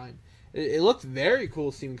design. It looked very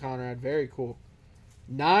cool, Steven Conrad. Very cool.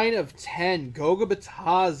 9 of 10. Goga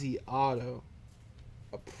Batazzi auto.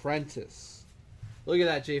 Apprentice. Look at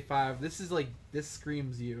that J5. This is like, this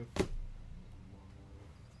screams you.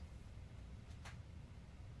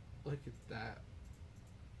 Look at that.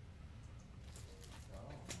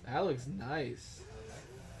 That looks nice.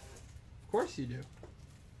 Of course you do.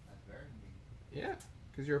 Yeah,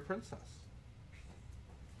 because you're a princess.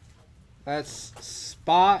 That's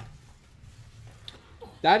spot.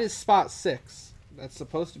 That is spot 6. That's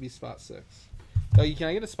supposed to be spot 6. Dougie, can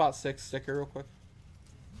I get a spot 6 sticker real quick?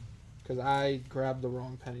 Because I grabbed the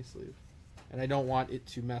wrong penny sleeve. And I don't want it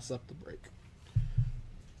to mess up the break.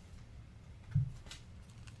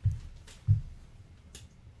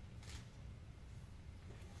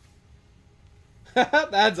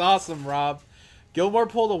 That's awesome, Rob. Gilmore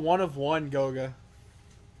pulled a 1 of 1 Goga.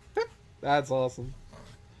 That's awesome.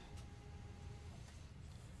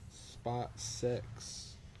 Spot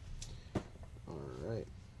 6. Alright.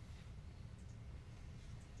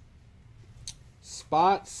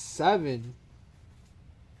 Spot 7.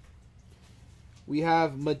 We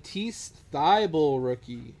have Matisse Thybulle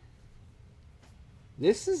rookie.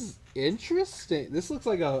 This is interesting. This looks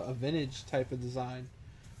like a vintage type of design.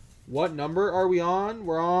 What number are we on?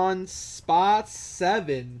 We're on spot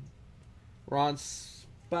 7. We're on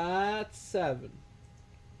spot 7.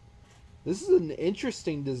 This is an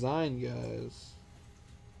interesting design, guys.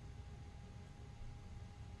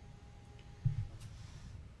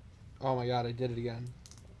 Oh my god, I did it again.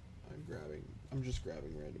 I'm just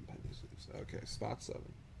grabbing random penny sleeves. Okay, spot 7.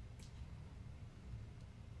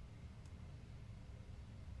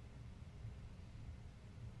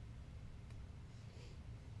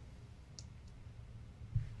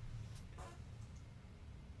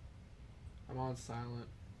 I'm on silent.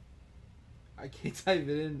 I can't type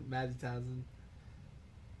it in, Matty Townsend.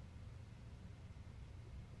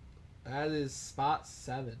 That is spot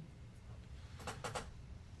 7.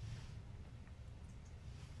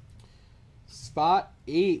 Spot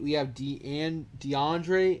 8, we have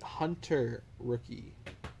DeAndre Hunter rookie.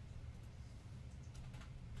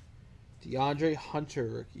 DeAndre Hunter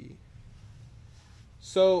rookie.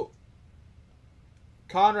 So,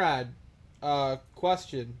 Conrad,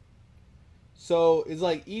 question. So is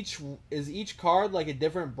each card like a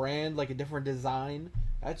different brand, like a different design?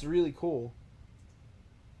 That's really cool.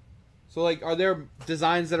 So like, are there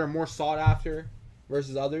designs that are more sought after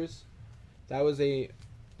versus others? That was a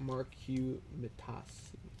Marquis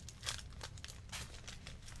Mitasi.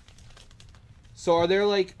 So are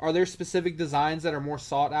there specific designs that are more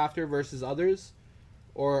sought after versus others,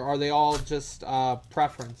 or are they all just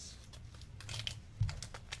preference?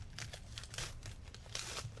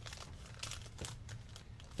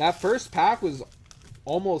 That first pack was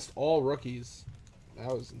almost all rookies. That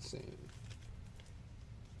was insane.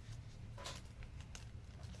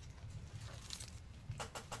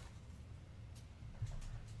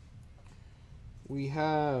 We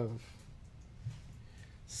have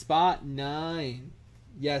spot 9.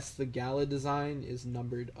 Yes, the gala design is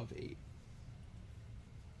numbered of 8.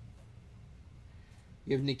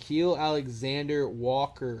 You have Nickeil Alexander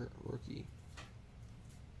Walker rookie.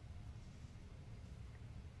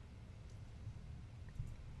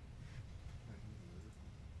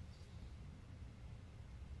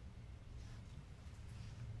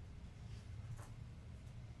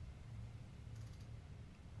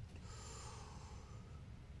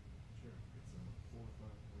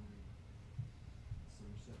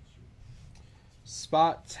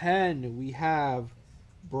 Spot 10, we have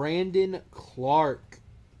Brandon Clark,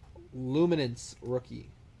 Luminance rookie.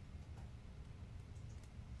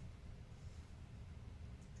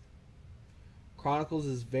 Chronicles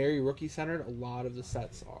is very rookie centered. A lot of the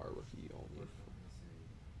sets are rookie only.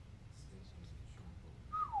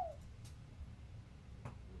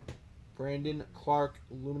 Brandon Clark,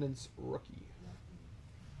 Luminance rookie.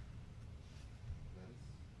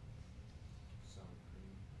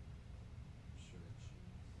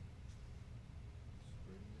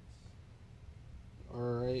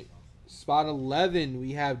 Alright. Spot 11,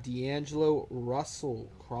 we have D'Angelo Russell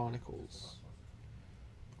Chronicles.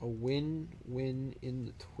 A win-win in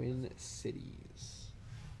the Twin Cities.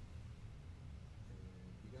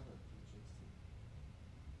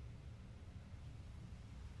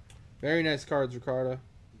 Very nice cards, Ricardo.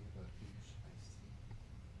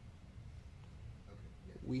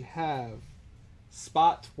 We have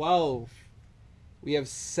spot 12. We have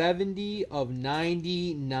 70 of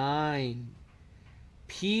 99.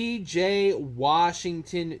 P.J.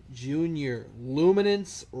 Washington Jr.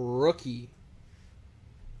 Luminance rookie.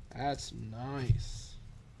 That's nice.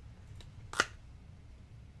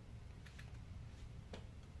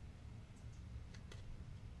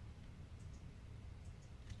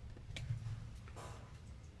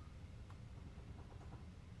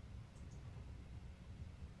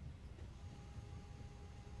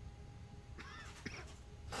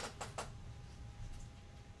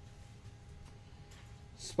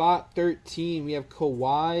 Spot 13, we have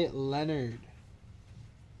Kawhi Leonard.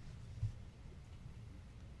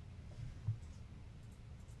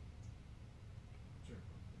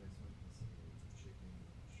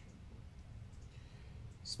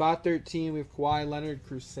 Spot 13, we have Kawhi Leonard,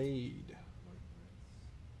 Crusade.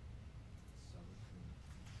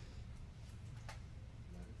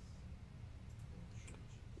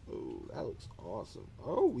 Oh, that looks awesome.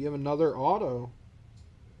 Oh, we have another auto.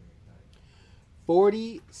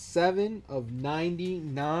 47 of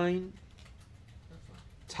 99.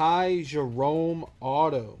 Ty Jerome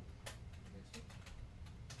auto.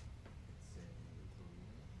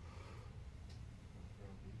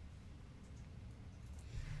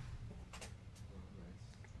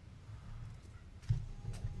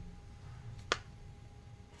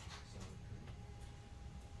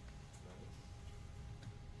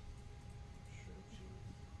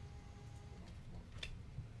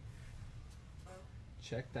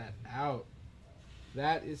 Check that out.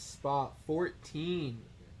 That is spot 14.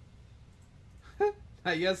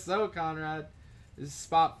 I guess so, Conrad. This is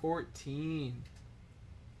spot 14.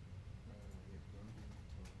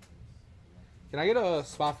 Can I get a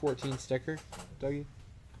spot 14 sticker, Dougie?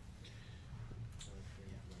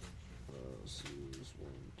 Let's see, this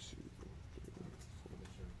 1, 2, 3,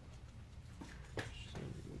 4, 7,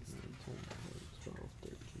 8, 9, 10, 11, 12,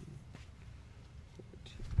 13,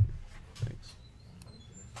 14. Thanks.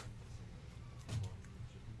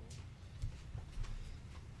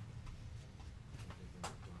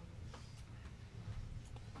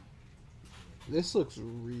 This looks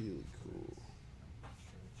really cool.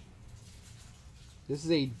 This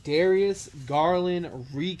is a Darius Garland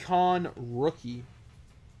Recon rookie.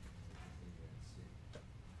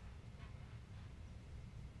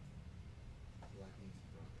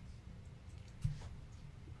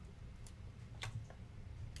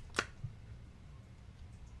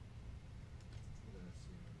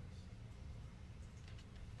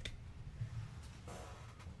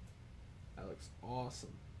 That looks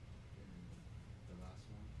awesome.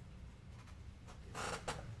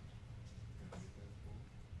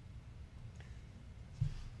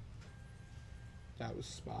 That was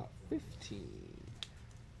spot 15.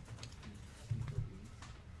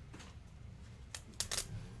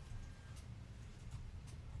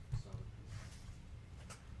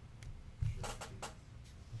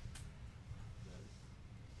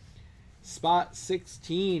 Spot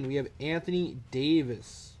 16, we have Anthony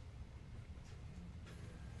Davis.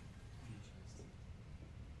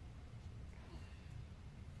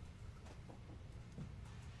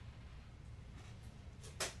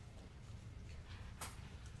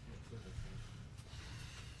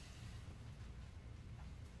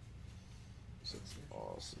 This is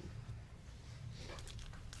awesome.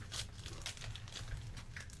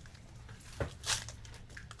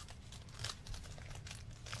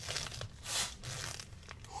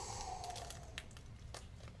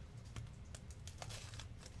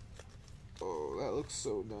 Oh, that looks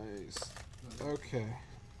so nice. Okay.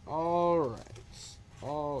 All right.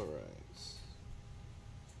 All right.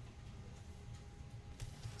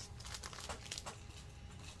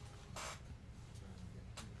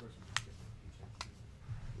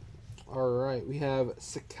 All right, we have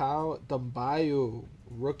Sakau Dumbayo,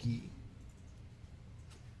 rookie.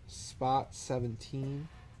 Spot 17.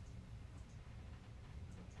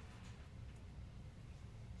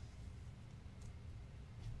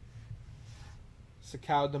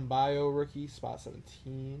 Sakau Dumbayo, rookie. Spot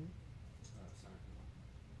 17.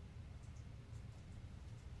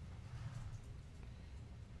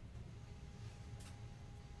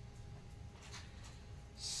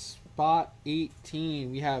 Spot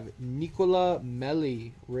 18, we have Nicola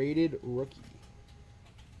Melli, rated rookie.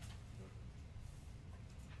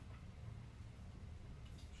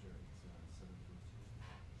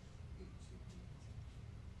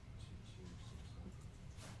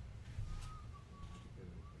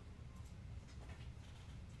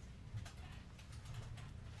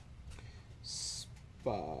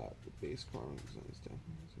 Spot, the base card design is definitely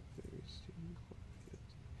a very student.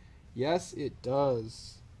 Yes, it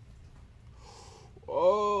does.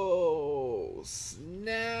 Oh,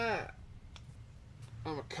 snap.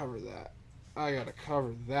 I'm going to cover that. I got to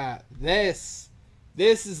cover that. This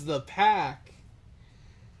is the pack.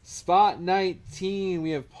 Spot 19,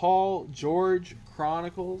 we have Paul George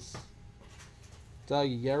Chronicles.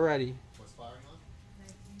 Dougie, get ready. What's firing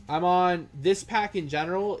on? I'm on, this pack in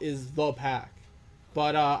general is the pack.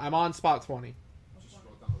 But I'm on spot 20. Just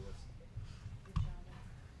scroll down the list. Good job.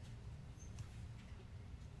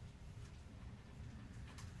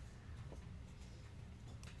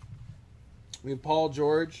 We have Paul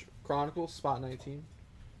George Chronicles, spot 19.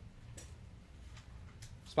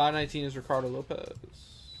 Spot 19 is Ricardo Lopez.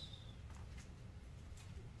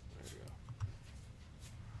 There we go.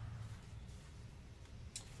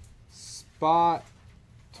 Spot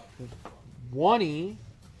 20.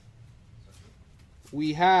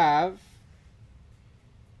 we have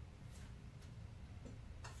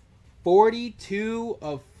 42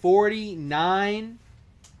 of 49.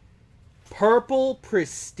 Purple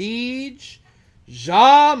Prestige.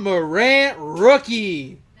 Ja Morant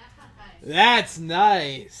rookie. That's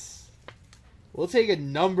nice. We'll take a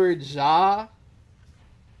numbered Ja.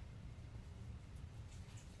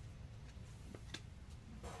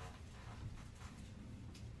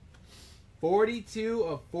 $42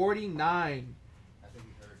 of 49. I think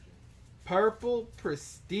he heard you. Purple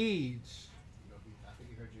Prestige. You know, I think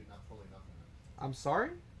he heard you not fully enough on it. I'm sorry?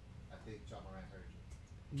 I think John Moran heard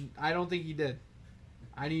you. I don't think he did.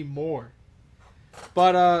 I need more.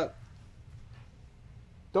 But,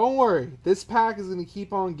 don't worry. This pack is going to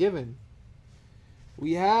keep on giving.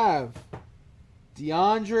 We have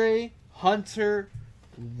DeAndre Hunter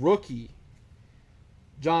rookie.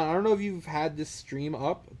 John, I don't know if you've had this stream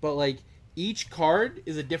up, but, like, each card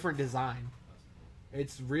is a different design.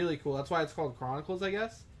 It's really cool. That's why it's called Chronicles, I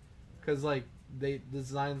guess. Because, like, the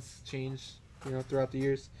designs change, you know, throughout the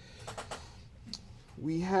years.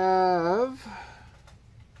 We have...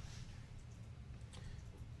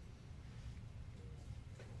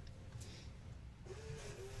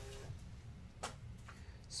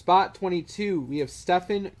 Spot 22, we have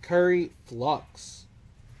Stephen Curry Flux.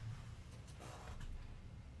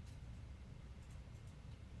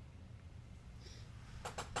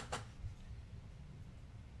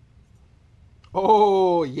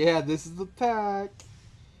 Oh, yeah, this is the pack.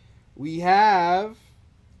 We have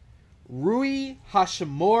Rui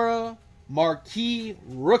Hashimura Marquee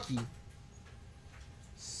rookie.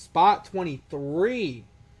 Spot 23,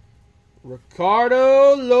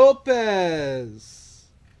 Ricardo Lopez.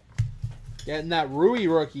 Getting that Rui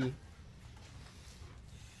rookie.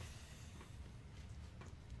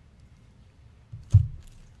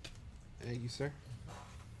 Thank you, sir.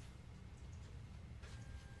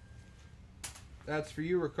 That's for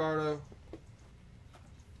you, Ricardo.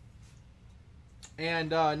 And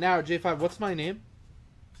now, J5, what's my name?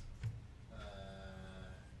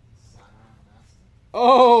 Simon Master.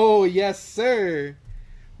 Oh, yes, sir.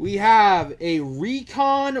 We have a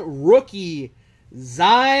Recon rookie,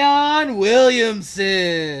 Zion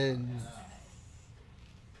Williamson.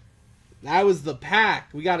 That was the pack.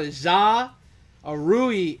 We got a Ja, a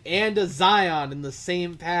Rui, and a Zion in the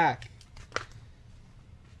same pack. That's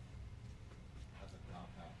a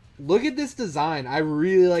compound. Look at this design. I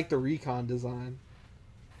really like the Recon design.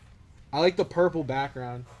 I like the purple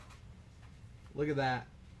background. Look at that.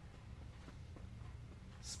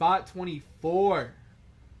 Spot 24.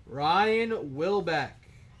 Ryan Wilbeck.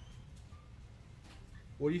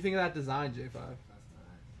 What do you think of that design, J5? That's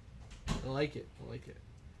nice. I like it. I like it.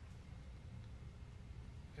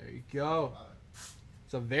 There you go. Love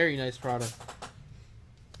It's a very nice product.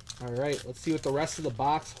 All right, let's see what the rest of the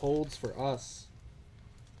box holds for us.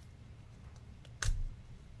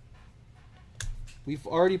 We've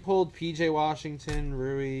already pulled PJ Washington,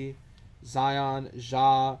 Rui, Zion,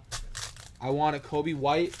 Ja. I want a Kobe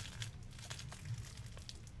White.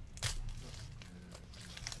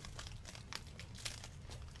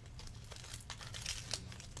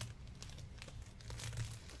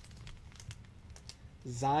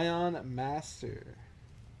 Zion Master.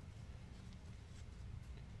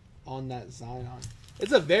 On that Zion.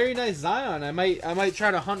 It's a very nice Zion. I might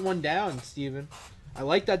try to hunt one down, Steven. I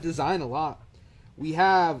like that design a lot. We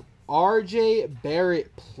have RJ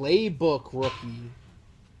Barrett Playbook rookie.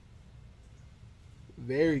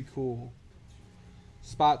 Very cool.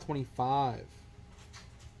 Spot 25.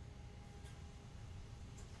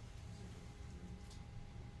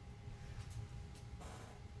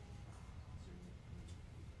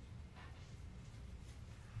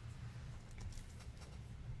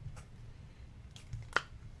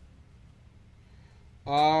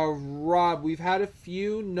 Rob, we've had a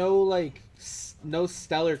few no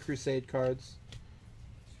Stellar Crusade cards.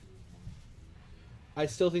 I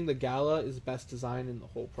still think the Gala is best design in the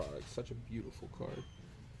whole product. Such a beautiful card.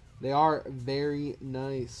 They are very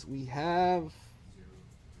nice. We have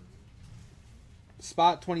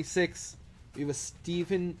Spot 26. We have a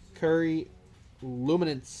Stephen Curry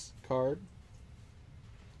Luminance card.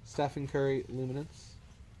 Stephen Curry Luminance.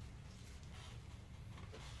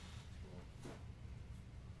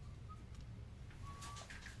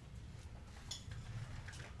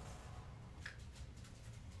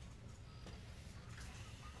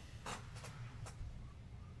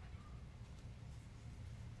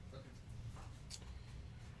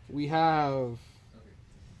 We have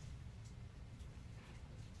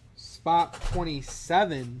Spot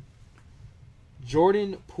 27,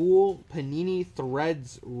 Jordan Poole Panini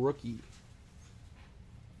Threads rookie.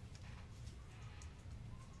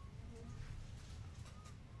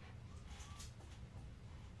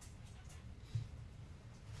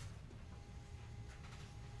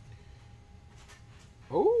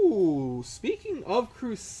 Ooh, speaking of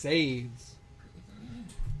Crusades,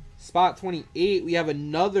 spot 28, we have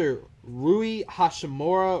another Rui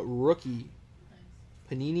Hashimura rookie. Nice.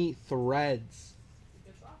 Panini Threads.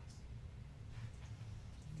 Good box.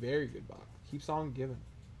 Very good box. Keeps on giving.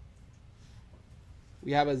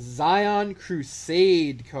 We have a Zion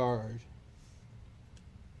Crusade card.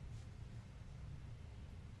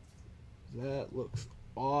 That looks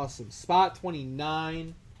awesome. Spot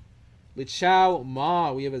 29. Lichao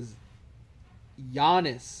Ma. We have a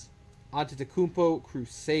Giannis Antetokounmpo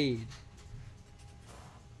Crusade.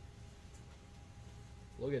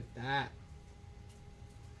 Look at that.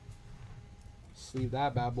 Sleeve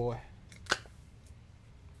that bad boy.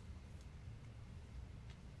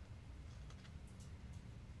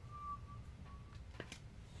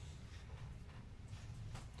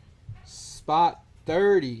 Spot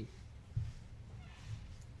 30.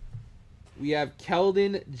 We have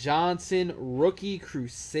Keldon Johnson Rookie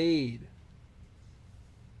Crusade.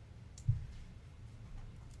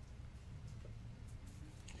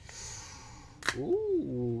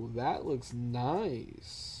 Ooh, that looks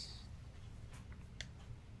nice.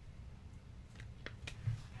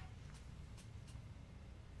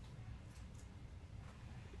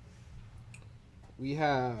 We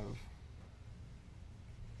have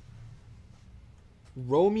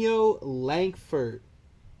Romeo Langford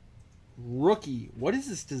rookie. What is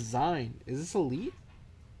this design? Is this elite?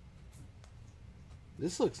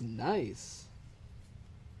 This looks nice.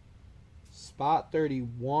 Spot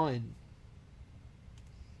 31.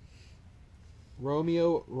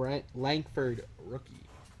 Romeo Langford rookie.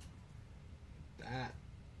 That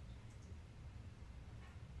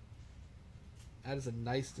is a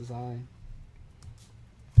nice design.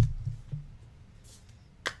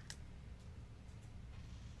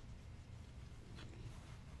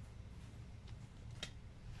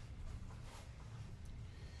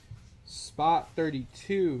 Spot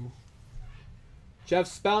 32. Jeff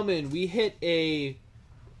Spellman, we hit a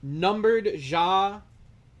numbered Ja,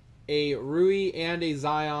 a Rui, and a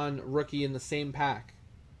Zion rookie in the same pack.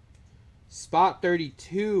 Spot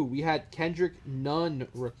 32, we had Kendrick Nunn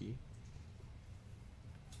rookie.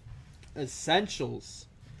 Essentials.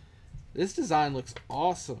 This design looks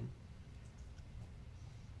awesome.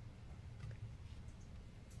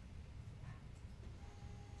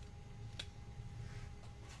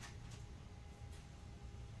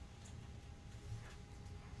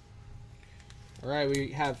 All right, we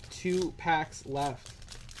have 2 packs left.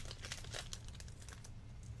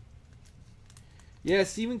 Yeah,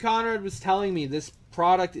 Stephen Conrad was telling me this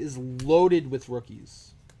product is loaded with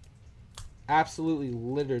rookies. Absolutely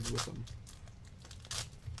littered with them.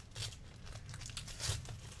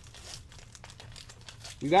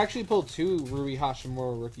 We've actually pulled 2 Rui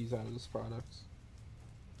Hashimura rookies out of this product.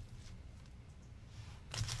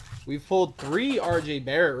 We've pulled 3 RJ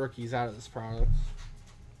Barrett rookies out of this product.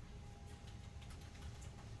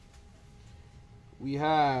 We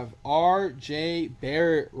have R.J.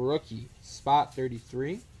 Barrett rookie, spot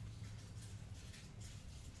 33.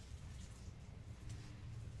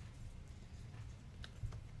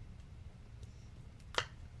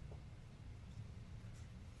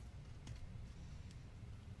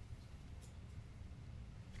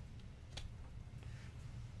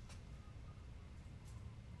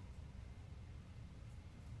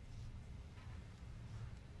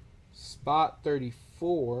 Spot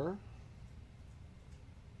 34.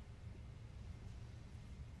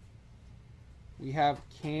 We have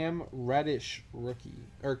Cam Reddish rookie,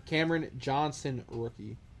 or Cameron Johnson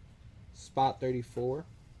rookie, spot 34.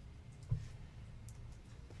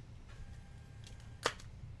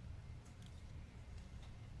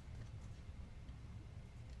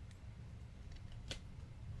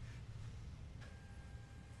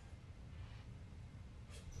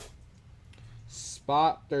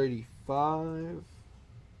 Spot 35.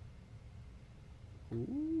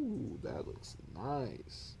 Ooh, that looks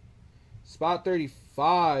nice. Spot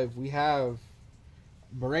 35, we have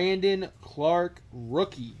Brandon Clark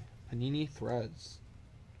rookie, Panini Threads.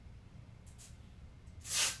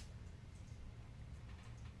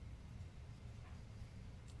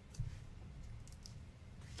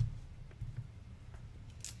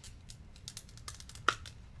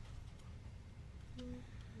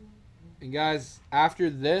 And guys, after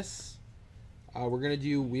this, we're going to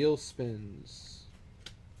do wheel spins.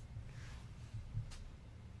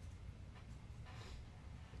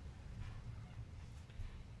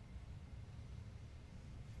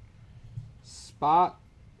 Spot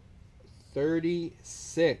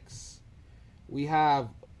 36. We have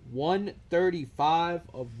 135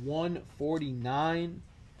 of 149.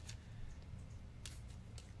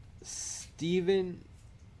 Steven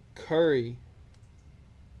Curry.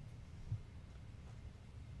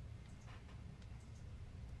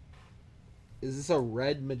 Is this a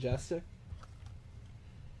red Majestic?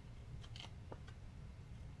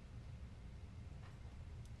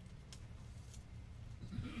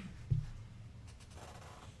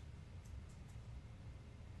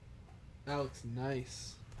 That looks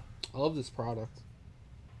nice. I love this product.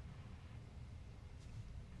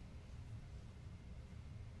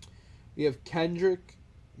 We have Kendrick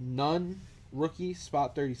Nunn, rookie,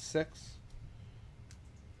 spot 36.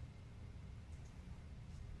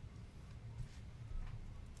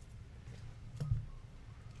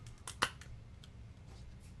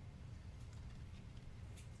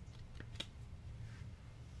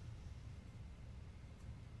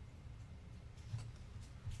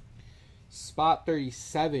 Spot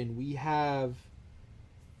 37, we have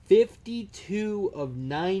 52 of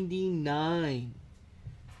 99.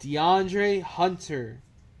 DeAndre Hunter,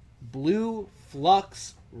 Blue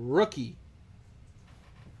Flux rookie.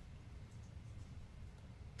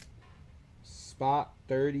 Spot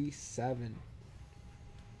 37.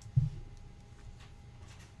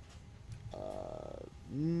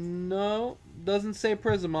 No, doesn't say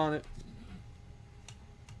Prism on it.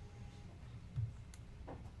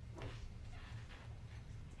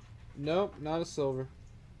 Nope, not a silver.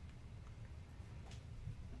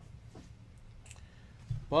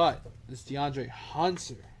 But this DeAndre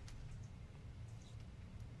Hunter.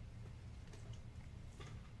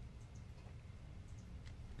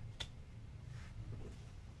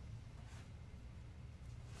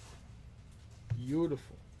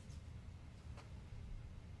 Beautiful.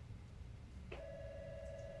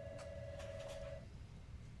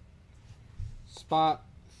 Spot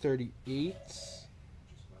 38.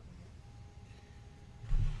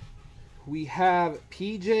 We have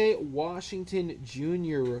PJ Washington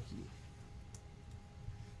Jr. rookie.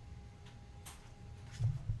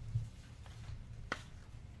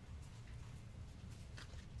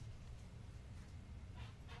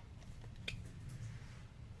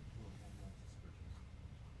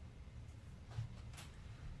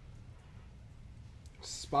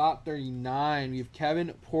 Spot 39. We have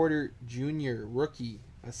Kevin Porter Jr. rookie.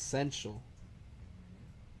 Essential.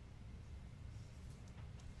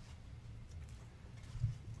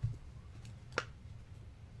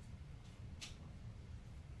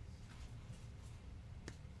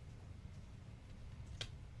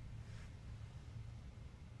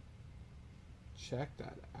 Check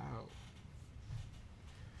that out.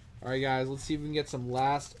 Alright guys, let's see if we can get some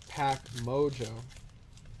last pack mojo.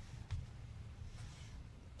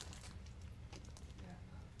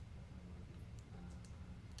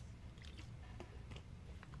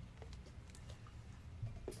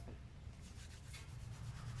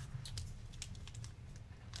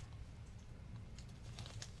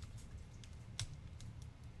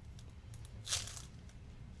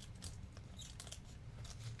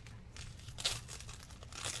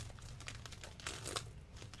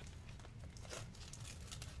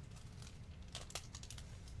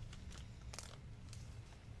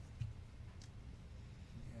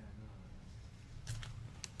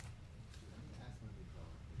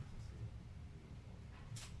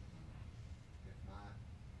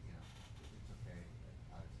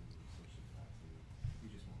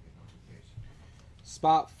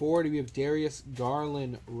 Spot 40, we have Darius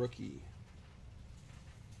Garland rookie.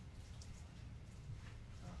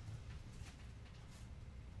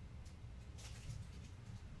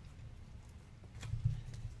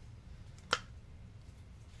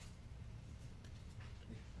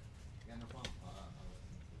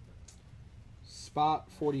 Spot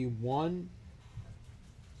 41,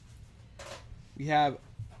 we have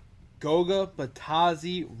Goga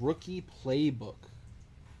Batadze rookie playbook.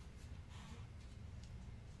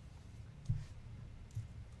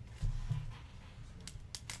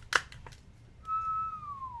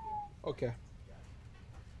 Okay.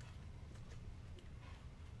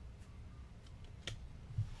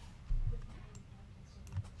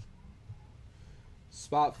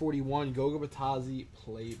 Spot 41, Goga Batadze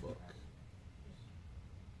playbook.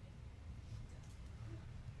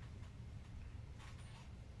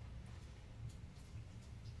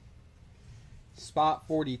 Spot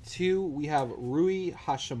 42, we have Rui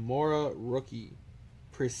Hachimura rookie.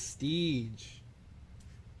 Prestige.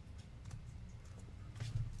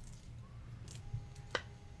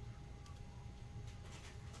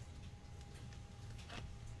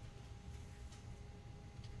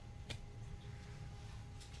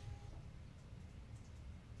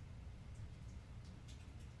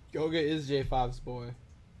 Goga is J5's boy.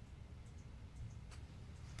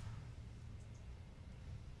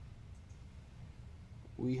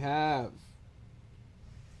 We have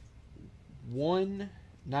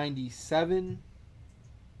 197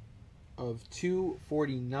 of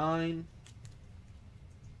 249.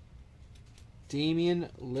 Damian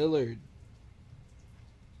Lillard.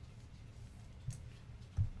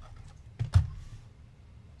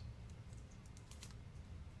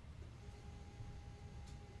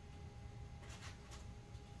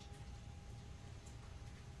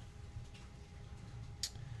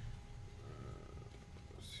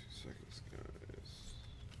 Seconds, guys.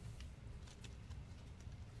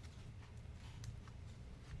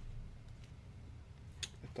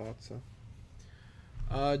 I thought so.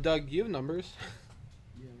 Doug, do you have numbers?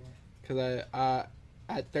 Yeah, well, Because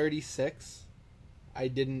at 36, I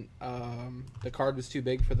didn't. The card was too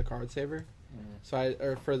big for the card saver,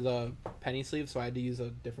 or for the penny sleeve, so I had to use a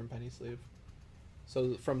different penny sleeve.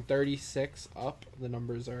 So from 36 up, the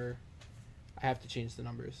numbers are. I have to change the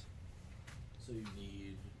numbers. So you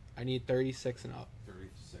need I need 36 and up.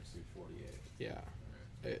 36 through 48. Yeah.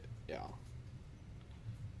 Alright. Yeah.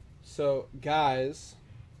 So guys,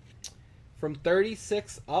 from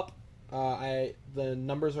 36 up, the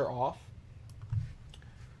numbers are off.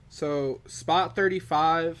 So spot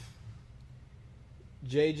 35,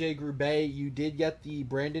 JJ Grube, you did get the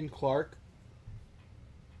Brandon Clark.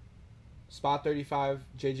 Spot 35,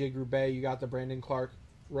 JJ Grube, you got the Brandon Clark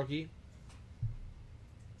rookie.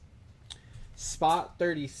 Spot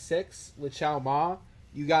 36, Lichao Ma,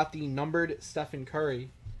 you got the numbered Stephen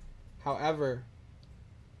Curry. However,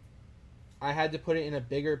 I had to put it in a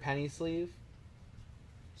bigger penny sleeve.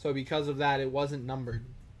 So because of that, it wasn't numbered.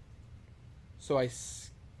 So I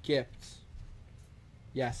skipped.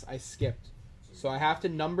 Yes, I skipped. So I have to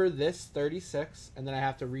number this 36, and then I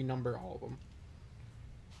have to renumber all of them.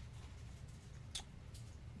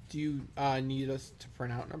 Do you need us to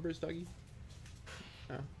print out numbers, Dougie?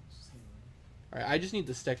 No. Alright, I just need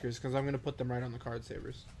the stickers because I'm going to put them right on the card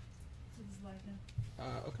savers. This is like a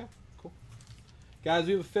Okay, cool. Guys,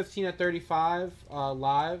 we have a 15 at 35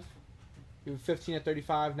 live. We have a 15 at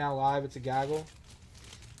 35 now live. It's a gaggle.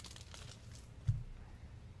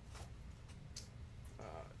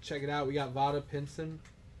 Check it out. We got Vada Pinson.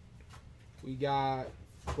 We got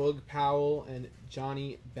Boog Powell and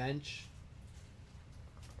Johnny Bench.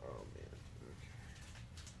 Oh, man.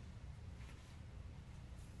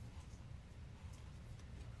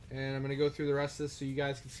 Okay. And I'm going to go through the rest of this so you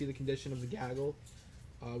guys can see the condition of the gaggle.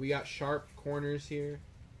 We got sharp corners here.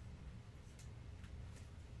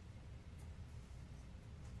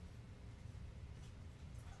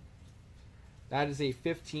 That is a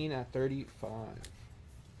 15 at 35.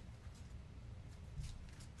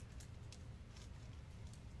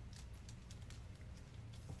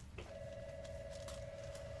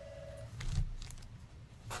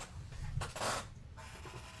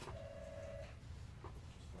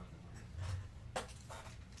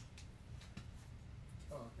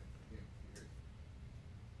 oh, okay. Yeah, you're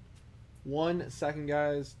 1 second,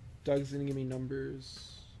 guys. Doug's gonna give me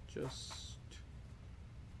numbers. Just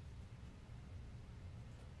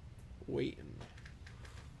waiting.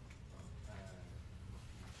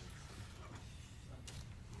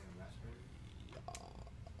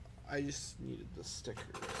 I just needed the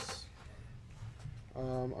stickers.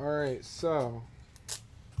 Alright, so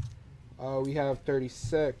we have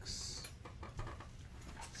 36.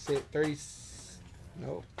 Say 30.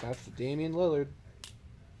 No, that's the Damian Lillard.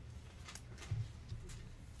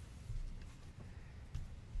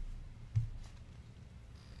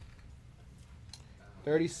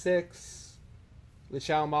 36.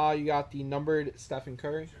 Lichao Ma, you got the numbered Stephen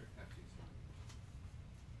Curry. Sure, absolutely.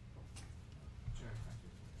 Sure,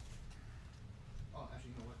 absolutely. Oh, actually,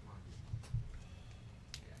 you know what? Come on.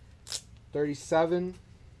 37.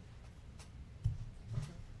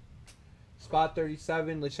 Spot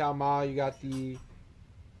 37, Lichao Ma, you got the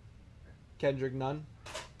Kendrick Nunn.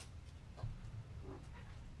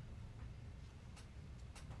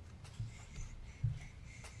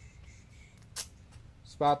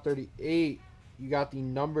 Spot 38, you got the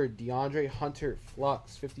numbered DeAndre Hunter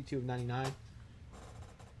Flux, 52 of 99.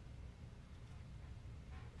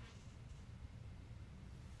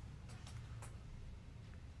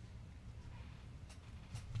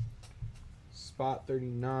 Spot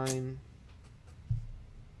 39.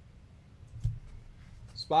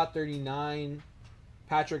 Spot 39,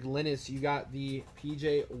 Patrick Linus, you got the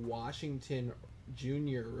PJ Washington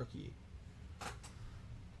Jr. rookie.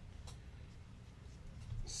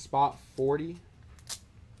 Spot 40.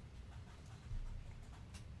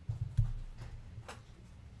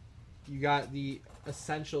 You got the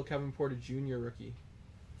essential Kevin Porter Jr. rookie.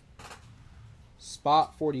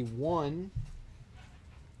 Spot 41.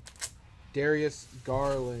 Darius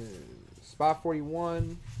Garland. Spot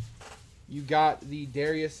 41. You got the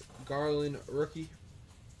Darius Garland rookie.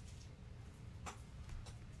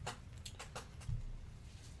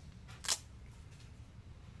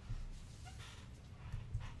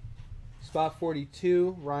 Spot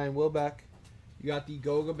 42, Ryan Wilbeck. You got the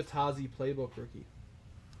Goga Batazzi playbook rookie.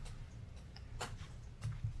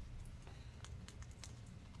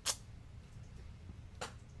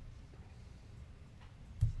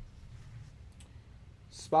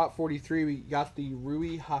 Spot 43, we got the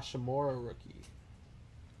Rui Hashimura rookie.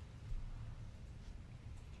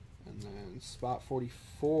 And then spot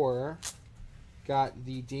 44, got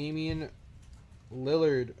the Damian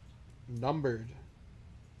Lillard numbered.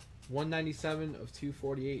 197 of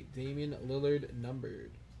 248. Damian Lillard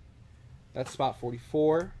numbered. That's spot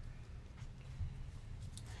 44.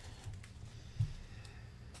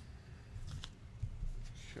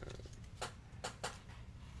 Sure.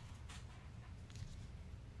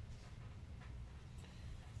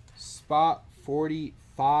 Spot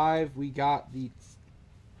 45. We got the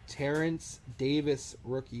Terrence Davis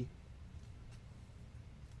rookie.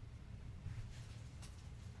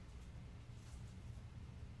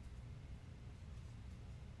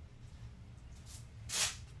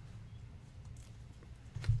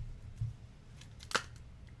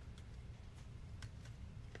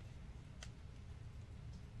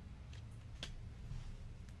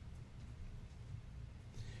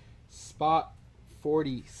 Spot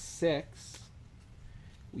 46,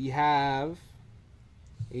 we have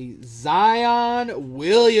a Zion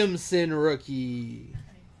Williamson rookie.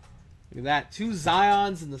 Look at that. 2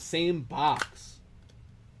 Zions in the same box.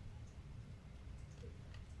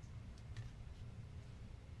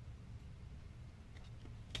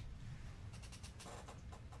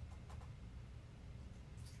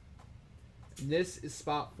 And this is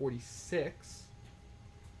spot 46.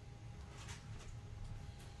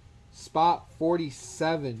 Spot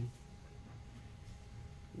 47,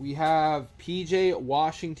 we have PJ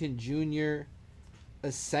Washington Jr.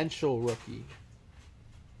 Essential rookie.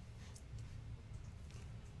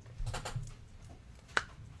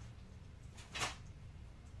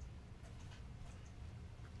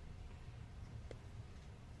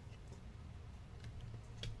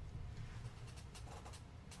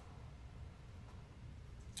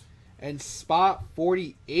 And spot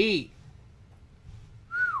 48,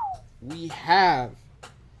 we have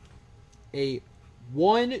a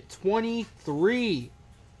 123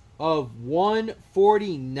 of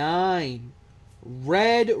 149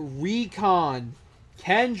 Red Recon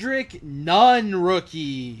Kendrick Nunn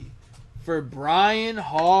rookie for Brian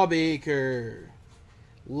Hawbaker.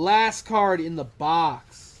 Last card in the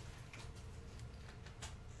box.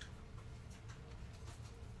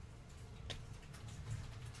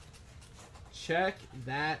 Check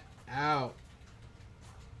that out.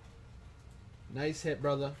 Nice hit,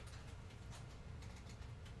 brother.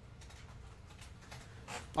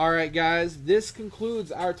 Alright, guys. This concludes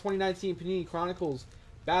our 2019 Panini Chronicles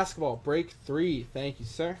Basketball Break 3. Thank you,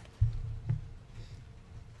 sir.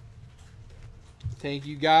 Thank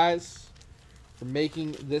you, guys, for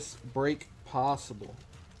making this break possible.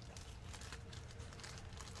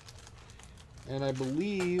 And I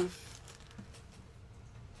believe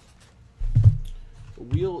the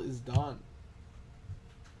wheel is done.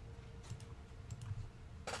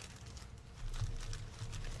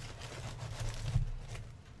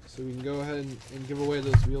 So we can go ahead and give away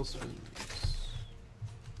those wheel spins.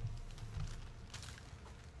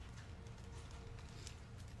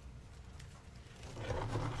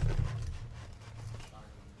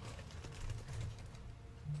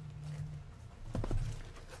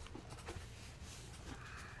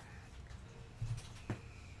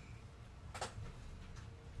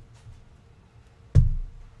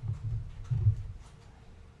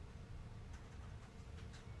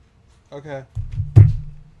 Okay.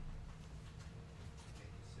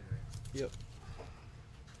 Yep.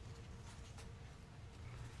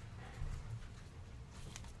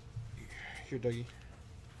 Here, Dougie.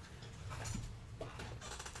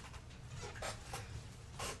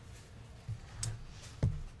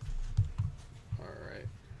 All right.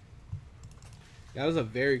 That was a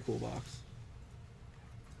very cool box.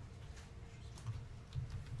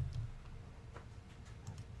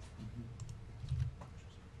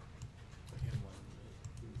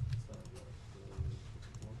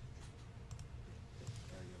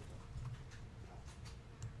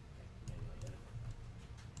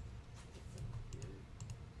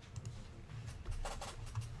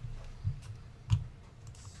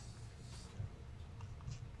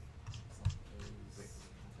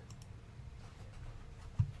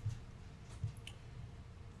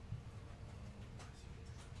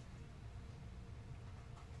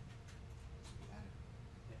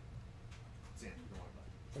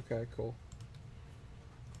 Okay, cool.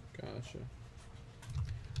 Gotcha.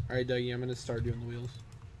 All right, Dougie, I'm gonna start doing the wheels.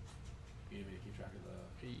 You need me to keep track of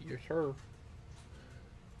the. Yes, sir.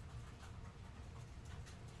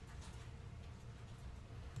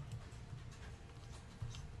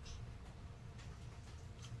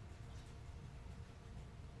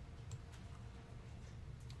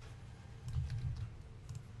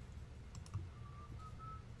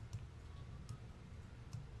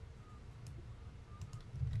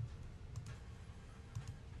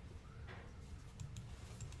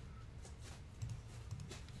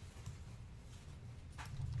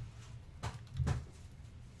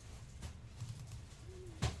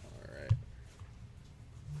 All right.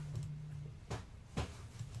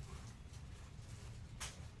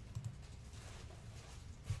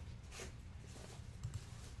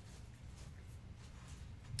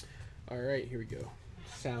 All right, here we go.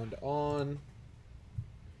 Sound on.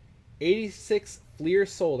 86 Fleer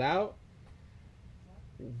sold out.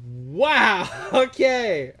 Wow.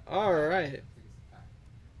 Okay. All right.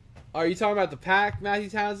 Are you talking about the pack, Matthew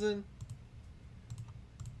Townsend?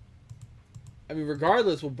 I mean,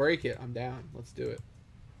 regardless, we'll break it. I'm down. Let's do it.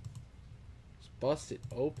 Just bust it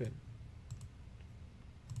open.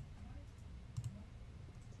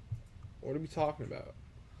 What are we talking about?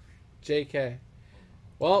 JK.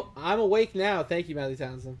 Well, I'm awake now. Thank you, Matthew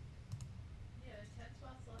Townsend. Yeah, there's 10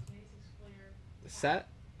 spots left in 86 Fleer. The set?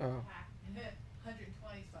 Oh, Pack.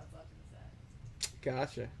 120 spots left in the set.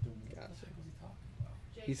 gotcha. What the heck was he talking about?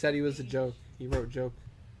 He said he was a joke. He wrote joke.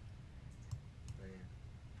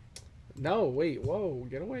 No, wait, whoa,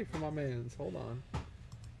 get away from my mans. Hold on.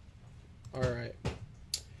 Alright.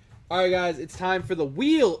 Alright, guys, it's time for the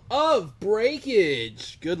Wheel of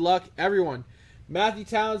Breakage. Good luck, everyone. Matthew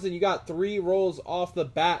Townsend, you got 3 rolls off the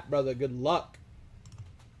bat, brother. Good luck.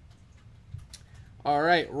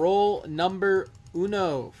 Alright, roll number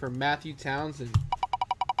 1 for Matthew Townsend.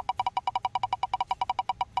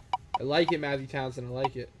 I like it, Matthew Townsend. I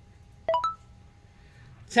like it.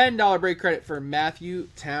 $10 break credit for Matthew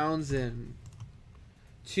Townsend.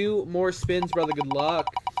 2 more spins, brother. Good luck.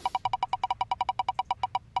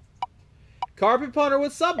 Carpet Punter,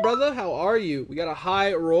 what's up, brother? How are you? We got a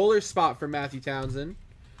high roller spot for Matthew Townsend.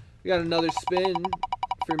 We got another spin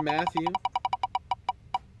for Matthew.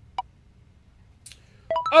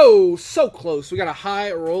 Oh, so close. We got a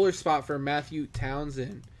high roller spot for Matthew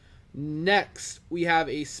Townsend. Next, we have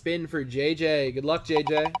a spin for JJ. Good luck,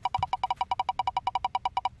 JJ.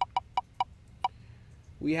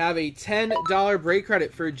 We have a $10 break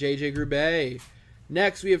credit for JJ Grube.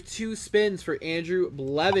 Next, we have 2 spins for Andrew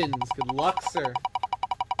Blevins. Good luck, sir.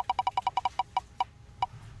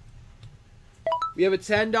 We have a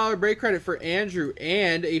 $10 break credit for Andrew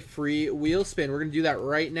and a free wheel spin. We're going to do that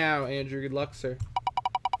right now, Andrew. Good luck, sir.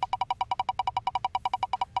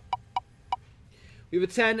 We have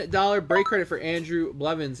a $10 break credit for Andrew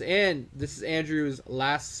Blevins, and this is Andrew's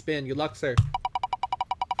last spin. Good luck, sir.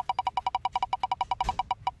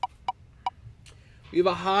 We have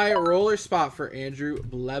a high roller spot for Andrew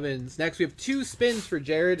Blevins. Next, we have 2 spins for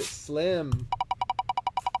Jared Slim.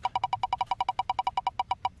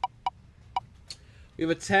 We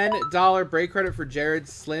have a $10 break credit for Jared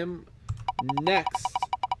Slim. Next,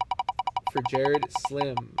 for Jared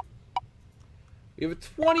Slim. We have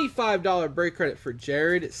a $25 break credit for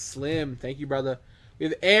Jared Slim. Thank you, brother. We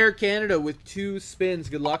have Air Canada with 2 spins.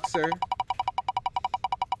 Good luck, sir.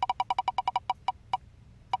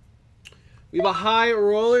 We have a high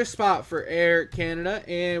roller spot for Air Canada,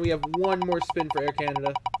 and we have 1 more spin for Air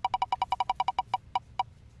Canada.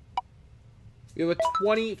 We have a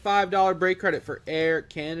 $25 break credit for Air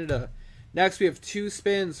Canada. Next, we have 2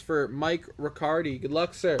 spins for Mike Riccardi. Good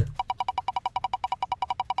luck, sir.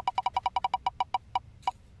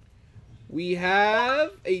 We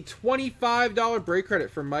have a $25 break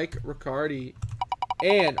credit for Mike Riccardi.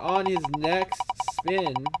 And on his next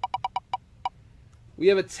spin, we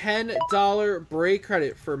have a $10 break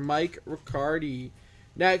credit for Mike Riccardi.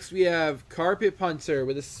 Next, we have Carpet Punter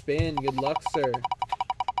with a spin. Good luck, sir.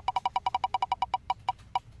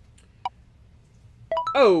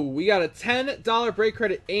 Oh, we got a $10 break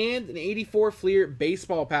credit and an 84 Fleer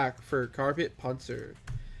baseball pack for Carpet Punter.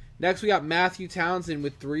 Next, we got Matthew Townsend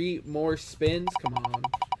with 3 more spins. Come on.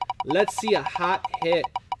 Let's see a hot hit.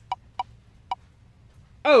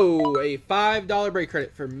 Oh, a $5 break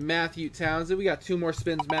credit for Matthew Townsend. We got 2 more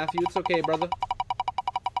spins, Matthew. It's okay, brother.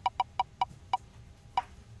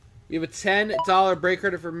 We have a $10 break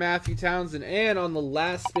credit for Matthew Townsend. And on the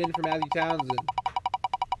last spin for Matthew Townsend,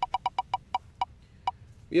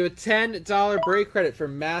 we have a $10 break credit for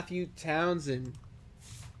Matthew Townsend.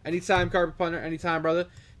 Anytime, Carpet Punter. Anytime, brother.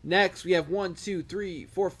 Next, we have 1, 2, 3,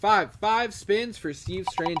 4, 5. 5 spins for Steve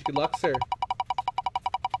Strange. Good luck, sir.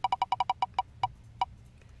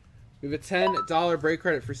 We have a $10 break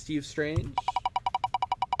credit for Steve Strange.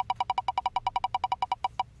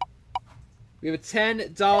 We have a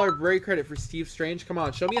 $10 break credit for Steve Strange. Come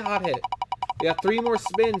on, show me a hot hit. We got 3 more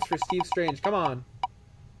spins for Steve Strange. Come on.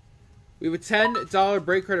 We have a $10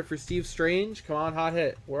 break credit for Steve Strange. Come on, hot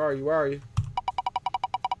hit. Where are you? Where are you?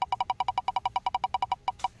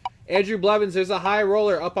 Andrew Blevins, there's a high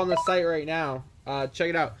roller up on the site right now. Check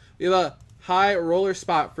it out. We have a high roller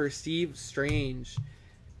spot for Steve Strange.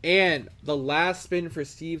 And the last spin for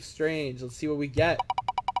Steve Strange. Let's see what we get.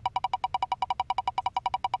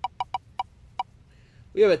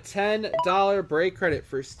 We have a $10 break credit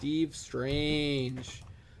for Steve Strange.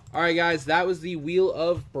 All right, guys, that was the Wheel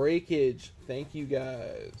of Breakage. Thank you,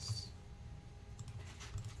 guys.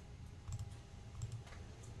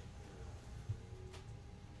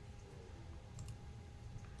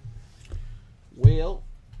 Well,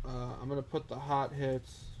 I'm going to put the hot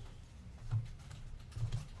hits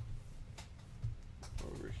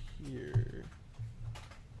over here.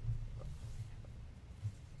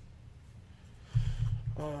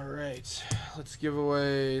 All right, let's give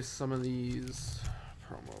away some of these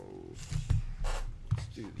promos. Let's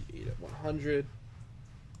do the 8 at 100.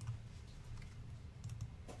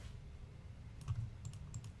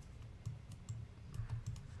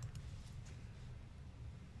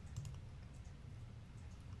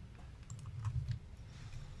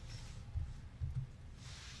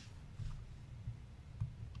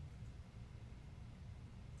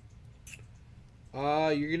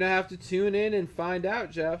 You're going to have to tune in and find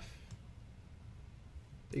out, Jeff.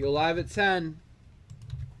 They go live at 10.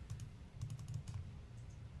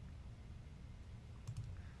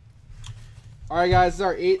 All right, guys, this is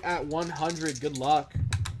our 8 at 100. Good luck.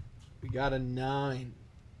 We got a 9.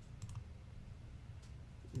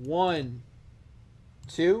 1,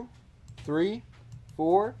 2, 3,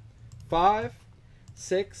 4, 5,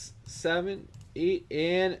 6, 7, 8,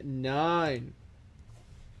 and 9.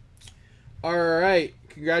 All right.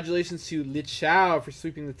 Congratulations to Li Chao for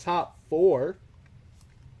sweeping the top 4.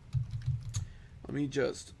 Let me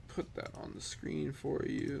just put that on the screen for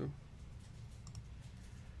you.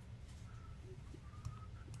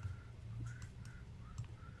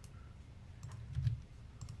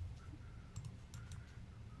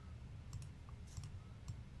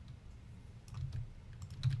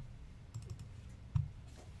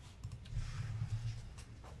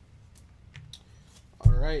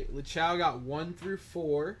 All right, Li Chao got 1 through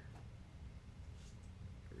 4.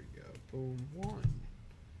 Here we go. Boom. 1,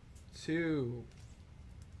 2,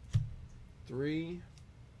 3,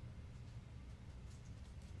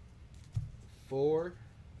 4.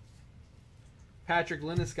 Patrick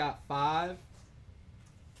Linus got 5.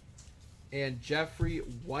 And Jeffrey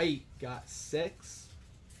White got 6.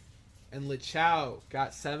 And Li Chao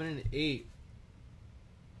got 7 and 8.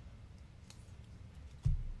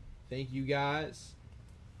 Thank you, guys.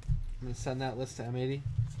 I'm going to send that list to M80.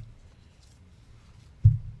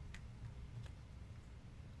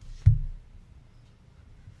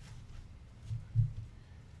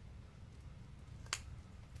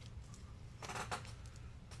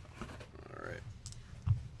 All right.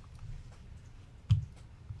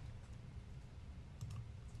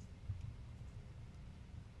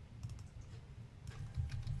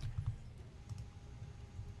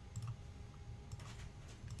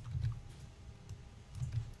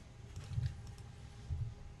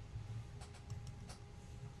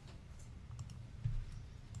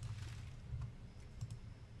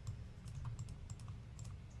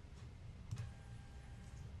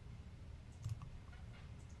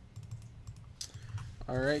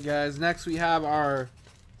 All right, guys. Next, we have our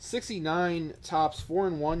 69 Topps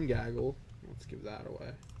 4-in-1 gaggle. Let's give that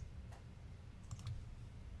away.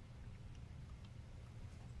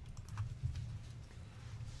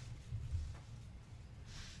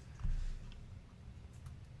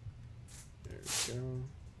 There we go.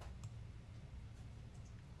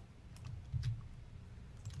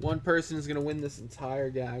 One person is going to win this entire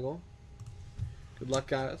gaggle. Good luck,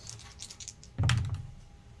 guys.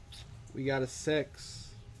 We got a 6.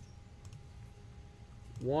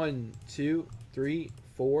 1, 2, 3,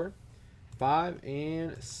 4, 5,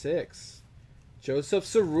 and 6. Joseph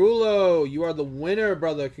Cerullo, you are the winner,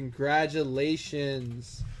 brother.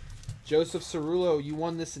 Congratulations. Joseph Cerullo, you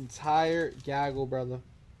won this entire gaggle, brother.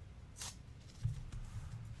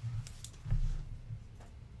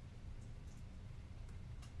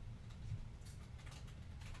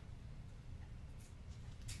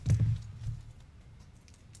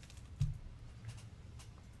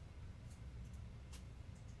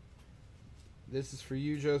 This is for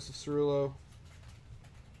you, Joseph Cerullo.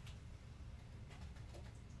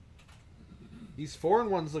 These foreign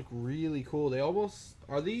ones look really cool. They almost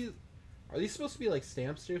are these supposed to be like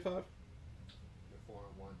stamps, J5? They're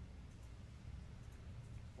 4-on-1.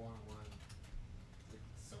 4-on-1.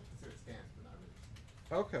 It's so considered stamps, but not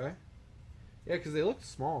really. Okay. Yeah, because they look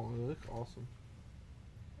small. They look awesome.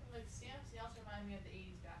 Like stamps, they also remind me of the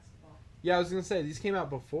 80s basketball. Yeah, I was gonna say these came out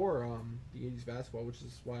before the '80s basketball, which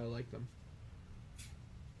is why I like them.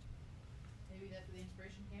 Maybe that's where the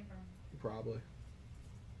inspiration came from. Probably.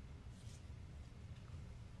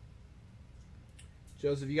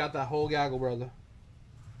 Joseph, you got that whole gaggle, brother.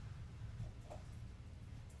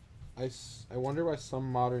 I wonder why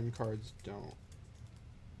some modern cards don't.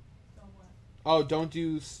 So what? Oh, don't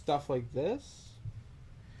do stuff like this?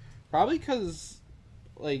 Probably because,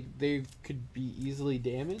 like, they could be easily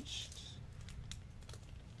damaged.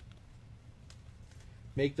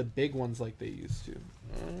 Make the big ones like they used to.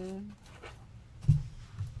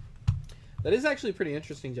 That is actually pretty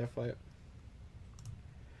interesting, Jeff White.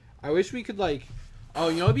 I wish we could, like... Oh,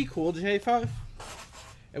 you know what'd be cool, J5?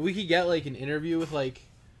 If we could get, like, an interview with, like,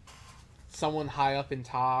 someone high up in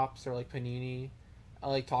Topps or, like, Panini.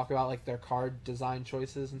 Like, talk about, like, their card design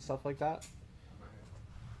choices and stuff like that.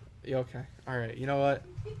 Yeah, okay. Alright, you know what?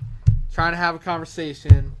 Trying to have a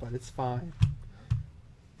conversation, but it's fine.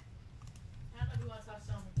 I don't know if we want to talk to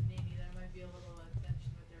someone with Panini. There might be a little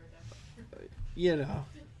tension with their redemption. You know.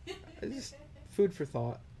 It's just food for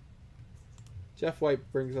thought. Jeff White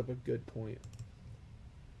brings up a good point.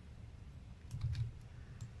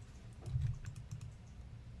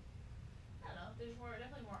 I don't know. There's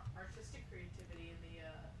definitely more artistic creativity in the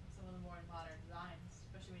some of the more modern designs,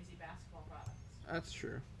 especially when you see basketball products. That's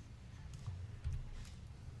true.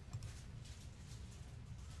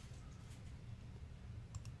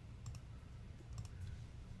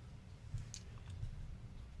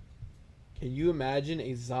 Can you imagine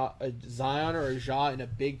a Zion or a Ja in a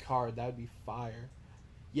big card? That would be fire.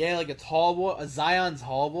 Yeah, like a tall boy, a Zion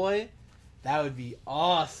tall boy. That would be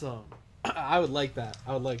awesome. I would like that.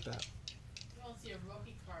 I would like that. You won't see a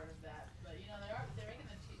rookie card of that, but you know they're making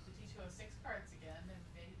the T206 cards again, and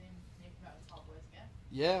maybe they make them out with tall boys again.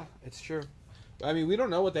 Yeah, it's true. I mean, we don't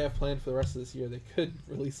know what they have planned for the rest of this year. They could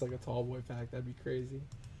release like a tall boy pack. That'd be crazy.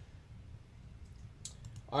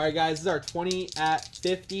 All right, guys, this is our 20 at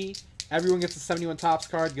 50. Everyone gets a 71 Topps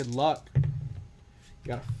card. Good luck. You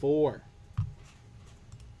got a 4.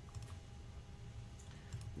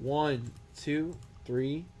 1, 2,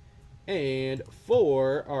 3, and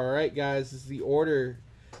 4. All right, guys, this is the order.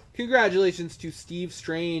 Congratulations to Steve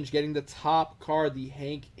Strange getting the top card, the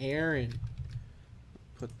Hank Aaron.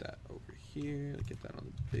 Put that over here. Get that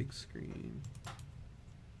on the big screen.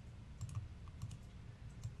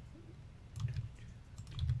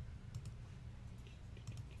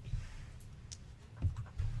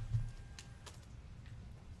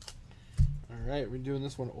 Alright, we're doing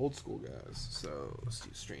this one old school, guys. So,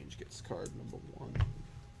 Steve Strange gets card number 1.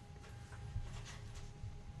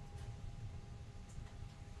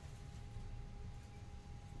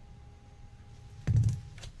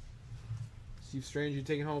 Steve Strange, you're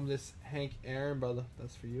taking home this Hank Aaron, brother.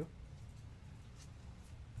 That's for you.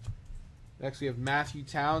 Next, we have Matthew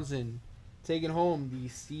Townsend taking home the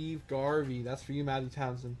Steve Garvey. That's for you, Matthew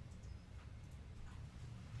Townsend.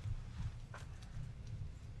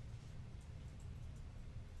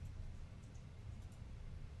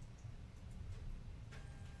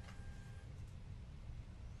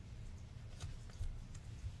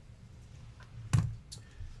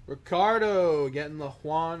 Ricardo getting the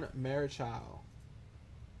Juan Marichal.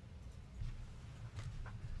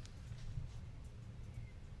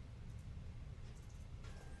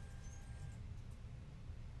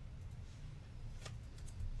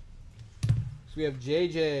 So we have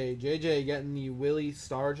JJ. JJ getting the Willie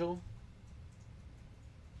Stargell.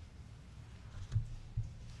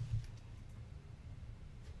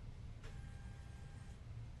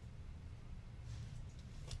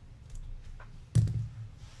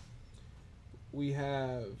 We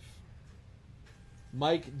have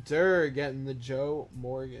Mike Durr getting the Joe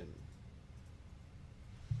Morgan.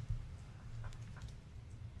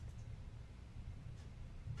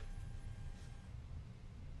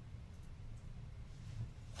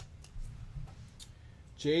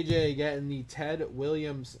 JJ getting the Ted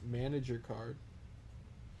Williams manager card.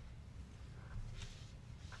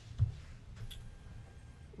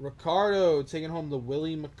 Ricardo taking home the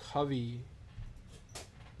Willie McCovey.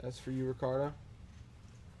 That's for you, Ricardo.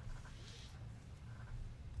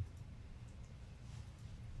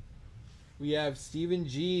 We have Stephen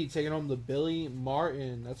G taking home the Billy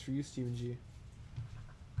Martin. That's for you, Stephen G.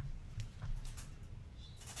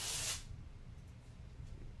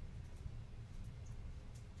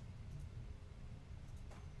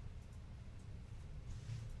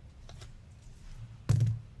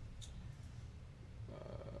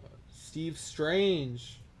 Steve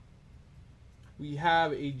Strange. We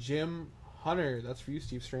have a Jim Hunter. That's for you,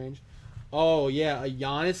 Steve Strange. Oh, yeah, a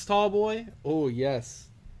Giannis tall boy. Oh, yes.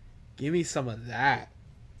 Give me some of that.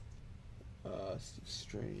 Steve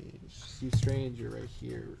Strange. Steve Strange, you're right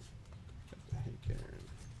here. What the heck,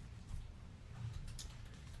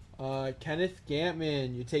 Aaron? Kenneth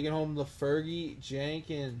Gantman. You're taking home the Fergie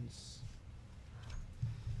Jenkins.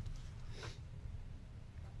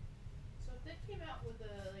 So if they came out with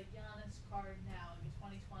a Giannis card now, like a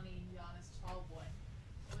 2020 Giannis tall boy,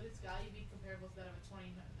 would its value be comparable to that of a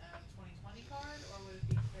 2020 card, or would it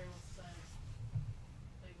be comparable to size,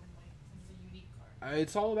 like when it's a unique card?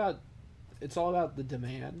 It's all about the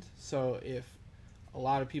demand. So if a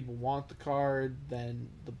lot of people want the card, then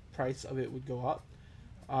the price of it would go up.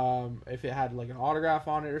 If it had like an autograph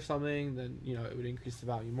on it or something, then it would increase the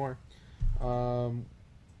value more.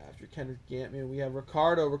 After Kenneth Gantman, we have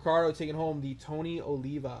Ricardo. Ricardo taking home the Tony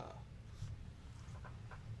Oliva.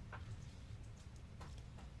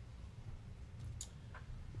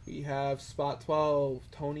 We have spot 12,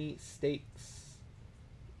 Tony Stakes.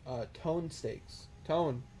 Tone Stakes.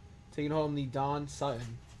 Tone taking home the Don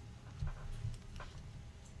Sutton.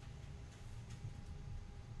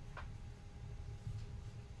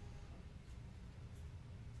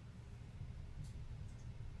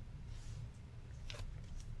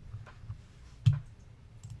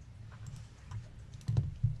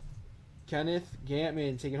 Kenneth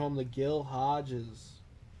Gantman taking home the Gil Hodges.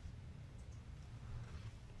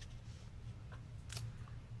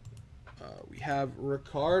 We have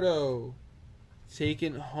Ricardo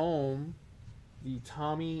taking home the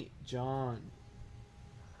Tommy John.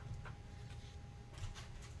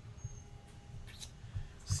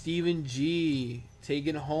 Stephen G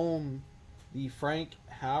taking home the Frank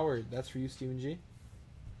Howard. That's for you, Stephen G.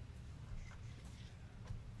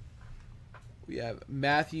 We have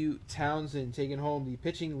Matthew Townsend taking home the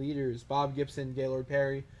pitching leaders. Bob Gibson, Gaylord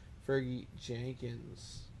Perry, Fergie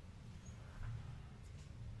Jenkins.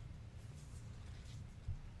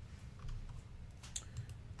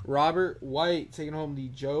 Robert White taking home the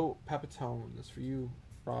Joe Pepitone. That's for you,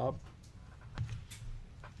 Rob.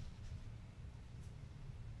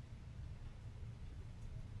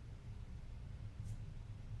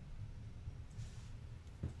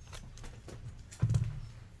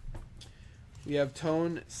 We have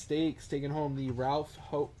Tone Stakes taking home the Ralph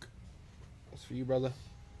Hoke. That's for you, brother.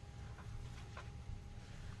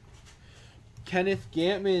 Kenneth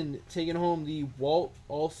Gantman taking home the Walt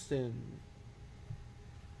Alston.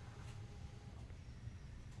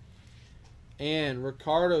 And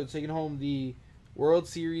Ricardo taking home the World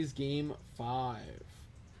Series Game 5.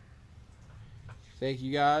 Thank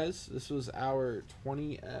you, guys. This was our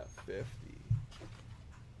 20 at 50.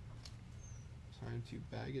 Time to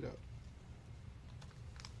bag it up.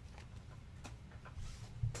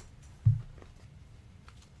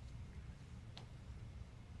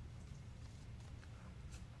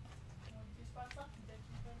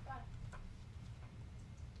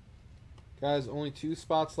 Guys, only 2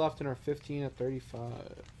 spots left in our 15 at 35.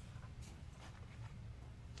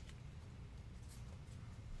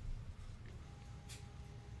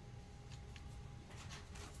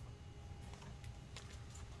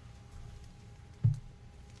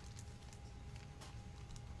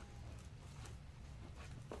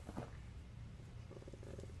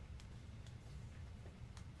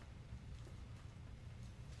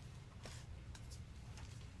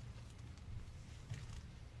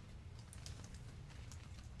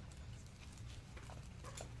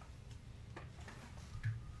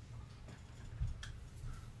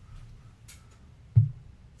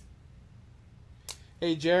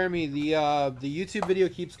 Hey Jeremy, the YouTube video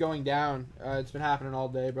keeps going down. It's been happening all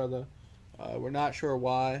day, brother. We're not sure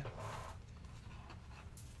why.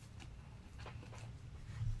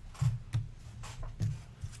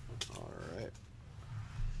 All right.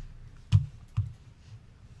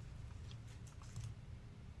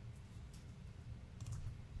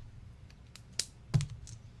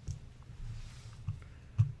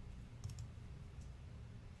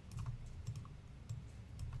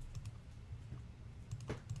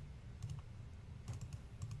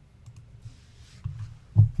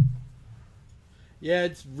 Yeah,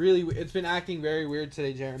 it's been acting very weird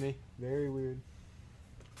today, Jeremy. Very weird.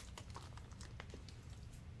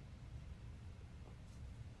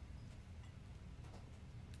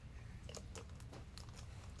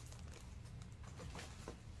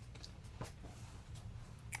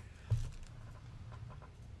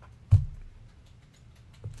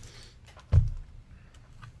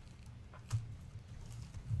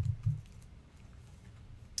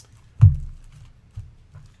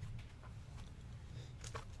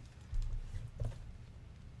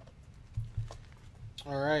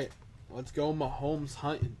 All right, let's go Mahomes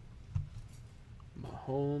hunting.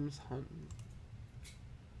 Mahomes hunting.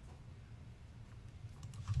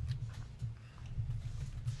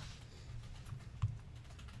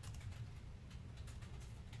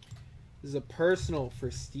 This is a personal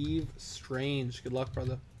for Steve Strange. Good luck,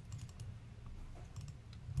 brother.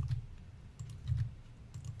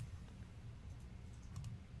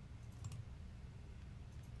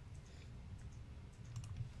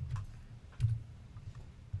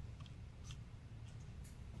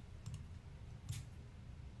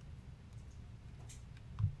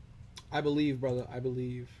 I believe, brother. I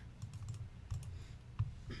believe.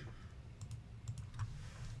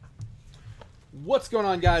 What's going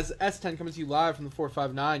on, guys? S10 coming to you live from the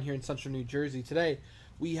 459 here in Central New Jersey. Today,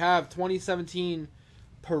 we have 2017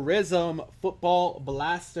 Prism Football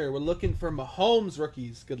Blaster. We're looking for Mahomes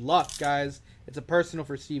rookies. Good luck, guys. It's a personal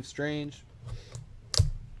for Steve Strange.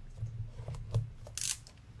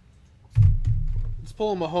 Let's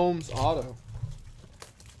pull a Mahomes auto.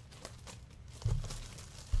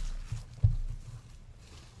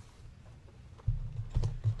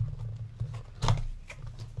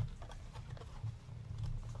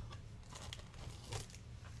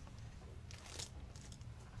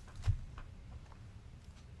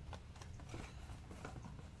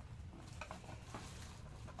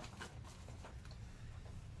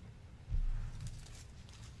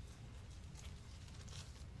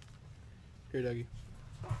 Here, Dougie.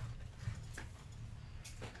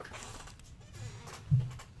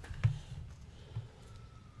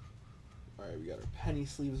 Alright, we got our penny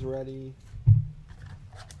sleeves ready.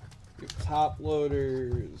 We have top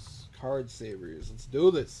loaders, card savers. Let's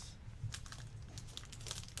do this.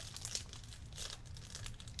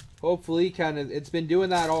 Hopefully, it's been doing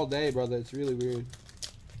that all day, brother. It's really weird.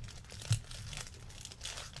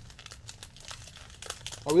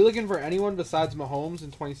 Are we looking for anyone besides Mahomes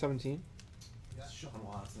in 2017? Sean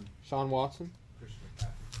Watson. Sean Watson. Christian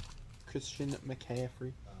McCaffrey. Christian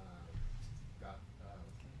McCaffrey. Got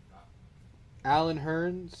Alan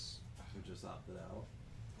Hearns. Who just opted out.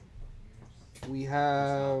 We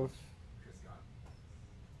have Chris Scott.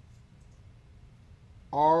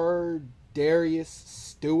 R. Darius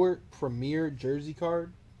Stewart Premier Jersey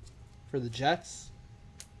card for the Jets.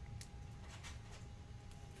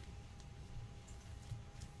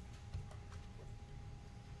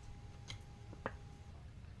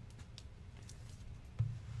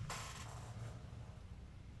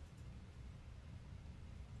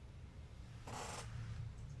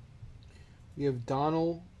 We have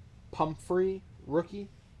Donald Pumphrey, rookie.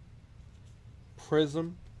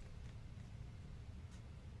 Prism.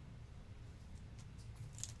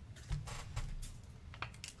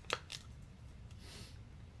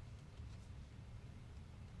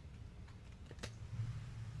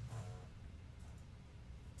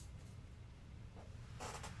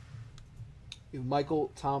 We have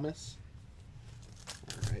Michael Thomas.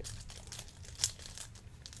 All right.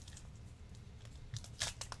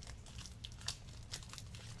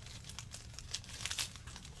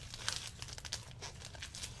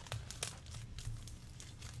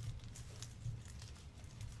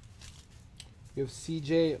 We have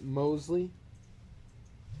C.J. Mosley.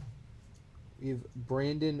 We have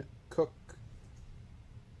Brandon Cook.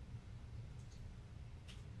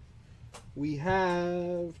 We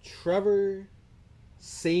have Trevor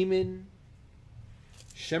Seaman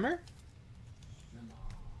Shimmer.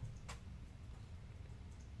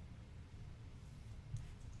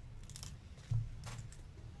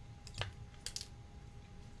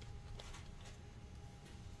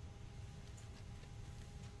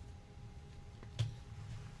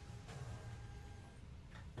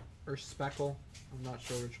 Or Speckle. I'm not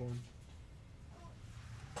sure which one.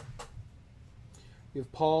 We have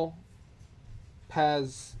Paul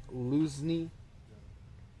Pazluzny.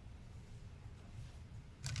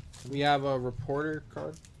 We have a reporter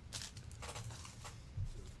card.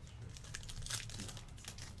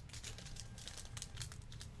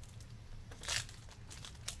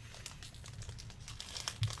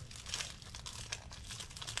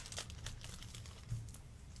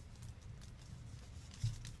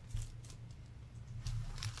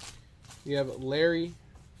 We have Larry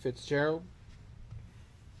Fitzgerald.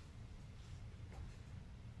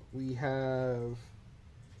 We have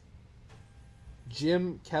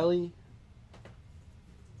Jim Kelly,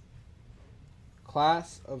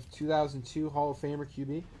 class of 2002 Hall of Famer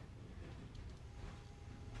QB.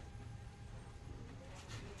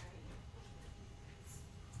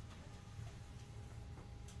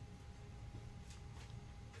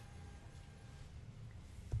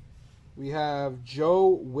 We have Joe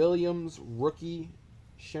Williams, rookie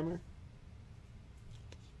Shimmer.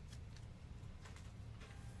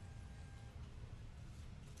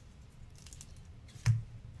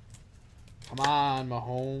 Come on,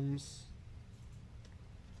 Mahomes.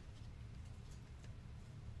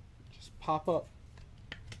 Just pop up.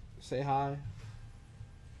 Say hi.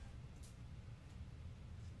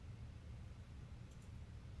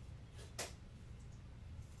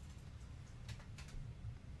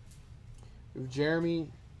 We have Jeremy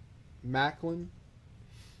Macklin.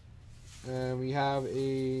 And we have a...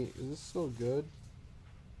 Is this still good?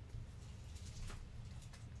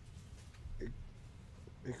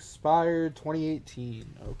 Expired 2018.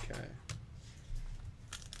 Okay.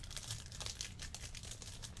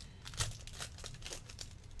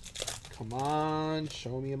 Come on.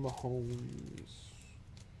 Show me a Mahomes.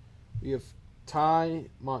 We have Ty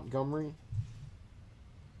Montgomery.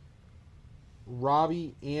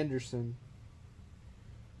 Robbie Anderson.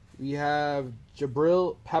 We have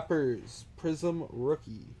Jabril Peppers, Prism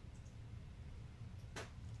rookie.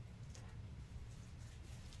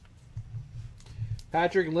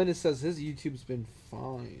 Patrick Linus says his YouTube's been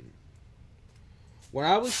fine. When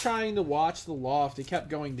I was trying to watch The Loft, it kept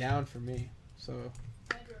going down for me. So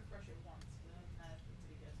I had to refresh it once, but other than that, it's been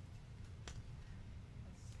pretty good.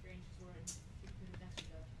 That's strange because we're in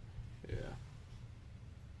Mexico. yeah.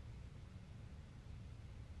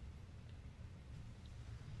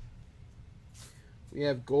 We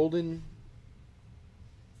have Golden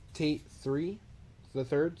Tate 3, the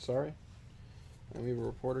third, sorry. And we have a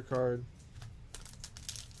reporter card.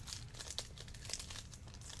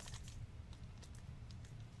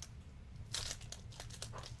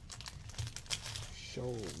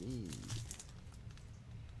 Show me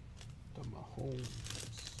the Mahomes.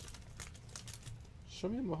 Show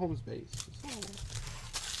me the Mahomes base.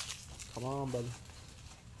 Come on, brother.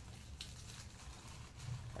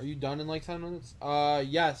 Are you done in like 10 minutes?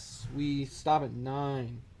 Yes. We stop at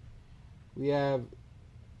 9. We have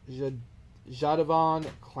Jadavon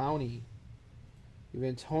Clowney. We have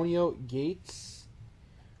Antonio Gates.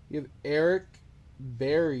 We have Eric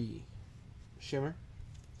Berry. Shimmer.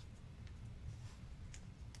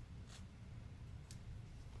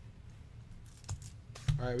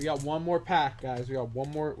 Alright, we got one more pack, guys. We got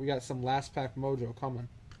one more. We got some last pack mojo coming.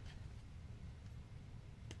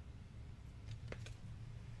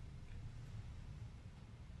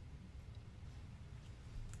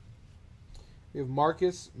 We have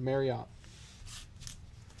Marcus Marriott.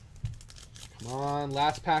 Come on,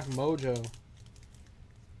 last pack mojo.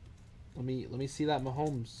 Let me see that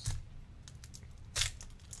Mahomes.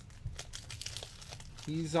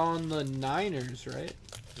 He's on the Niners, right?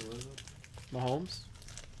 Who is it? Mahomes?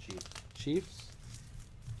 Chiefs?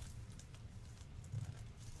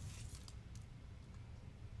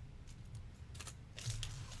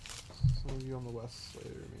 Some of you on the West later,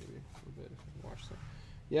 maybe. A bit if you can watch that.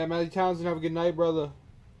 Yeah, Matthew Townsend, have a good night, brother.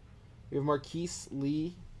 We have Marquise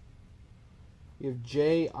Lee. We have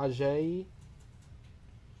Jay Ajayi.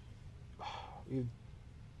 We have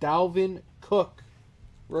Dalvin Cook,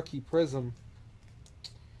 rookie Prism.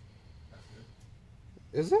 That's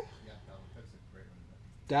good. Is it? Yeah, Dalvin Cook's a great running back.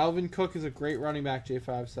 Dalvin Cook is a great running back,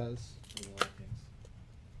 J5 says. For the Vikings.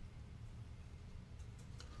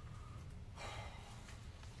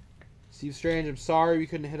 Steve Strange, I'm sorry we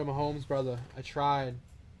couldn't hit him Mahomes, brother. I tried.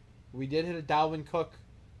 We did hit a Dalvin Cook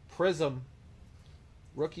Prism.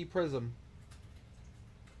 Rookie Prism.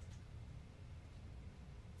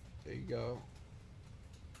 There you go.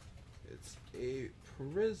 It's a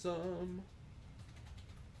Prism.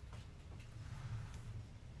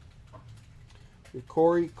 With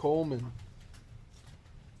Corey Coleman.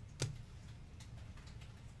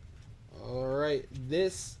 Alright,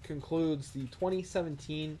 this concludes the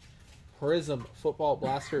 2017 Prism Football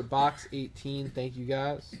Blaster Box 18. Thank you,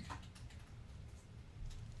 guys.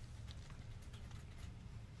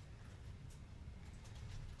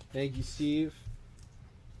 Thank you, Steve.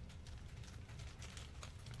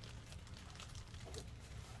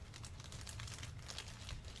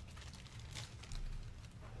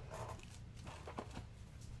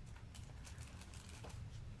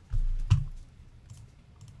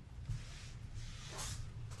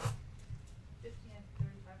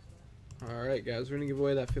 Alright, guys, we're going to give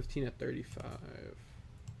away that 15 at 35.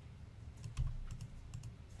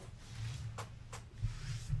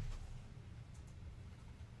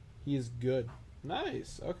 He is good.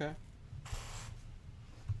 Nice. Okay.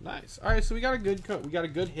 Nice. Alright, so we got a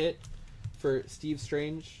good hit for Steve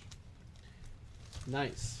Strange.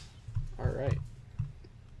 Nice. Alright.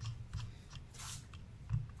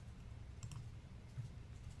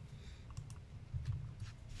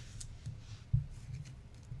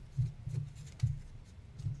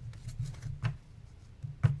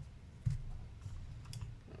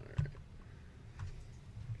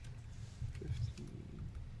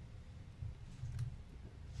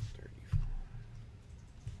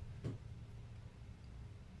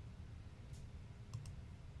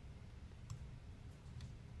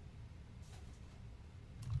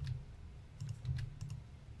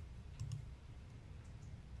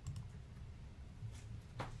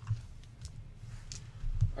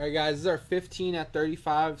 All right, guys. This is our 15 at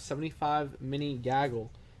 35, 75 mini gaggle.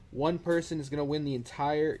 One person is going to win the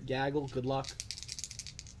entire gaggle. Good luck.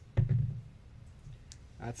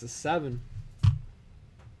 That's a 7.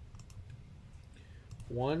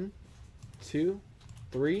 1, 2,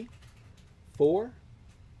 3, 4,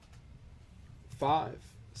 5,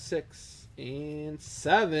 6, and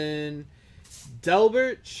 7.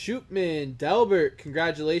 Delbert Shootman. Delbert,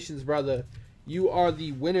 congratulations, brother. You are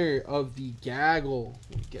the winner of the gaggle.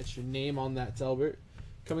 Let me get your name on that, Delbert.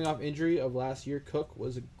 Coming off injury of last year, Cook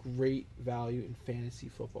was a great value in fantasy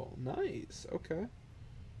football. Nice. Okay.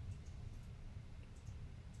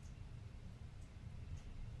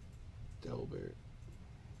 Delbert.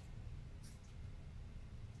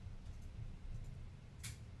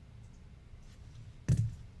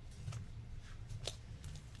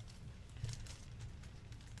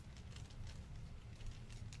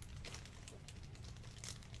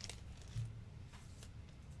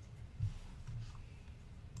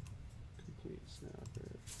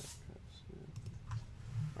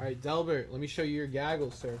 All right, Delbert, let me show you your gaggle,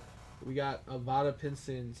 sir. We got Avada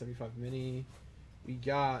Pinson, 75 mini. We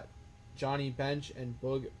got Johnny Bench and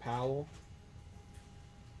Boog Powell.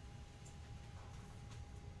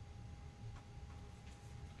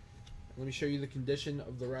 Let me show you the condition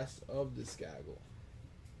of the rest of this gaggle.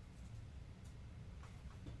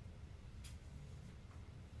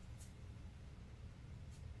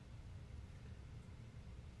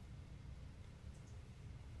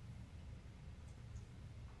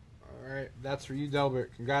 Alright, that's for you,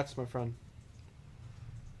 Delbert. Congrats, my friend.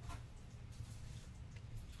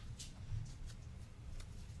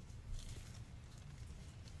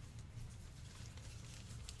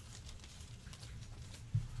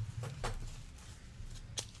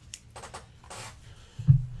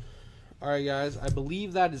 Alright, guys, I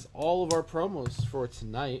believe that is all of our promos for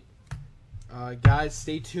tonight. Guys,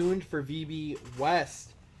 stay tuned for VB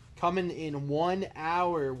West. Coming in 1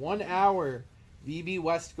 hour. 1 hour. VB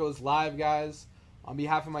West goes live, guys. On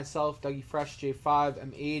behalf of myself, Dougie Fresh,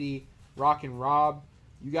 J5, M80, Rock and Rob,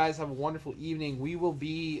 you guys have a wonderful evening. We will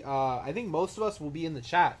be, I think most of us will be in the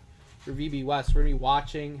chat for VB West. We're going to be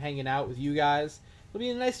watching, hanging out with you guys. It'll be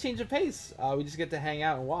a nice change of pace. We just get to hang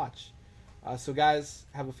out and watch. So, guys,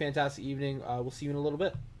 have a fantastic evening. We'll see you in a little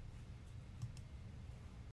bit.